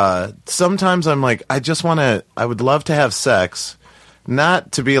but sometimes I'm like, I would love to have sex.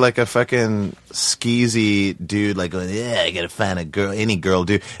 Not to be like a fucking skeezy dude, like, I gotta find a girl, any girl,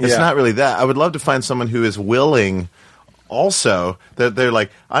 dude. It's not really that. I would love to find someone who is willing also, that they're like,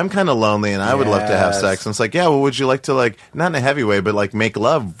 I'm kind of lonely and I would love to have sex. And it's like, well, would you like to, like, not in a heavy way, but like make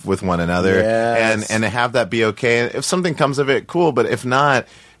love with one another and have that be okay? And if something comes of it, cool. But if not,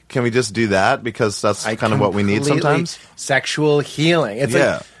 can we just do that? Because that's kind of what we need sometimes. Sexual healing. It's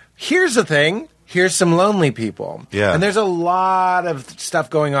like, here's the thing. Here's some lonely people. Yeah. And there's a lot of stuff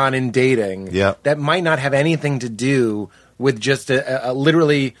going on in dating that might not have anything to do with just a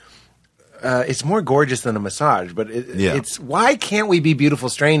literally... it's more gorgeous than a massage, but it's... Why can't we be beautiful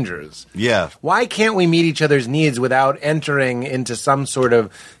strangers? Yeah. Why can't we meet each other's needs without entering into some sort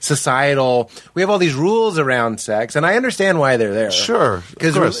of societal... We have all these rules around sex, and I understand why they're there. Sure.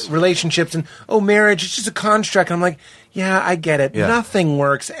 Because relationships and, marriage, it's just a construct. And I'm like... yeah, I get it. Yeah. Nothing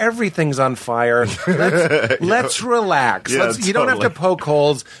works. Everything's on fire. Let's relax. Yeah, You don't have to poke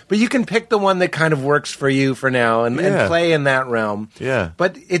holes, but you can pick the one that kind of works for you for now and play in that realm. Yeah.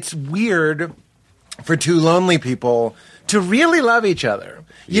 But it's weird for two lonely people to really love each other.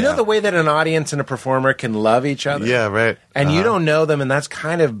 You know the way that an audience and a performer can love each other? Yeah, right. And you don't know them, and that's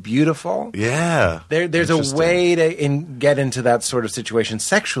kind of beautiful. Yeah. There's a way to get into that sort of situation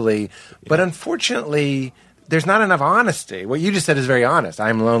sexually, but unfortunately, there's not enough honesty. What you just said is very honest.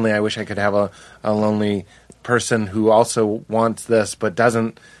 I'm lonely. I wish I could have a lonely person who also wants this, but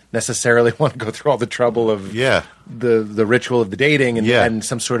doesn't necessarily want to go through all the trouble of the ritual of the dating and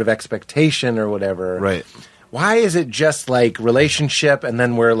some sort of expectation or whatever. Right. Why is it just like relationship and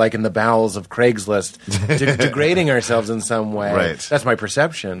then we're like in the bowels of Craigslist degrading ourselves in some way? Right. That's my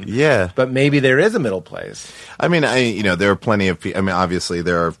perception. Yeah. But maybe there is a middle place. I mean, there are plenty of obviously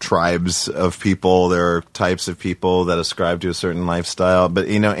there are tribes of people, there are types of people that ascribe to a certain lifestyle, but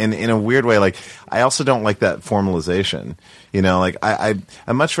in a weird way, like I also don't like that formalization. Like I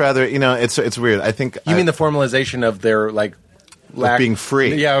much rather, it's weird. I think You mean the formalization of their like of being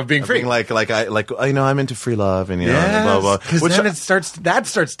free. Yeah, of being free. I'm into free love and blah blah. Because then that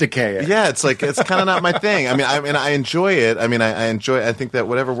starts decaying. Yeah, it's kind of not my thing. I enjoy it. I think that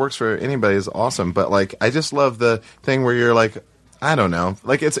whatever works for anybody is awesome. But like, I just love the thing where you're like, I don't know.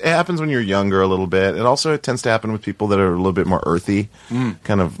 Like it happens when you're younger a little bit. It tends to happen with people that are a little bit more earthy,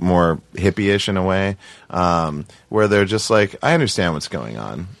 kind of more hippie-ish in a way, where they're just like, I understand what's going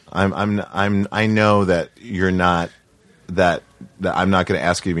on. I know that you're not that I'm not going to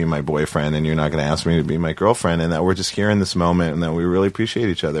ask you to be my boyfriend and you're not going to ask me to be my girlfriend, and that we're just here in this moment and that we really appreciate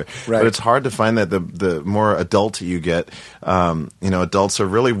each other. Right. But it's hard to find that the more adult you get, adults are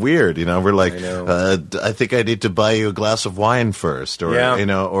really weird. We're like, I think I need to buy you a glass of wine first, or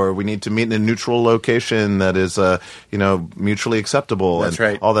or we need to meet in a neutral location that is mutually acceptable. That's and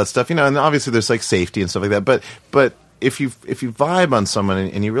right. all that stuff. And obviously there's like safety and stuff like that. But if you vibe on someone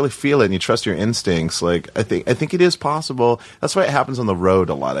and you really feel it and you trust your instincts, like I think it is possible. That's why it happens on the road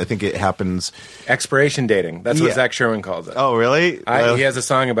a lot. I think it happens. Expiration dating. That's what Zach Sherman calls it. Oh, really? He has a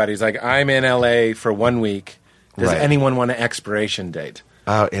song about it. He's like, I'm in LA for 1 week. Does anyone want an expiration date?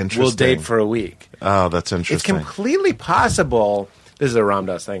 Oh, interesting. We'll date for a week. Oh, that's interesting. It's completely possible. This is a Ram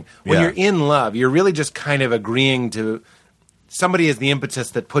Dass thing. When you're in love, you're really just kind of agreeing to. Somebody is the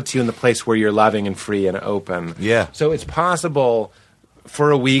impetus that puts you in the place where you're loving and free and open. Yeah. So it's possible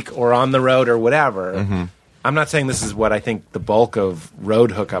for a week or on the road or whatever. Mm-hmm. I'm not saying this is what I think the bulk of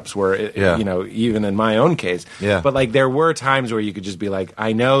road hookups were, even in my own case. Yeah. But like there were times where you could just be like,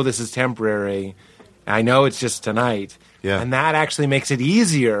 I know this is temporary. I know it's just tonight. Yeah. And that actually makes it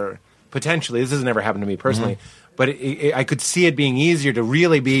easier, potentially. This has never happened to me personally. Mm-hmm. But I could see it being easier to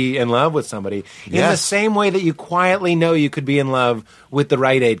really be in love with somebody in the same way that you quietly know you could be in love with the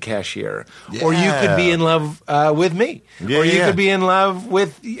Rite Aid cashier. Yeah. Or you could be in love with me. Or you could be in love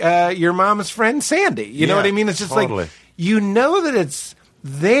with your mom's friend, Sandy. You know what I mean? It's just totally. like, you know that it's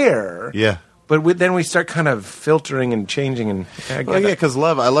there. Yeah. But then we start kind of filtering and changing. And because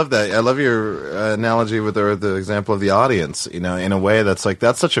love, I love that. I love your analogy with the example of the audience, in a way that's like,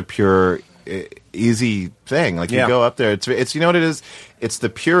 that's such a pure, easy thing. Like you go up there, it's you know what it is? It's the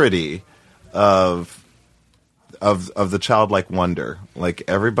purity of the childlike wonder. Like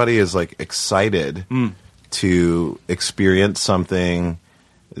everybody is like excited to experience something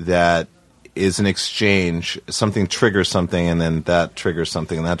that is an exchange. Something triggers something, and then that triggers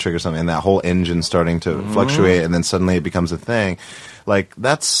something, and that triggers something, and that whole engine starting to fluctuate, and then suddenly it becomes a thing. Like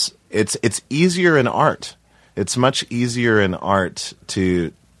it's easier in art. It's much easier in art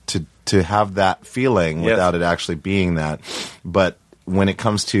to have that feeling without it actually being that. But when it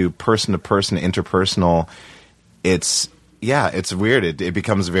comes to person-to-person, interpersonal, it's weird. It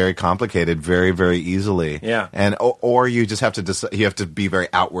becomes very complicated very, very easily. Yeah. And or you just have to you have to be very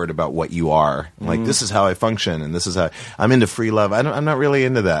outward about what you are. Like, this is how I function, and this is how I'm into free love. I'm not really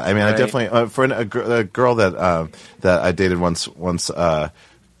into that. I mean, I definitely for a girl that I dated once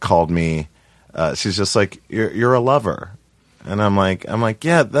called me. She's just like, you're a lover. And I'm like,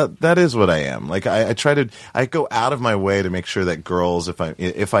 yeah, that is what I am. Like, I go out of my way to make sure that girls,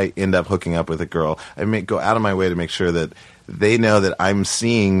 if I end up hooking up with a girl, go out of my way to make sure that they know that I'm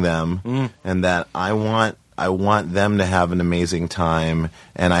seeing them and that I want them to have an amazing time,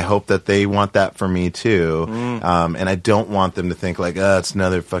 and I hope that they want that for me too. And I don't want them to think like, it's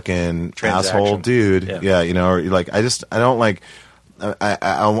another fucking asshole dude. Yeah, or like I don't like.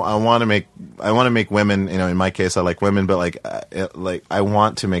 I want to make want to make women, in my case, I like women, but like I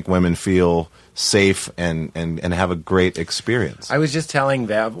want to make women feel safe and have a great experience. I was just telling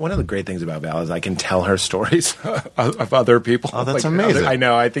Val, one of the great things about Val is I can tell her stories of other people. Oh, that's amazing. I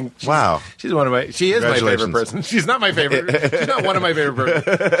know. I think she is my favorite person. She's not my favorite. She's not one of my favorite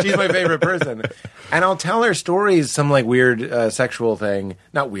person. She's my favorite person. And I'll tell her stories, some like weird sexual thing.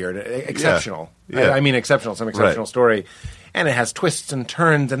 Not weird, exceptional. Yeah. I mean exceptional, some exceptional story. And it has twists and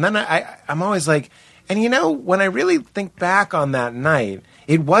turns. And then I'm always like, and when I really think back on that night,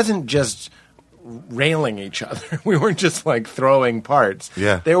 it wasn't just railing each other. We weren't just like throwing parts.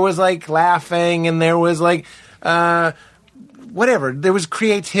 Yeah. There was like laughing, and there was like whatever. There was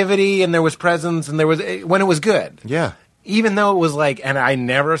creativity, and there was presence, and there was when it was good. Yeah. Even though it was like, and I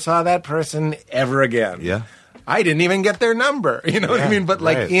never saw that person ever again. Yeah. I didn't even get their number. You know what I mean? But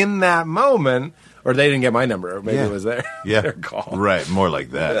like in that moment, or they didn't get my number, or maybe it was their call. Right, more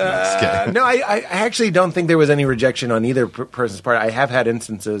like that. No, I actually don't think there was any rejection on either person's part. I have had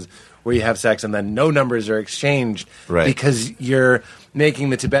instances where you have sex and then no numbers are exchanged because you're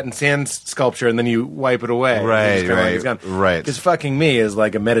making the Tibetan sand sculpture and then you wipe it away. Right. Because fucking me is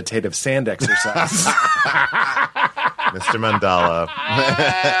like a meditative sand exercise. Mr. Mandala.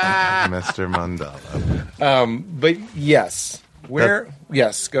 Mr. Mandala. But yes.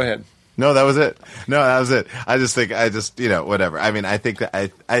 Yes, go ahead. No, that was it. I just think, whatever. I mean, I think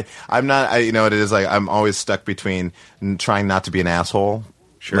that I'm not, what it is, like, I'm always stuck between trying not to be an asshole.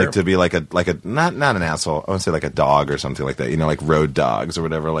 Sure. Like to be like a not an asshole. I want to say like a dog or something like that. Like road dogs or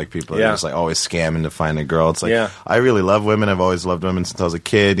whatever. Like people are just like always scamming to find a girl. It's like I really love women. I've always loved women since I was a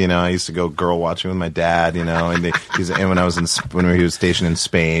kid. I used to go girl watching with my dad. And when he was stationed in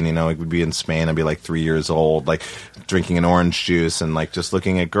Spain, he would be in Spain. I'd be like 3 years old, like drinking an orange juice and like just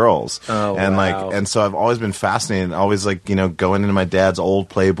looking at girls. Oh, and wow. and so I've always been fascinated. Always like going into my dad's old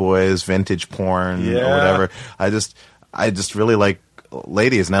Playboys, vintage porn or whatever. I just really like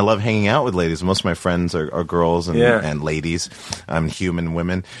ladies, and I love hanging out with ladies. Most of my friends are girls and ladies, human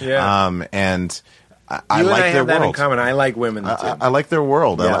women. Yeah. And I like their have that in world. common. I like women too. I like their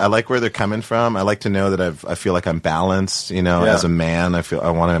world. Yeah. I like where they're coming from. I like to know that I feel like I'm balanced. As a man, I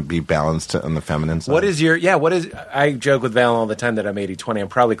want to be balanced on the feminine side. I joke with Val all the time that I'm 80-20. I'm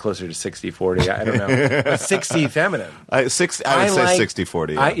probably closer to 60-40. I don't know. 60 feminine. I would say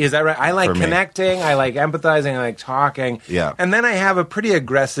 60-40. Yeah. Is that right? I like For me. connecting. I like empathizing. I like talking. Yeah. And then I have a pretty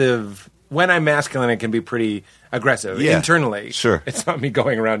aggressive. When I'm masculine, it can be pretty aggressive internally. Sure. It's not me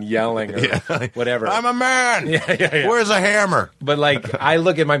going around yelling or whatever. I'm a man. Yeah. Where's a hammer? But like, I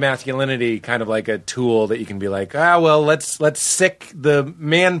look at my masculinity kind of like a tool that you can be like, let's sick the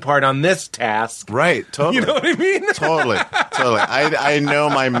man part on this task. Right. Totally. You know what I mean? Totally. I know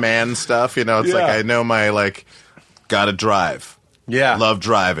my man stuff. It's like I know my gotta drive. Yeah. Love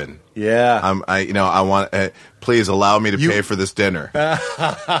driving. Yeah. I want. Please allow me to pay for this dinner.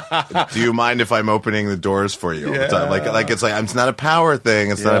 Do you mind if I'm opening the doors for you all the time? It's not a power thing.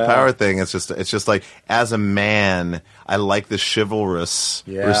 It's not a power thing. It's just like as a man, I like the chivalrous,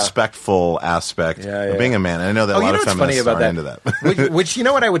 respectful aspect of being a man. And I know that a lot of feminists aren't into that. which you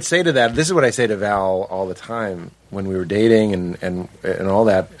know what I would say to that? This is what I say to Val all the time when we were dating and all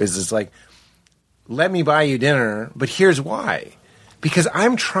that. Is it's like, let me buy you dinner, but here's why. Because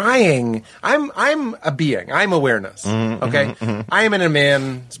I'm trying. I'm a being. I'm awareness. Okay? I am in a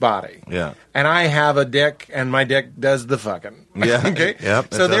man's body. Yeah. And I have a dick, and my dick does the fucking. Yeah. Okay?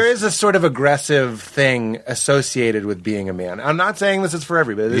 Yep, so there is a sort of aggressive thing associated with being a man. I'm not saying this is for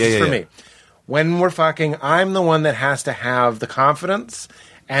everybody. This is for me. When we're fucking, I'm the one that has to have the confidence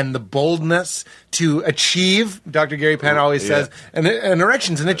and the boldness to achieve. Dr. Gary Penn always says, an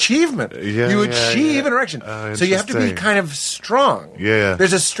erection's an achievement. You achieve an erection. So you have to be kind of strong. Yeah.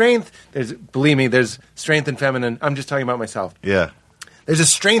 There's a strength. Believe me, there's strength in feminine. I'm just talking about myself. Yeah. There's a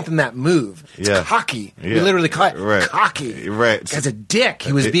strength in that move. It's cocky. We literally call it cocky. Right. As a dick.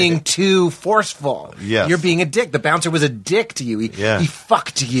 He was being too forceful. Yes. You're being a dick. The bouncer was a dick to you. He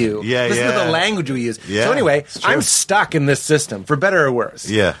fucked you. Listen to the language we use. Yeah. So anyway, I'm stuck in this system, for better or worse.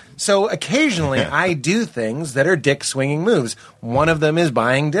 Yeah. So occasionally I do things that are dick swinging moves. One of them is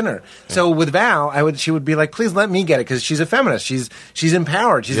buying dinner. So with Val, she would be like, please let me get it, because she's a feminist. She's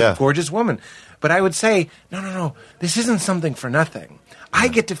empowered. She's a gorgeous woman. But I would say, no, this isn't something for nothing. I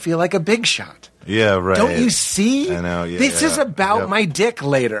get to feel like a big shot. Yeah, right. Don't you see? I know. Yeah, this is about my dick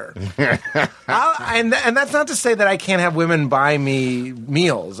later. And that's not to say that I can't have women buy me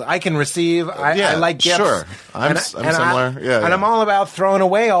meals. I can receive. I like gifts. Sure, I'm similar. And I'm all about throwing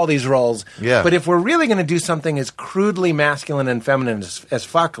away all these roles. Yeah. But if we're really going to do something as crudely masculine and feminine as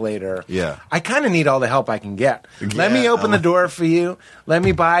fuck later, I kind of need all the help I can get. Let me open the door for you. Let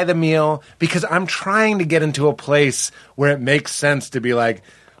me buy the meal, because I'm trying to get into a place where it makes sense to be like,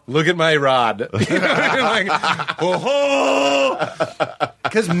 look at my rod. You know, like,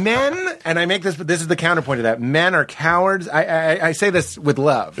 because men, and I make this is the counterpoint to that, men are cowards. I say this with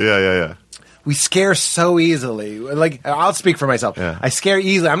love. Yeah. We scare so easily. Like, I'll speak for myself. Yeah. I scare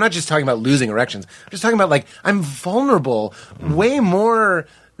easily. I'm not just talking about losing erections. I'm just talking about, like, I'm vulnerable way more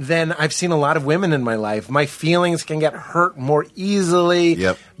than I've seen a lot of women in my life. My feelings can get hurt more easily.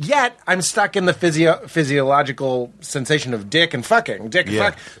 Yep. Yet, I'm stuck in the physiological sensation of dick and fucking. Dick and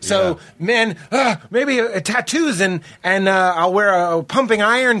fuck. So, men, maybe tattoos and I'll wear a pumping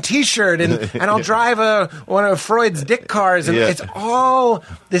iron t-shirt and I'll drive one of Freud's dick cars. And it's all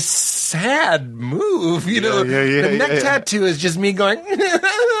this sad move, you know. The neck tattoo is just me going, I need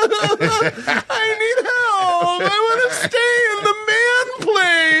help. I want to stay in the man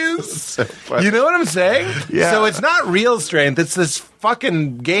place. So you know what I'm saying? Yeah. So it's not real strength. It's this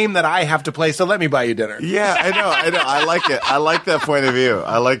fucking game that I have to play. So let me buy you dinner. Yeah, I know. I like it. I like that point of view.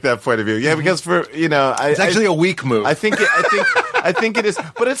 Yeah, because it's actually a weak move. I think it is.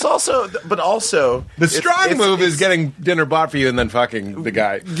 But it's also the strong move is getting dinner bought for you and then fucking the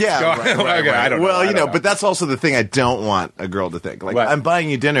guy. Yeah, right. I don't know. Well, but that's also the thing I don't want a girl to think. Like, I'm buying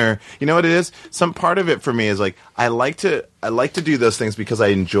you dinner. You know what it is? Some part of it for me is like I like to do those things because I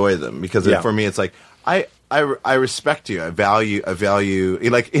enjoy them. Because for me, it's like I respect you. I value.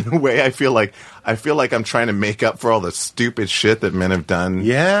 Like, in a way, I feel like I'm trying to make up for all the stupid shit that men have done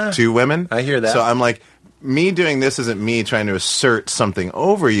to women. I hear that. So I'm like, me doing this isn't me trying to assert something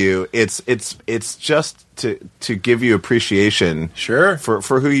over you. It's just to give you appreciation, for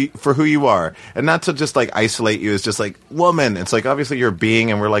who you are, and not to just like isolate you as just like woman. It's like, obviously you're a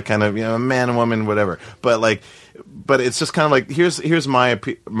being, and we're like kind of, a man and woman, whatever. But it's just kind of like, here's my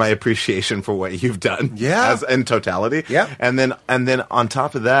appreciation for what you've done, as in totality, and then on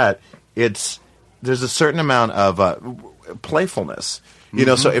top of that, there's a certain amount of playfulness. You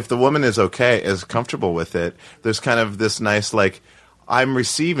know, so if the woman is comfortable with it, there's kind of this nice, like, I'm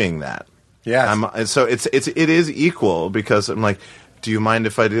receiving that. Yeah. And so it is equal, because I'm like, do you mind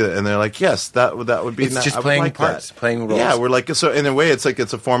if I do that? And they're like, yes, that would be. It's just playing like parts, playing roles. Yeah, we're like, so in a way, it's like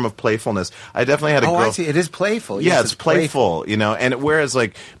it's a form of playfulness. I definitely had a girl. I see. It is playful. Yeah, it's playful, and whereas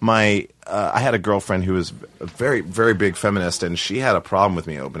like I had a girlfriend who was a very, very big feminist, and she had a problem with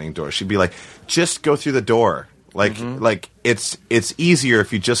me opening doors. She'd be like, just go through the door. Like it's easier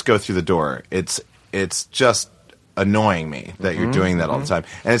if you just go through the door. It's just annoying me that you're doing that all the time,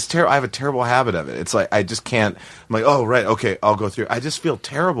 and it's terrible. I have a terrible habit of it. It's like I just can't. I'm like, oh right, okay, I'll go through. I just feel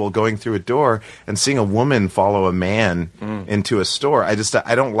terrible going through a door and seeing a woman follow a man into a store. I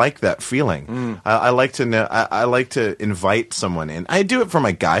don't like that feeling. I like to know. I like to invite someone in. I do it for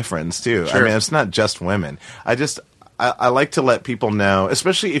my guy friends too. Sure. I mean, it's not just women. I like to let people know,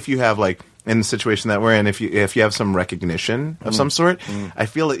 especially if you have like. In the situation that we're in, if you have some recognition of some sort, I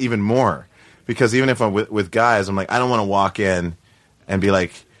feel it even more, because even if I'm with guys, I'm like, I don't want to walk in and be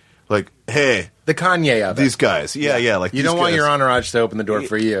like, hey, the Kanye of these guys, yeah, like you don't want your entourage to open the door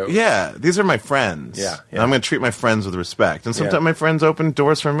for you. Yeah, these are my friends. Yeah. And I'm going to treat my friends with respect, and sometimes my friends open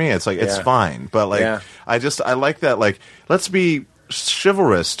doors for me. It's like it's fine, but like I like that. Like, let's be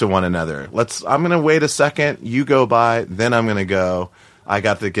chivalrous to one another. I'm going to wait a second. You go by, then I'm going to go. I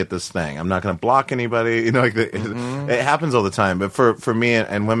got to get this thing. I'm not going to block anybody. It happens all the time. But for me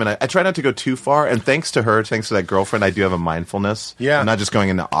and women, I try not to go too far. And thanks to that girlfriend, I do have a mindfulness. Yeah, I'm not just going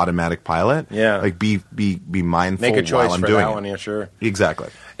into automatic pilot. Yeah, like be mindful. Make a choice while I'm for doing that one. Yeah, sure. Exactly.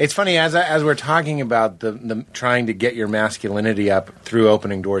 It's funny as we're talking about the trying to get your masculinity up through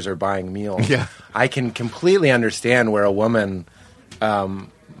opening doors or buying meals. Yeah, I can completely understand where a woman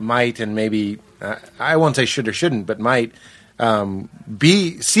might, and maybe I won't say should or shouldn't, but might.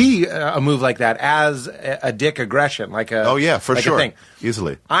 See a move like that as a dick aggression, like a for like sure, a thing.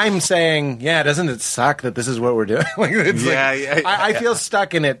 Easily. I'm saying, doesn't it suck that this is what we're doing? I feel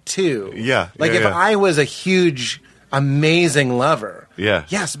stuck in it too. If I was a huge, amazing lover,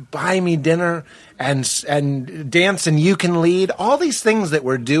 yes, buy me dinner and dance and you can lead. All these things that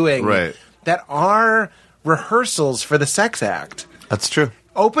we're doing, that are rehearsals for the sex act. That's true.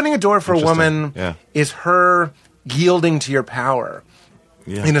 Opening a door for a woman is her yielding to your power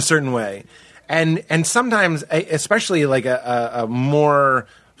in a certain way. And sometimes, especially like a more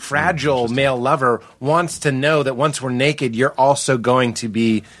fragile male lover wants to know that once we're naked, you're also going to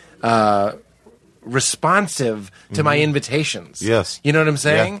be responsive to my invitations. Yes. You know what I'm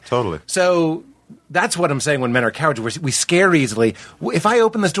saying? Yeah, totally. So that's what I'm saying when men are cowards. We scare easily. If I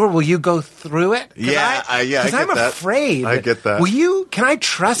open this door, will you go through it? I get Because I'm that. afraid. I get that. Can I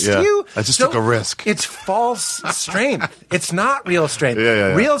trust you? I just took a risk. It's false strength. It's not real strength.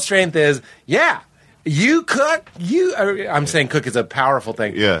 Yeah. Real strength is, you cook. I'm saying cook is a powerful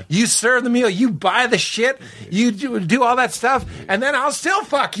thing. Yeah. You serve the meal. You buy the shit. You do all that stuff, and then I'll still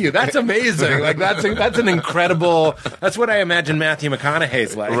fuck you. That's amazing. Like that's an incredible. That's what I imagine Matthew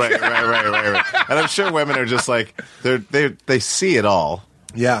McConaughey's like. Right. And I'm sure women are just like they see it all.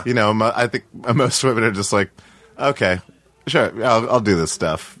 Yeah. You know, I think most women are just like, okay. Sure, I'll do this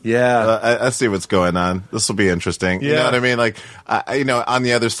stuff. Yeah. I see what's going on. This will be interesting. You know what I mean? Like, on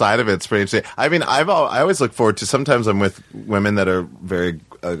the other side of it, it's pretty interesting. I mean, I always look forward to. Sometimes I'm with women that are very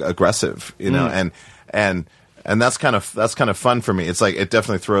aggressive. You know, and that's kind of fun for me. It's like it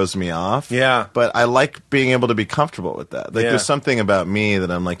definitely throws me off. Yeah. But I like being able to be comfortable with that. Like, there's something about me that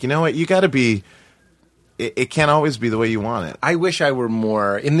I'm like, you know what? You got to be. It can't always be the way you want it. I wish I were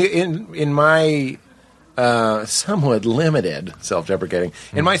more in my. Somewhat limited, self-deprecating.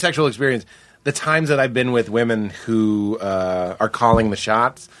 In my sexual experience, the times that I've been with women who are calling the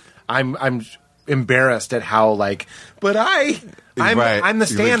shots, I'm embarrassed at how but I'm the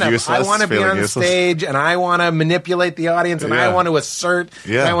stand-up. I want to be on the stage, and I want to manipulate the audience, and I want to assert,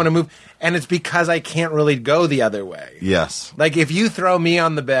 and I want to move. And it's because I can't really go the other way. Yes. Like, if you throw me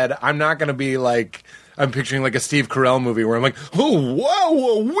on the bed, I'm not going to be like... I'm picturing like a Steve Carell movie where I'm like, oh,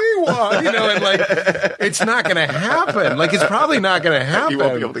 whoa, wee-wah, you know, and like, it's not going to happen. Like, it's probably not going to happen. You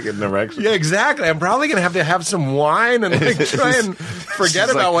won't be able to get an erection. Yeah, exactly. I'm probly going to have some wine and like try and forget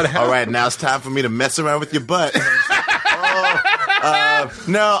about what happened. All right, now it's time for me to mess around with your butt.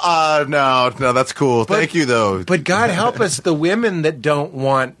 No, that's cool. Thank you, though. But God help us, the women that don't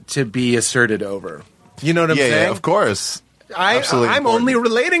want to be asserted over. You know what I'm saying? Yeah, of course. I'm only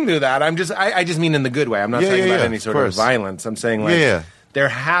relating to that. I just mean in the good way. I'm not saying about any sort of violence. I'm saying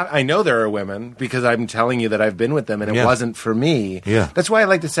I know there are women because I'm telling you that I've been with them and it wasn't for me. Yeah. That's why I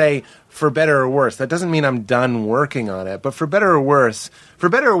like to say for better or worse. That doesn't mean I'm done working on it, but for better or worse,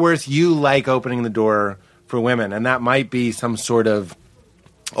 you like opening the door for women, and that might be some sort of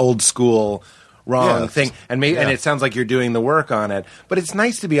old school wrong thing. And it sounds like you're doing the work on it, but it's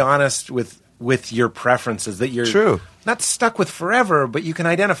nice to be honest with your preferences, that you're not stuck with forever, but you can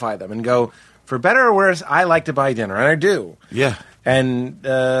identify them and go, for better or worse, I like to buy dinner, and I do. Yeah. And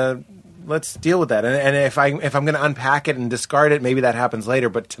let's deal with that. And if I'm going to unpack it and discard it, maybe that happens later.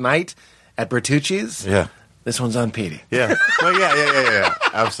 But tonight at Bertucci's, this one's on Petey. Yeah. Well, yeah.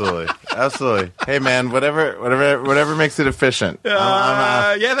 Absolutely. Hey, man, whatever makes it efficient.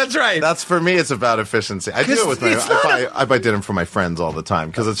 Yeah, that's right. That's for me. It's about efficiency. I do it with I buy dinner for my friends all the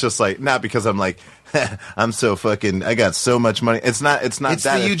time because it's just like, not because I'm like, I'm so fucking. I got so much money. It's not. It's that.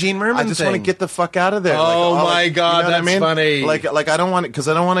 The Eugene Merman I just want to get the fuck out of there. Oh my god, you know that's funny. Like I don't want it because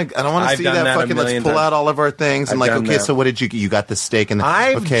I don't want to see that fucking. Let's pull out all of our things and so what did you got the steak and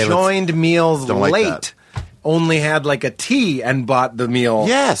I've joined meals late. Only had like a tea and bought the meal.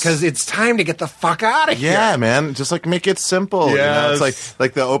 Yes. Because it's time to get the fuck out of here. Yeah, man. Just like make it simple. Yes. You know? It's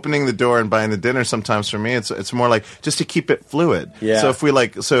like the opening the door and buying the dinner sometimes for me it's more like just to keep it fluid. Yeah.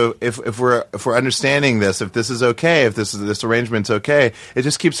 So if we're understanding this, if this is okay, if this arrangement's okay, it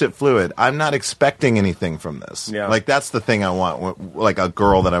just keeps it fluid. I'm not expecting anything from this. Yeah. Like that's the thing I want. Like a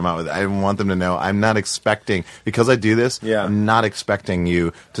girl that I'm out with, I want them to know I'm not expecting, because I do this, I'm not expecting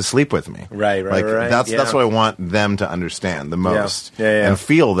you to sleep with me. Right. That's what I want them to understand the most and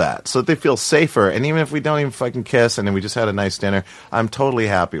feel that, so that they feel safer. And even if we don't even fucking kiss and then we just had a nice dinner, I'm totally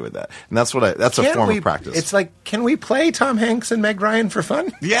happy with that. And that's a form of practice. It's like, can we play Tom Hanks and Meg Ryan for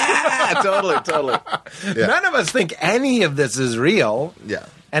fun? Yeah, totally. Yeah. None of us think any of this is real. Yeah.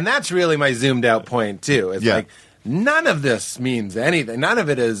 And that's really my zoomed out point too. It's like, none of this means anything. None of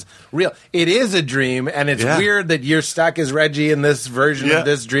it is real. It is a dream, and it's weird that you're stuck as Reggie in this version of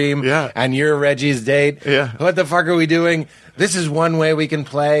this dream, and you're Reggie's date. Yeah. What the fuck are we doing? This is one way we can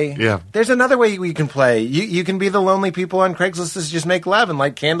play. Yeah. There's another way we can play. You can be the lonely people on Craigslist that just make love and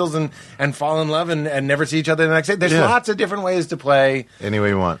light candles and fall in love and never see each other the next day. There's lots of different ways to play. Any way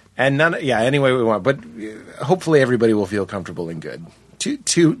you want. And any way we want. But hopefully everybody will feel comfortable and good.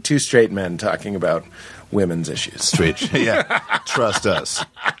 Two straight men talking about women's issues. Straight, trust us.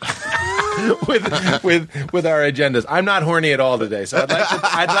 with our agendas. I'm not horny at all today, so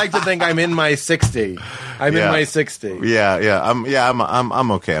I'd like to think I'm in my 60. I'm in my 60. Yeah.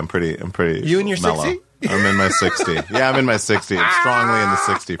 I'm okay. I'm pretty. You in your mellow. 60? I'm in my 60. Yeah, I'm in my 60. I'm strongly in the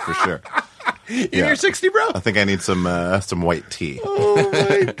 60 for sure. In your 60, bro? I think I need some white tea. Oh,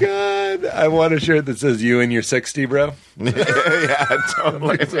 my God. I want a shirt that says you in your 60, bro. Yeah,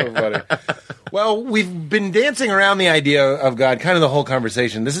 totally. That's so funny. Well, we've been dancing around the idea of God, kind of the whole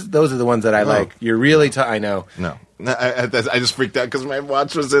conversation. Those are the ones that I like. You're really I know. No. I just freaked out because my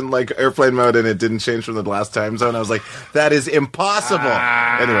watch was in like airplane mode and it didn't change from the last time zone. I was like, that is impossible.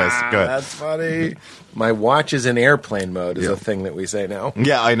 Anyways, go ahead. That's funny. My watch is in airplane mode is a thing that we say now.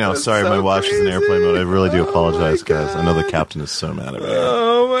 Yeah, I know. That's Sorry, so my watch is in crazy. airplane mode. I really do apologize, guys. I know the captain is so mad at me.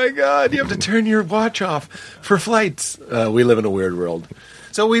 Oh, my God. You have to turn your watch off for flights. We live in a weird world.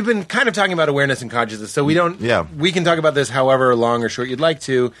 So we've been kind of talking about awareness and consciousness. So we don't. Yeah. We can talk about this however long or short you'd like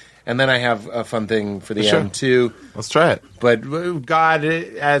to, and then I have a fun thing for the end too. Let's try it. But God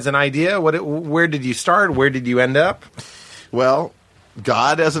as an idea, where did you start? Where did you end up? Well,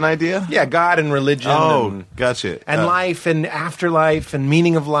 God as an idea? Yeah, God and religion. Oh, and, gotcha. And life and afterlife and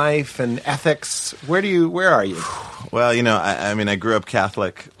meaning of life and ethics. Where are you? Well, I mean, I grew up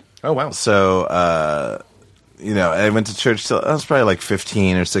Catholic. Oh, wow. So, I went to church till I was probably like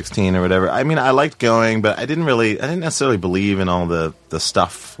 15 or 16 or whatever. I mean, I liked going, but I didn't necessarily believe in all the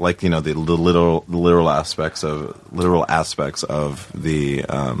stuff, like, the literal aspects of the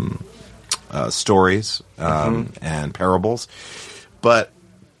stories and parables. But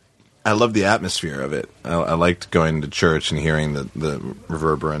I loved the atmosphere of it. I liked going to church and hearing the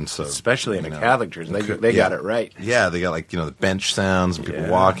reverberance of, especially in a Catholic church. They got it right. Yeah, they got the bench sounds and people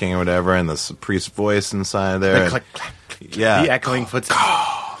walking or whatever, and the priest's voice inside there. Click, clack, yeah, the echoing footsteps.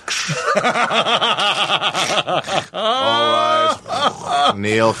 All rise,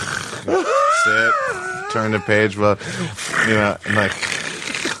 kneel, sit, turn the page. Well, and like.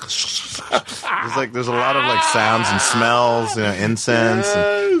 There's a lot of sounds and smells, incense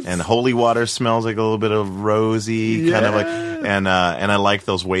and holy water smells like a little bit of rosy kind of and I like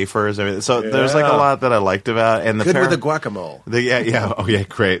those wafers. So there's a lot that I liked about and the good with the guacamole. Oh yeah,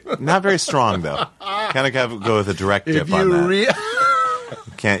 great. Not very strong though. Kind of have to go with a direct dip on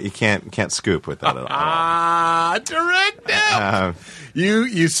that. You can't scoop with that at all. Direct dip.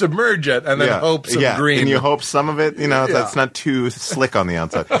 You submerge it and then hope some green. And you hope some of it, that's not too slick on the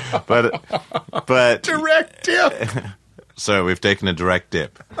outside. But direct dip. So we've taken a direct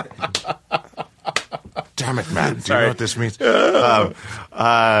dip. Damn it, Matt! Do you know what this means? No,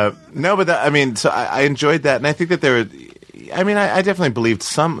 but so I enjoyed that, and I think that there were. I mean, I definitely believed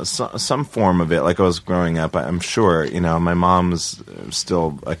some form of it. Like I was growing up, I'm sure. My mom's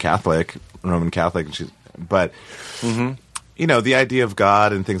still a Catholic, Roman Catholic, but. Mm-hmm. The idea of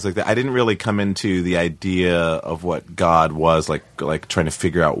God and things like that. I didn't really come into the idea of what God was like trying to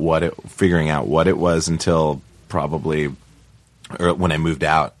figuring out what it was until probably when I moved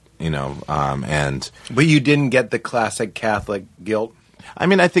out. But you didn't get the classic Catholic guilt. I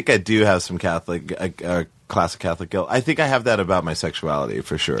mean, I think I do have some classic Catholic guilt. I think I have that about my sexuality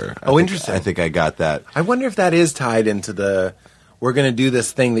for sure. Interesting. I think I got that. I wonder if that is tied into the. We're going to do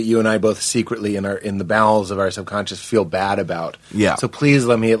this thing that you and I both secretly in the bowels of our subconscious feel bad about. Yeah. So please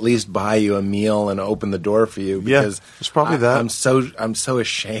let me at least buy you a meal and open the door for you because it's probably that. I'm so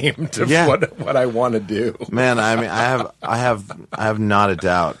ashamed of what I want to do. Man, I mean, I have not a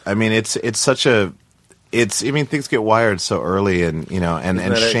doubt. I mean, it's such a. I mean, things get wired so early, and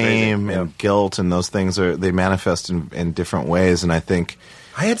and shame and guilt and those things they manifest in different ways. And I think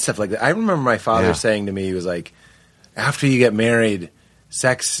I had stuff like that. I remember my father saying to me, he was like, after you get married,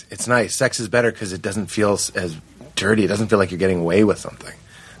 sex, it's nice. Sex is better because it doesn't feel as dirty. It doesn't feel like you're getting away with something.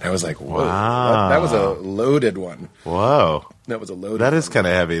 And I was like, whoa. Wow. That was a loaded one. Whoa. That was a loaded That one. is kind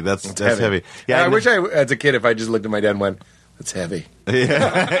of heavy. That's heavy. Yeah, I wish as a kid, if I just looked at my dad and went, that's heavy.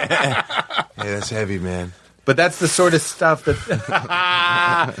 Yeah, that's heavy, man. But that's the sort of stuff that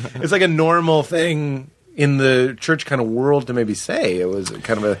it's like a normal thing in the church kind of world to maybe say. It was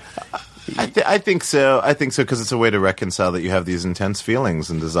kind of a... I think so. I think so because it's a way to reconcile that you have these intense feelings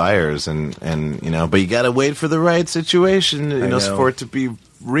and desires, and but you got to wait for the right situation, for it to be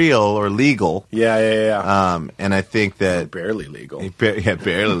real or legal. Yeah. And I think that barely legal. Barely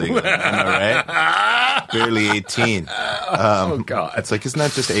legal. Am I right? Barely 18. Oh God! It's like, isn't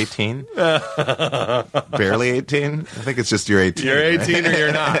that just 18? Barely 18. I think it's just you're 18. You're 18 or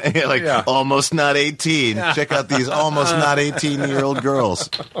you're not. You're almost not 18. Check out these almost not 18-year-old girls.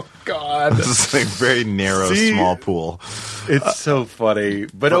 Oh God! This is like very narrow, small pool. It's so funny,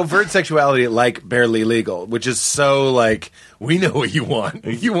 but overt sexuality like barely legal, which is so like we know what you want.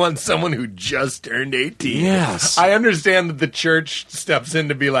 You want someone who just turned 18. Yes, I understand that the church steps in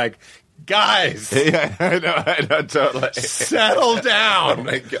to be like, guys. Yeah, I know, totally. Settle down. Oh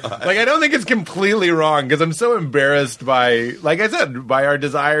my God. Like, I don't think it's completely wrong because I'm so embarrassed by, like I said, by our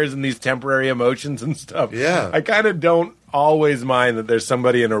desires and these temporary emotions and stuff. Yeah. I kind of don't always mind that there's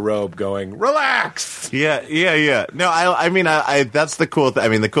somebody in a robe going, relax. Yeah. No, I mean, that's the cool thing. I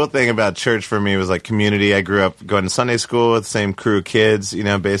mean, the cool thing about church for me was like community. I grew up going to Sunday school with the same crew of kids,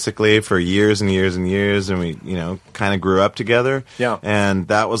 basically for years and years and years. And we, kind of grew up together. Yeah. And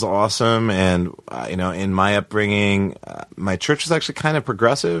that was awesome. And, in my upbringing, my church was actually kind of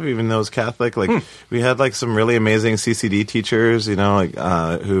progressive, even though it was Catholic. Like, we had like some really amazing CCD teachers,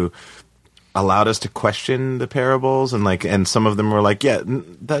 who allowed us to question the parables, and some of them were like, yeah,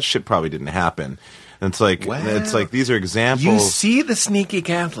 that shit probably didn't happen. And it's like these are examples. You see the sneaky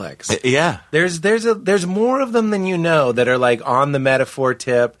Catholics. Yeah. There's more of them than you know that are like on the metaphor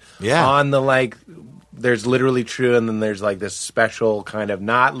tip. Yeah. On the like, there's literally true, and then there's like this special kind of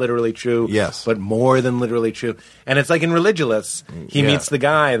not literally true. Yes. But more than literally true. And it's like in Religulous, he meets the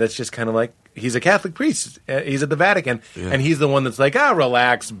guy that's just kind of like, he's a Catholic priest. He's at the Vatican, and he's the one that's like,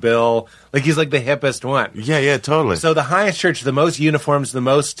 relax, Bill. Like, he's like the hippest one. Yeah, totally. So the highest church, the most uniforms, the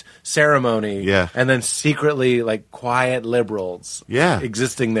most ceremony, and then secretly, like, quiet liberals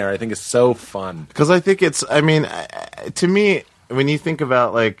existing there, I think is so fun. Because I think to me, when you think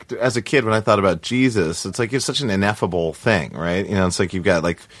about, like, as a kid, when I thought about Jesus, it's like it's such an ineffable thing, right? It's like you've got,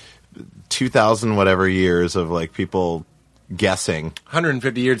 like, 2,000 whatever years of, like, people guessing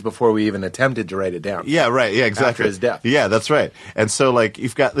 150 years before we even attempted to write it down. Yeah, right. Yeah, exactly. After his death. Yeah, that's right. And so, like,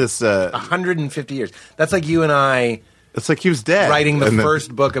 you've got this 150 years. That's like you and I. It's like he was dead. Writing the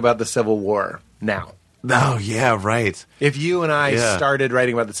first book about the Civil War now. Oh, yeah, right. If you and I started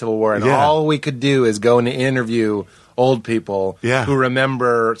writing about the Civil War, and all we could do is go and interview old people who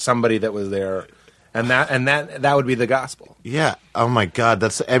remember somebody that was there. And that would be the gospel. Yeah. Oh my God.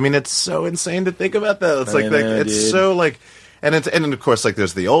 It's so insane to think about that. It's it's so like, and of course, like,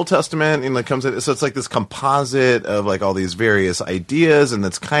 there's the Old Testament, and it comes in, so it's like this composite of like all these various ideas, and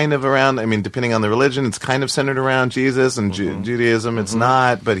that's kind of around, depending on the religion, it's kind of centered around Jesus, and Judaism, it's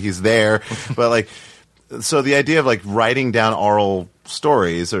not, but he's there. But like, so the idea of like writing down oral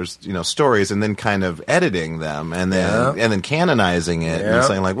stories, or stories, and then kind of editing them, and then canonizing it, and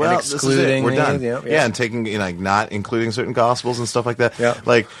saying like, well, this is it, we're done. And taking not including certain gospels and stuff like that.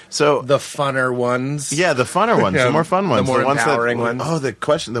 Like, so the funner ones. Yeah, the funner ones, the more fun ones, the more ones empowering ones. Oh,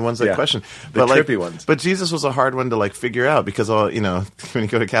 the ones that question, the trippy ones. But Jesus was a hard one to like figure out, because when you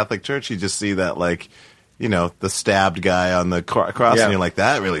go to Catholic church, you just see that like, the stabbed guy on the cross, and you're like,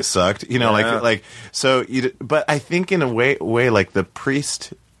 that really sucked. So. But I think in a way, like the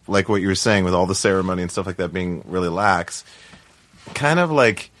priest, like what you were saying with all the ceremony and stuff like that being really lax, kind of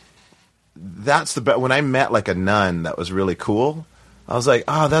like that's the best. When I met like a nun that was really cool, I was like,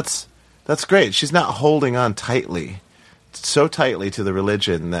 oh, that's great. She's not holding on so tightly to the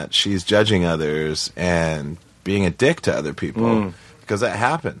religion that she's judging others and being a dick to other people. Because that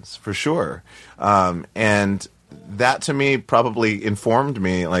happens for sure, and that to me probably informed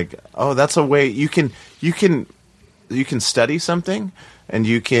me like, oh, that's a way you can study something, and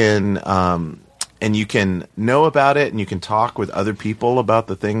you can know about it, and you can talk with other people about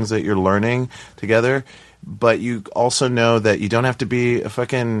the things that you're learning together. But you also know that you don't have to be a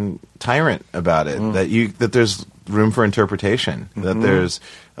fucking tyrant about it. That there's room for interpretation. That there's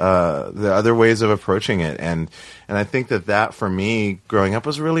there are other ways of approaching it, and I think that for me growing up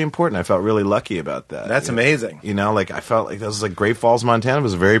was really important. I felt really lucky about that. That's amazing. Like I felt like that was like Great Falls, Montana. It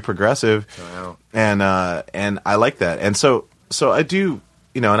was very progressive, and I like that. And so I do,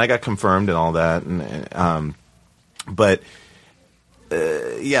 and I got confirmed and all that, and but.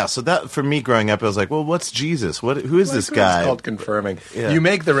 So that for me growing up, I was like, well, what's Jesus? Who is this guy? It's called confirming. Yeah. You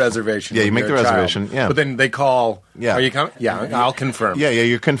make the reservation. Yeah, you make the reservation. Child, yeah, but then they call. Yeah, are you coming? Yeah, I'll confirm. Yeah,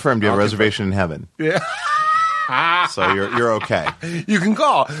 you're confirmed. You have a reservation in heaven. Yeah. So you're okay. You can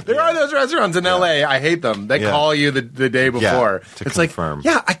call. There are those restaurants in L.A. I hate them. They call you the day before. To confirm.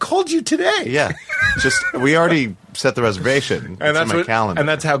 Like, I called you today. Yeah, we already set the reservation. And that's in my calendar. And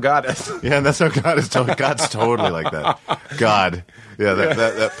that's how God is. Yeah, and that's how God is. God's totally like that. God. Yeah,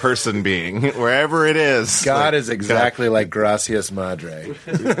 that person being, wherever it is. God is exactly like Gracias Madre.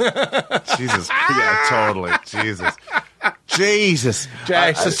 Jesus. Yeah, totally. Jesus. Jesus.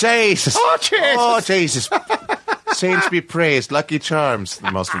 Jesus. Oh, Jesus. Oh, Jesus. Saints be praised, Lucky Charms.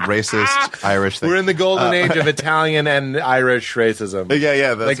 The most racist Irish thing. We're in the golden age of Italian and Irish racism.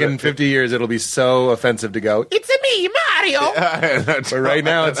 Yeah. That's in 50 years, it'll be so offensive to go, it's a me, Mario. But right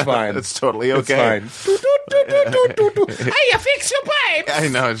now, it's fine. It's totally okay. It's fine. Hey, you fix your pipes. I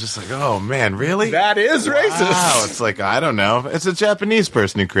know. It's just like, oh, man, really? That is racist. Wow. It's like, I don't know. It's a Japanese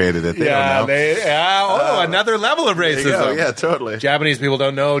person who created it. They don't know. Another level of racism. Yeah, totally. Japanese people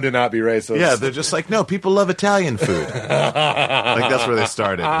don't know to not be racist. Yeah, they're just like, no, people love Italian food. Like, that's where they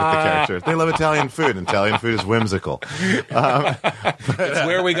started with the character. They love Italian food, and Italian food is whimsical. It's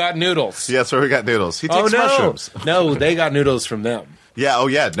where we got noodles. Yeah, that's where we got noodles. He takes mushrooms. No, they got noodles from them. Yeah,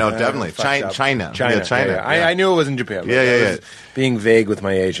 definitely. China. Yeah, China. Yeah. I knew it was in Japan. Yeah. Being vague with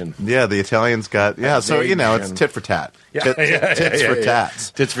my Asian. Yeah, the Italians got... Yeah, so, it's tit for tat. Yeah. Tits for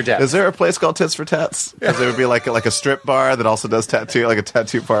tats. Tits for tats. Is there a place called Tits for Tats? Because there would be like a strip bar that also does tattoo, like a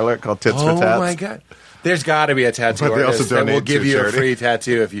tattoo parlor called Tits for Tats. Oh, my God. There's got to be a tattoo But they artist also that will donate give to you charity. a free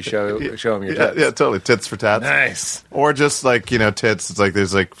tattoo if you show them your tits. Yeah, totally. Tits for tats. Nice. Or just like, tits. It's like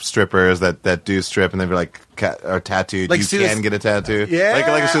there's like strippers that do strip and they're like are tattooed. Like you can get a tattoo. Yeah.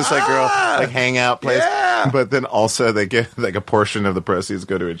 Like a Suicide Girl like hangout place. Yeah. But then also they get like a portion of the proceeds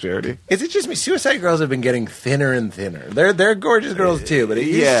go to a charity. Is it just me? Suicide girls have been getting thinner and thinner. They're gorgeous girls too, but it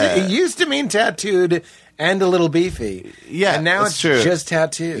used to mean tattooed and a little beefy. Yeah, and now that's it's true. just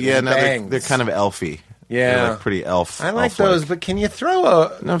tattooed. Yeah, and no, bangs. they're kind of elfy. Yeah. They're like pretty elf. I like elf-like. those, but can you throw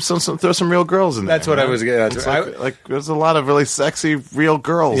a... No, throw some real girls in there. That's what I was getting at. It's like there's a lot of really sexy real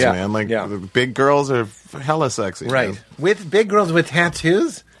girls, Yeah, man. Like yeah. the big girls are hella sexy. Right. Man. With big girls with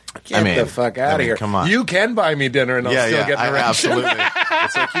tattoos? Get the fuck out of here. Come on. You can buy me dinner and I'll still get an erection. Absolutely.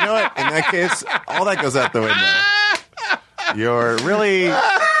 It's like, you know what? In that case, all that goes out the window. You're really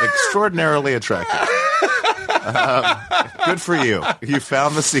extraordinarily attractive. Good for you. You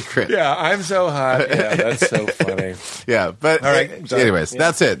found the secret. Yeah, I'm so hot. Yeah, that's so funny. Yeah, but all right. Anyways,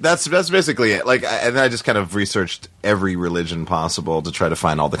 that's it. That's basically it. Like, and then I just kind of researched every religion possible to try to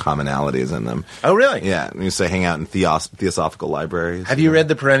find all the commonalities in them. Oh, really? Yeah. And you say hang out in theosophical libraries. Have you read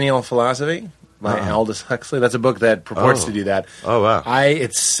The Perennial Philosophy by Aldous Huxley? That's a book that purports to do that. Oh, wow.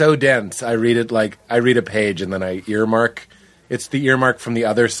 It's so dense. I read it I read a page and then I earmark. It's the earmark from the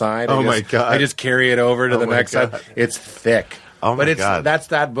other side. My God. I just carry it over to the next side. It's thick. Oh, my God. That's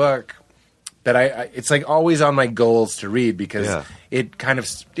that book that it's like always on my goals to read because it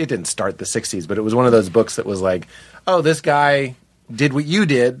didn't start the 60s, but it was one of those books that was like, oh, this guy did what you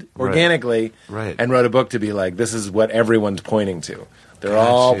did organically and wrote a book to be like, this is what everyone's pointing to. They're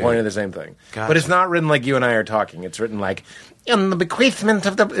all pointing to the same thing. But it's not written like you and I are talking. It's written like, in the bequeathment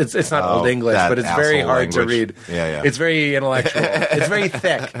of the... It's not Old English, but it's very hard to read. Yeah. It's very intellectual. It's very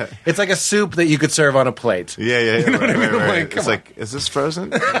thick. It's like a soup that you could serve on a plate. Yeah. You know what I mean? Right. It's like, is this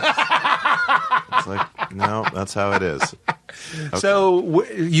frozen? It's like, no, that's how it is. Okay. So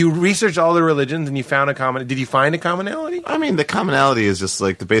you researched all the religions and you found did you find a commonality? I mean, the commonality is just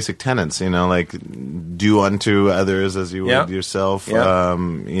like the basic tenets, like do unto others as you would yourself,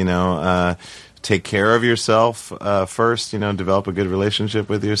 take care of yourself first, develop a good relationship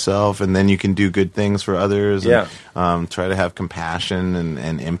with yourself, and then you can do good things for others. And, try to have compassion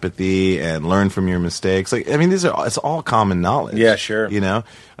and empathy and learn from your mistakes. Like, I mean, it's all common knowledge. Yeah, sure.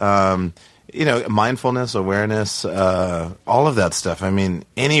 Mindfulness, awareness, all of that stuff. I mean,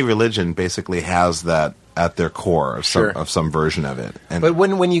 any religion basically has that at their core of some version of it. But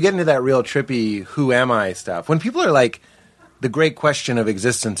when you get into that real trippy who am I stuff, when people are like, the great question of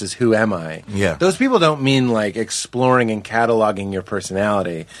existence is who am I? Yeah. Those people don't mean like exploring and cataloging your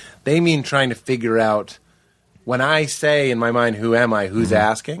personality. They mean trying to figure out, when I say in my mind, who am I, who's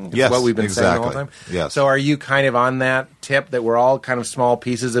asking? It's what we've been saying the whole time. Yes. So are you kind of on that tip that we're all kind of small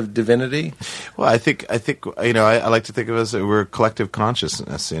pieces of divinity? Well, I think I like to think of it as we're collective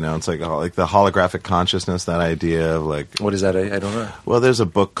consciousness. It's like the holographic consciousness, that idea of like... What is that? I don't know. Well, there's a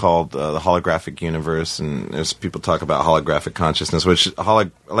book called The Holographic Universe, and there's people talk about holographic consciousness, which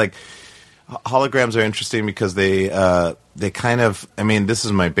holograms are interesting because they kind of, I mean, this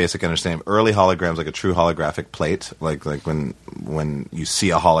is my basic understanding. Early holograms, like a true holographic plate, like when you see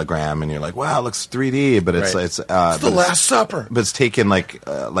a hologram and you're like, wow, it looks 3D, but it's the Last Supper. But it's taken like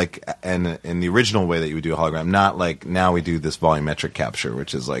in the original way that you would do a hologram, not like now we do this volumetric capture,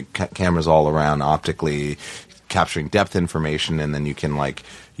 which is like cameras all around optically capturing depth information, and then you can like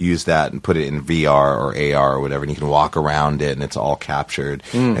use that and put it in VR or AR or whatever, and you can walk around it and it's all captured.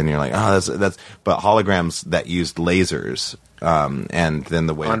 And you're like, oh, that's. But holograms that used lasers and then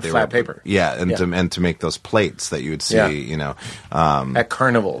the way on that they flat were, paper. Yeah, and to make those plates that you would see, at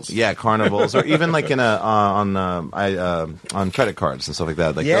carnivals. Yeah, carnivals, or even like in on credit cards and stuff like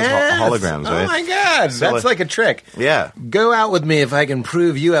that. Like those holograms, right? Oh my God, So, that's like a trick. Yeah. Go out with me if I can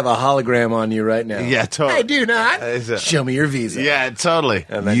prove you have a hologram on you right now. Yeah, totally. I do not. Show me your Visa. Yeah, totally.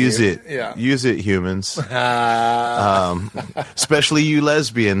 Use it. Yeah. Use it, humans. Especially you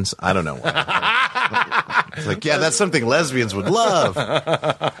lesbians. I don't know why. It's like, yeah, that's something lesbians would love.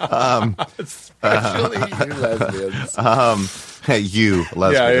 Especially you lesbians. Hey, you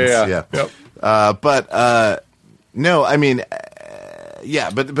lesbians. Yeah. Yep. No, I mean,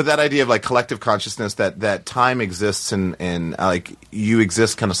 but that idea of like collective consciousness, that time exists and like you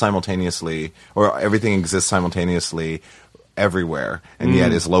exist kind of simultaneously, or everything exists simultaneously everywhere, and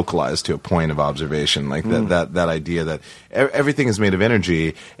yet is localized to a point of observation. Like that idea that everything is made of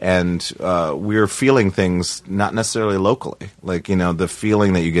energy, and we're feeling things not necessarily locally. Like, the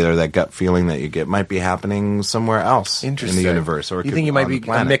feeling that you get, or that gut feeling that you get, might be happening somewhere else in the universe. Or you think it might be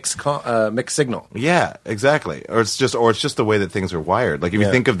a mixed signal? Yeah, exactly. Or it's just the way that things are wired. Like if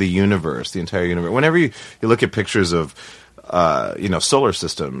you think of the universe, the entire universe. Whenever you look at pictures of solar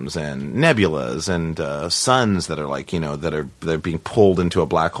systems and nebulas and suns that are like, they're being pulled into a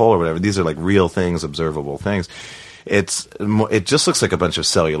black hole or whatever. These are like real things, observable things. It just looks like a bunch of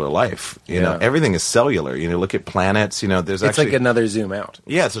cellular life. You know, everything is cellular. Look at planets. There's it's like another zoom out.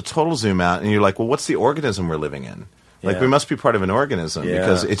 Yeah, it's a total zoom out, and you're like, well, what's the organism we're living in? Like we must be part of an organism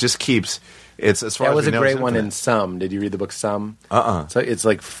because it just keeps. It's as far that as was we a know, great it's one infinite. in Some. Did you read the book Some? So it's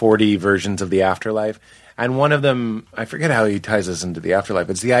like 40 versions of the afterlife. And one of them, I forget how he ties us into the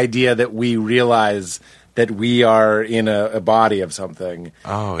afterlife. It's the idea that we realize that we are in a body of something.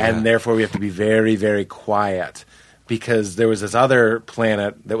 And therefore we have to be very, very quiet. Because there was this other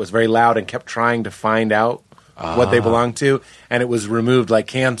planet that was very loud and kept trying to find out what they belonged to. And it was removed like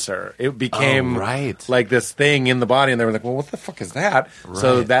cancer. It became like this thing in the body. And they were like, well, what the fuck is that? Right.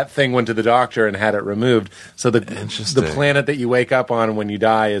 So that thing went to the doctor and had it removed. So the planet that you wake up on when you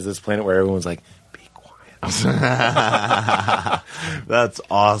die is this planet where everyone's like, that's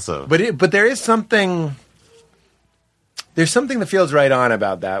awesome. But there is something. There's something that feels right on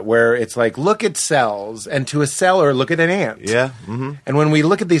about that, where it's like, look at cells, and to a cell, or look at an ant. Yeah. Mm-hmm. And when we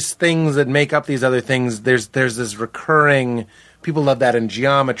look at these things that make up these other things, there's this recurring. People love that in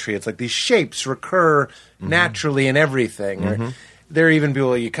geometry. It's like these shapes recur naturally in everything. Or, there are even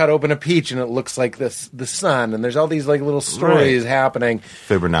people, you cut open a peach and it looks like the sun, and there's all these like little stories happening.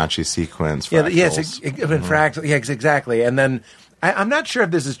 Fibonacci sequence, fractals. Fractals. Yes, exactly. And then I'm not sure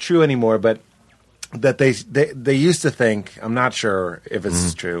if this is true anymore, but that they used to think, I'm not sure if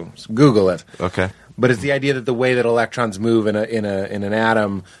it's true. So Google it. Okay. But it's the idea that the way that electrons move in an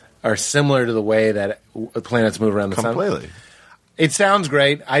atom are similar to the way that planets move around the sun. Completely. It sounds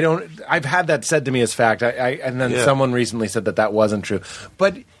great. I've had that said to me as fact. And then someone recently said that wasn't true.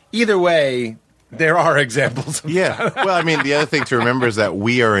 But either way, there are examples. Well, I mean, the other thing to remember is that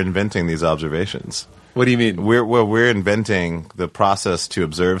we are inventing these observations. What do you mean? We're inventing the process to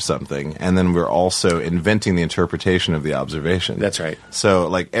observe something, and then we're also inventing the interpretation of the observation. That's right. So,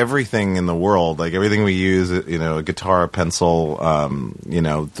 like everything in the world, like everything we use, a guitar, a pencil,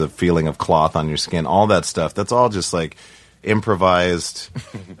 the feeling of cloth on your skin, all that stuff. That's all just like improvised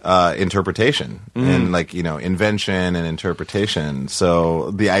interpretation and invention and interpretation.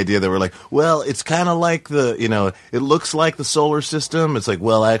 So the idea that we're like, well, it's kind of like it looks like the solar system. It's like,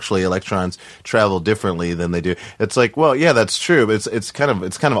 well, actually electrons travel differently than they do. It's like, well, yeah, that's true, but it's kind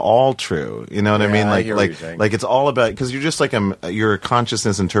of all true. You know what I mean? Like it's all about, because you're just like you're a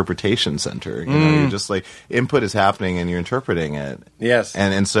consciousness interpretation center. You're just like input is happening and you're interpreting it. Yes.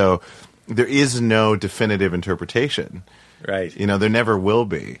 And so there is no definitive interpretation. Right. There never will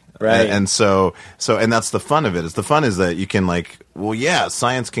be. Right. And so that's the fun of it. The fun is that you can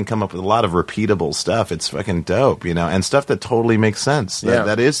science can come up with a lot of repeatable stuff. It's fucking dope, and stuff that totally makes sense.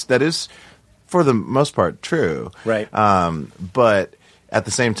 That is for the most part true. Right. But at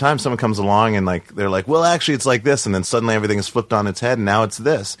the same time, someone comes along and they're like, well, actually it's like this, and then suddenly everything is flipped on its head and now it's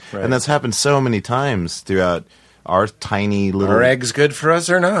this. Right. And that's happened so many times throughout our tiny little... Are eggs good for us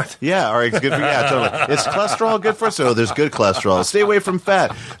or not? Yeah, are eggs good for... Yeah, totally. Is cholesterol good for us? Oh, there's good cholesterol. Stay away from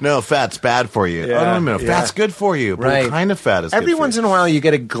fat. No, fat's bad for you. Yeah, no. Fat's good for you. But what kind of fat is Every good for once you? in a while you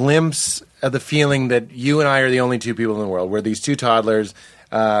get a glimpse of the feeling that you and I are the only two people in the world. We're these two toddlers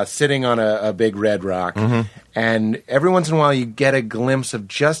sitting on a big red rock. And every once in a while you get a glimpse of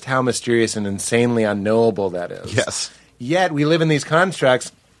just how mysterious and insanely unknowable that is. Yes. Yet we live in these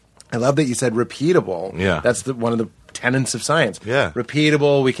constructs. I love that you said repeatable. Yeah. That's one of the tenets of science. Yeah.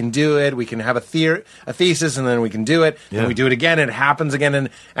 Repeatable, we can do it, we can have a thesis, and then we can do it, and we do it again, and it happens again, and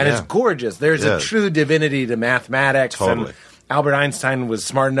it's gorgeous. There's a true divinity to mathematics. Totally. And Albert Einstein was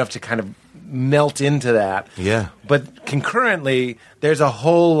smart enough to kind of melt into that. Yeah. But concurrently, there's a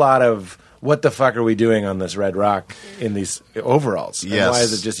whole lot of what the fuck are we doing on this red rock in these overalls? And why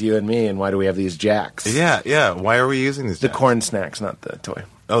is it just you and me, and why do we have these jacks? Yeah. Why are we using these jacks? The corn snacks, not the toy.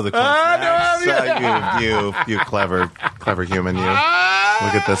 Oh, the corn snacks. You clever human, you.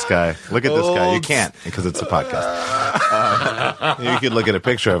 Look at this guy. You can't, because it's a podcast. You could look at a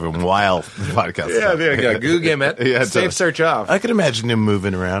picture of him while the podcast. Yeah, there you go. Google it. Yeah, Safe search off. I can imagine him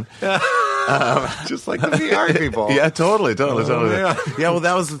moving around. Just like the VR people. Yeah, totally. Yeah, well,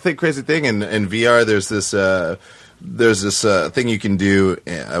 that was the crazy thing. In VR, there's this thing you can do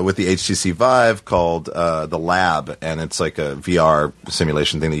with the HTC Vive called the Lab, and it's like a VR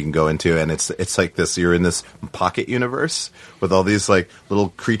simulation thing that you can go into, and it's like this. You're in this pocket universe with all these like little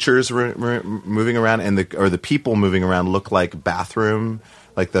creatures moving around, and the people moving around look like bathroom.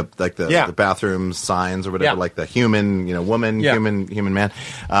 Like the bathroom signs or whatever, like the human, woman, human man.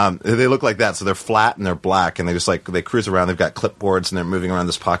 They look like that, so they're flat and they're black, and they cruise around. They've got clipboards and they're moving around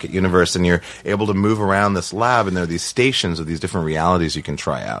this pocket universe, and you're able to move around this lab, and there are these stations of these different realities you can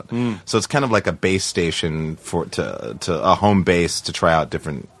try out. So it's kind of like a base station to a home base to try out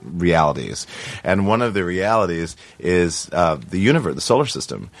different realities. And one of the realities is the universe, the solar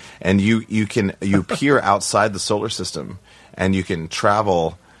system, and you peer outside the solar system. And you can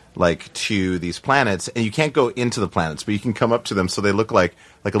travel like to these planets, and you can't go into the planets, but you can come up to them so they look like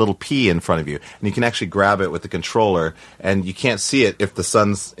a little pea in front of you, and you can actually grab it with the controller, and you can't see it if the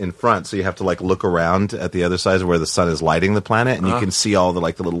sun's in front, so you have to like look around at the other side where the sun is lighting the planet, and you can see all the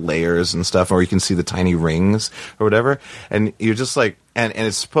little layers and stuff, or you can see the tiny rings or whatever, and you're just like, and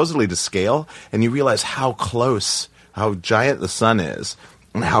it's supposedly to scale, and you realize how giant the sun is,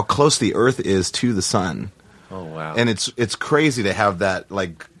 and how close the Earth is to the sun. Oh wow! And it's crazy to have that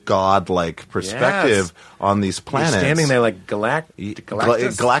like God-like perspective on these planets. You're standing there like Galactus.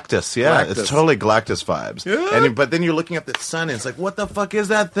 Galactus, yeah, Galactus. It's totally Galactus vibes. Yeah. But then you're looking at the sun, and it's like, what the fuck is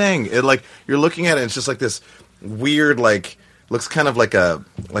that thing? You're looking at it, and it's just like this weird looks kind of like a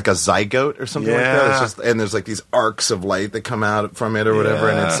zygote or something like that. It's just, and there's like these arcs of light that come out from it or whatever,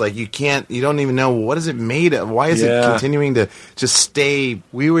 and it's like you don't even know what is it made of. Why is it continuing to just stay?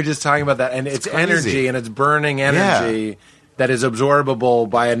 We were just talking about that, and it's energy, and it's burning energy that is absorbable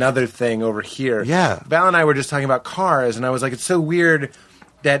by another thing over here. Yeah, Val and I were just talking about cars, and I was like, it's so weird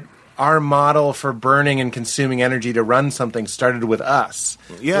that our model for burning and consuming energy to run something started with us.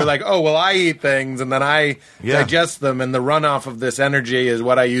 Yeah. We're like, oh, well, I eat things, and then I digest them, and the runoff of this energy is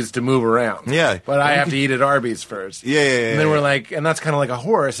what I use to move around. Yeah. But I have to eat at Arby's first. Yeah. And then we're like, and that's kind of like a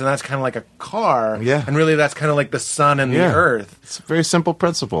horse, and that's kind of like a car. Yeah. And really that's kind of like the sun and the earth. It's very simple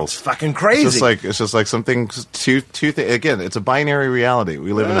principles. It's fucking crazy. It's just like something, two things. Again, it's a binary reality.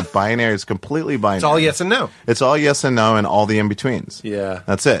 We live in a binary, it's completely binary. It's all yes and no. It's all yes and no and all the in-betweens. Yeah.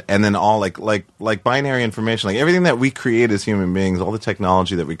 That's it. And then all like binary information, like everything that we create as human beings, all the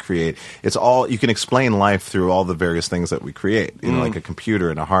technology that we create, it's all, you can explain life through all the various things that we create, like a computer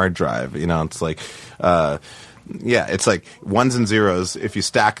and a hard drive, it's like, it's like ones and zeros. If you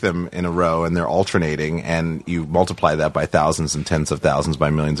stack them in a row and they're alternating and you multiply that by thousands and tens of thousands by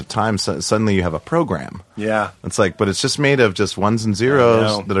millions of times, suddenly you have a program. Yeah. It's like, but it's just made of just ones and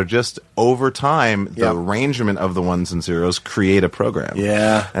zeros that are just over time, the arrangement of the ones and zeros create a program.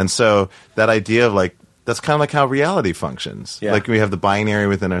 Yeah. And so that idea of like, that's kind of like how reality functions. Yeah. Like we have the binary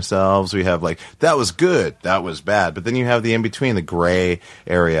within ourselves. We have like, that was good, that was bad. But then you have the in-between, the gray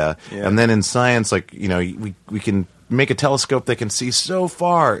area. Yeah. And then in science, like, we can make a telescope that can see so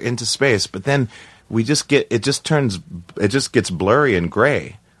far into space, but then it just gets blurry and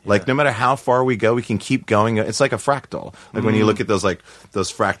gray. Like no matter how far we go, we can keep going. It's like a fractal. Like when you look at those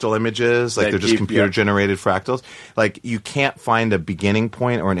fractal images, like they're just computer generated fractals. Like you can't find a beginning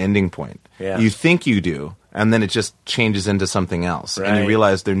point or an ending point. Yeah. You think you do, and then it just changes into something else, and you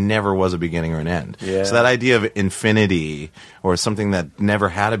realize there never was a beginning or an end. Yeah. So that idea of infinity or something that never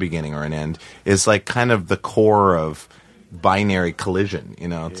had a beginning or an end is like kind of the core of binary collision.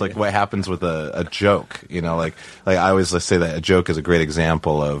 It's like what happens with a joke. Like I always say that a joke is a great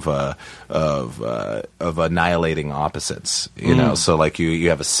example of annihilating opposites. So like you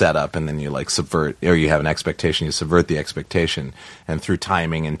have a setup and then you like subvert, or you have an expectation, you subvert the expectation, and through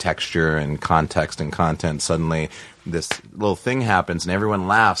timing and texture and context and content, suddenly this little thing happens and everyone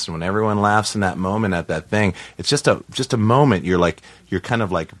laughs, and when everyone laughs in that moment at that thing, it's just a moment. You're kind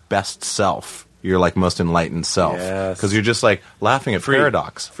of like best self. You're like most enlightened self, because you're just like laughing at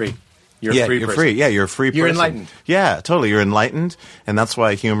paradox. Free. You're a free person. Free. Yeah, you're a free person. You're enlightened. Yeah, totally. You're enlightened, and that's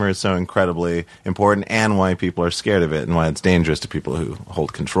why humor is so incredibly important, and why people are scared of it, and why it's dangerous to people who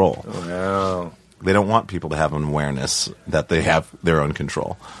hold control. Wow. They don't want people to have an awareness that they have their own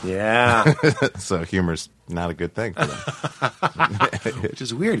control. Yeah. So humor's not a good thing for them. Which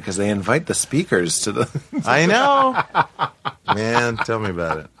is weird, because they invite the speakers to the... I know. Man, tell me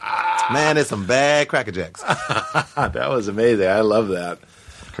about it. Man, it's some bad Cracker Jacks. That was amazing. I love that.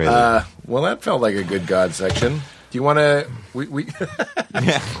 Crazy. Well, that felt like a good God section. Do you want to... We've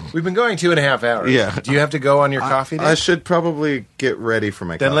been going 2.5 hours. Yeah. Do you have to go on your coffee date? I should probably get ready for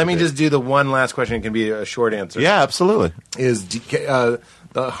my coffee Then let me date. just do the one last question. It can be a short answer. Yeah, absolutely. Is the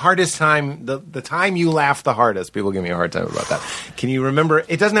hardest time, the time you laugh the hardest? People give me a hard time about that. Can you remember?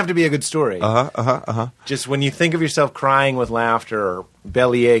 It doesn't have to be a good story. Just when you think of yourself crying with laughter or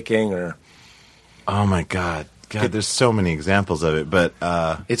belly aching or... Oh, my God. There's so many examples of it, but...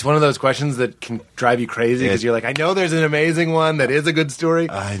 it's one of those questions that can drive you crazy because you're like, I know there's an amazing one that is a good story.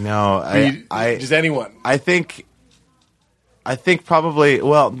 I know. Just anyone. I think probably...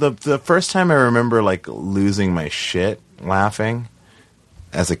 Well, the first time I remember, like, losing my shit laughing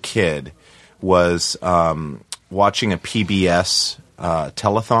as a kid was watching a PBS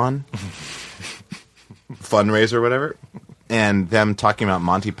telethon, fundraiser or whatever, and them talking about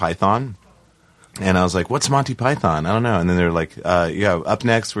Monty Python. And I was like, what's Monty Python? I don't know. And then they're like, up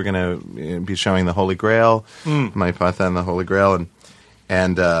next we're going to be showing the Holy Grail, Monty Python and the Holy Grail.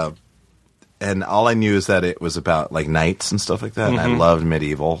 And all I knew is that it was about like knights and stuff like that. And I loved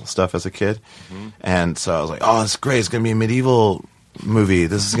medieval stuff as a kid. And so I was like, oh, it's great. It's going to be a medieval movie.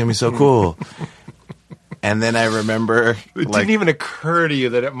 This is going to be so cool. And then I remember... It didn't even occur to you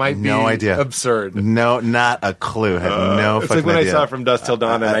that it might be absurd. No, not a clue. Had no fucking idea. It's like when I saw From Dusk Till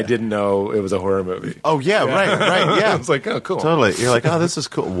Dawn and I didn't know it was a horror movie. Oh, yeah, right, yeah. I was like, oh, cool. Totally. You're like, oh, this is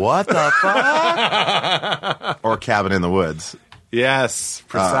cool. What the fuck? Or Cabin in the Woods. Yes.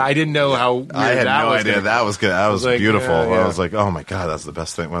 I didn't know how weird I had that no was idea. That was good. That was like, beautiful. yeah. I was like, oh my God, that's the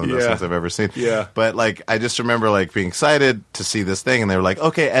best thing. One of the best things I've ever seen. Yeah. But like, I just remember like being excited to see this thing, and they were like,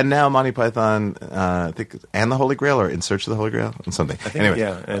 okay, and now Monty Python, I think, and the Holy Grail, or In Search of the Holy Grail, and something. Anyway,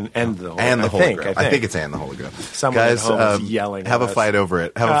 yeah, and the Holy, and the Holy Grail. I think it's and the Holy Grail. Someone Guys, at home is yelling. Have a fight over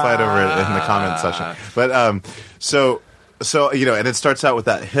it. Have a fight over it in the comment section. But so you know, and it starts out with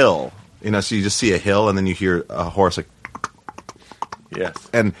that hill. You know, so you just see a hill, and then you hear a horse like. Yes.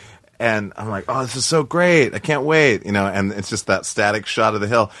 And I'm like, oh, this is so great. I can't wait. You know, and it's just that static shot of the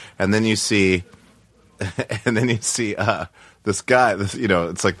hill. And then you see this guy, you know,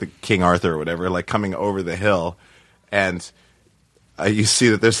 it's like the King Arthur or whatever, like coming over the hill. And you see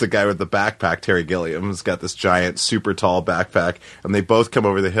that there's the guy with the backpack, Terry Gilliam, who's got this giant, super tall backpack. And they both come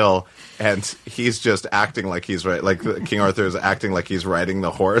over the hill. And he's just acting like he's like King Arthur is acting like he's riding the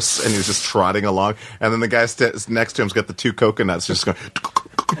horse, and he's just trotting along. And then the guy next to him's got the two coconuts, just going.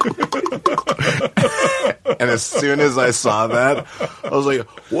 And as soon as I saw that, I was like,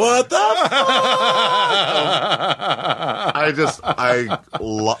 "What the fuck?"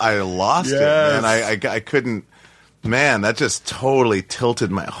 I lost it, man. I couldn't. Man, that just totally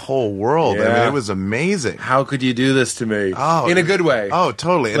tilted my whole world. Yeah. I mean, it was amazing. How could you do this to me? Oh, in a good way. Oh,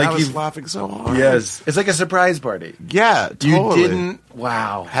 totally. And like I was laughing so hard. Yes. It's like a surprise party. Yeah, totally. You didn't...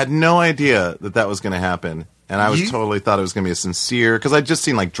 Wow. Had no idea that was going to happen. And I was totally thought it was going to be a sincere... Because I'd just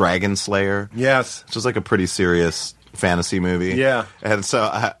seen, like, Dragon Slayer. Yes. Which was, like, a pretty serious fantasy movie. Yeah. And so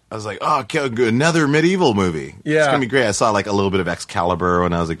I was like, oh, another medieval movie. Yeah. It's going to be great. I saw, like, a little bit of Excalibur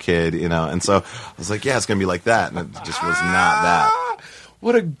when I was a kid, you know. And so I was like, yeah, it's going to be like that. And it just was not that.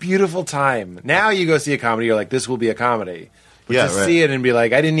 What a beautiful time. Now you go see a comedy, you're like, this will be a comedy. But Yeah, to right. see it and be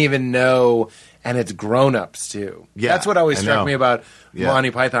like, I didn't even know... And it's grown-ups, too. Yeah, That's what always I struck know. me about Yeah.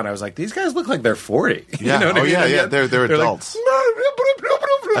 Monty Python. I was like, these guys look like they're 40. Yeah. You know what I mean? Yeah. They're adults. Like,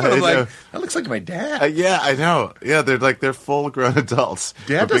 I'm I like, know. that looks like my dad. Yeah, I know. Yeah, they're full-grown adults.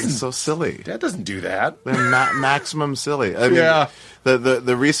 Dad for being doesn't- so silly. Dad doesn't do that. They're maximum silly. I mean, Yeah.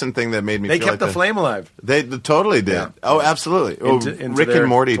 The recent thing that made me They feel kept like the flame alive. They totally did. Yeah. Oh, absolutely. Into Rick their and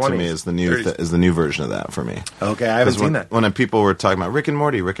Morty 20s, to me is the new 30s. is the new version of that for me. Okay, I haven't 'Cause seen that. When people were talking about Rick and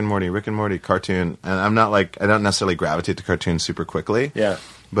Morty cartoon, and I don't necessarily gravitate to cartoons super quickly. Yeah.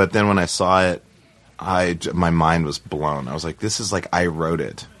 But then when I saw it, my mind was blown. I was like, this is like I wrote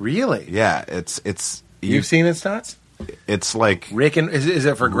it. Really? Yeah, it's You've seen it, Stotts? It's like Rick and... Is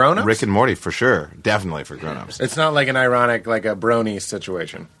it for grown-ups? Rick and Morty for sure. Definitely for grown-ups. It's not like an ironic, like a brony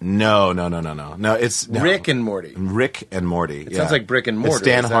situation. No. No, it's Rick and Morty. Rick and Morty. It sounds like Brick and Mortar. It's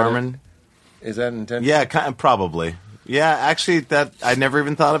Dan Is that Harmon. Is that intended? Yeah, probably. Yeah, actually, that I never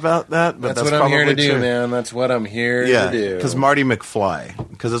even thought about that. But that's what I'm here to do, man. That's what I'm here to do. Because Marty McFly.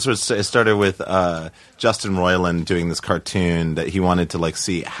 Because this was it started with Justin Roiland doing this cartoon that he wanted to like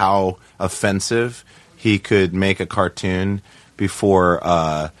see how offensive he could make a cartoon before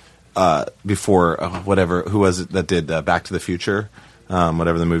whatever, who was it that did Back to the Future,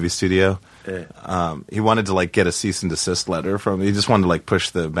 whatever the movie studio. He wanted to like get a cease and desist letter from. He just wanted to like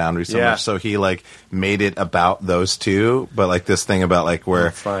push the boundary so much. So he like made it about those two, but like this thing about like where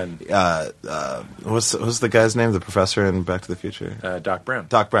what's the guy's name? The professor in Back to the Future? Doc Brown.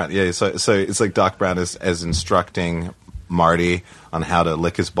 Doc Brown. Yeah. So it's like Doc Brown is instructing Marty on how to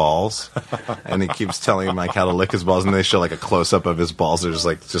lick his balls, and he keeps telling him like how to lick his balls, and they show like a close up of his balls. They're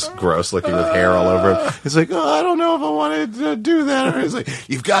just gross looking with hair all over him. He's like, oh, I don't know if I want to do that. Or he's like,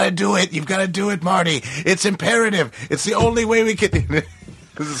 you've got to do it, Marty. It's imperative. It's the only way we can.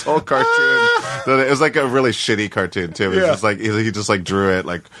 This whole cartoon. So it was like a really shitty cartoon too. It was just like he just like drew it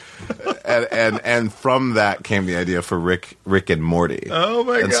like, and from that came the idea for Rick and Morty. Oh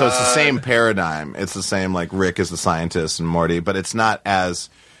my god! And so it's the same paradigm. It's the same like Rick is the scientist and Morty, but it's not as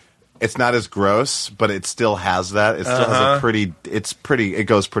gross, but it still has that. It still has it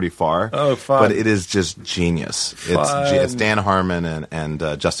goes pretty far. Oh, fun! But it is just genius. It's Dan Harmon and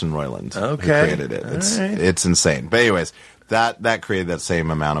Justin Roiland who created it. It's insane. But anyways. That created that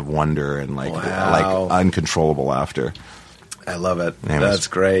same amount of wonder and like uncontrollable laughter. I love it. Anyways. That's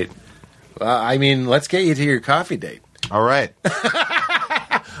great. I mean, let's get you to your coffee date. All right.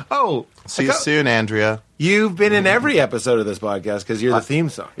 Oh, see you soon, Andrea. You've been in every episode of this podcast because you're the theme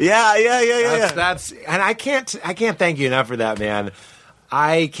song. Yeah. That's and I can't thank you enough for that, man.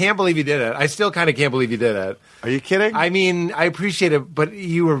 I can't believe you did it. I still kind of can't believe you did it. Are you kidding? I mean, I appreciate it, but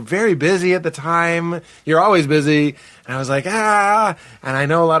you were very busy at the time. You're always busy. And I was like, and I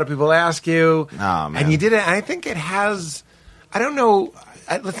know a lot of people ask you. Oh, man. And you did it. And I think it has, I don't know,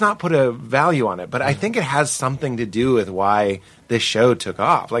 let's not put a value on it, but I think it has something to do with why this show took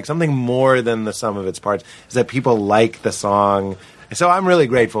off. Like something more than the sum of its parts is that people like the song. So I'm really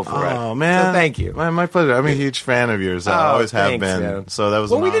grateful for it. Oh, man. So thank you. My pleasure. I'm a huge fan of yours. I always have been. Man. So that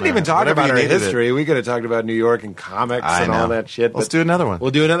was we didn't even talk about our history. It. We could have talked about New York and comics and all that shit. Let's do another one.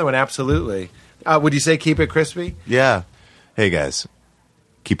 We'll do another one, absolutely. Would you say keep it crispy? Yeah. Hey, guys.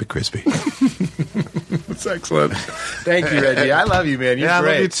 Keep it crispy. That's excellent. Thank you, Reggie. I love you, man. You're great.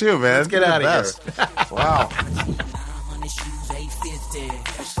 I love you too, man. Let's get out of here. Wow.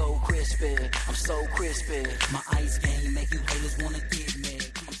 I'm so crispy. My ice game make you haters wanna get me.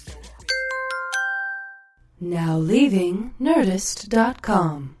 Now leaving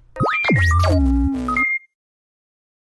Nerdist.com.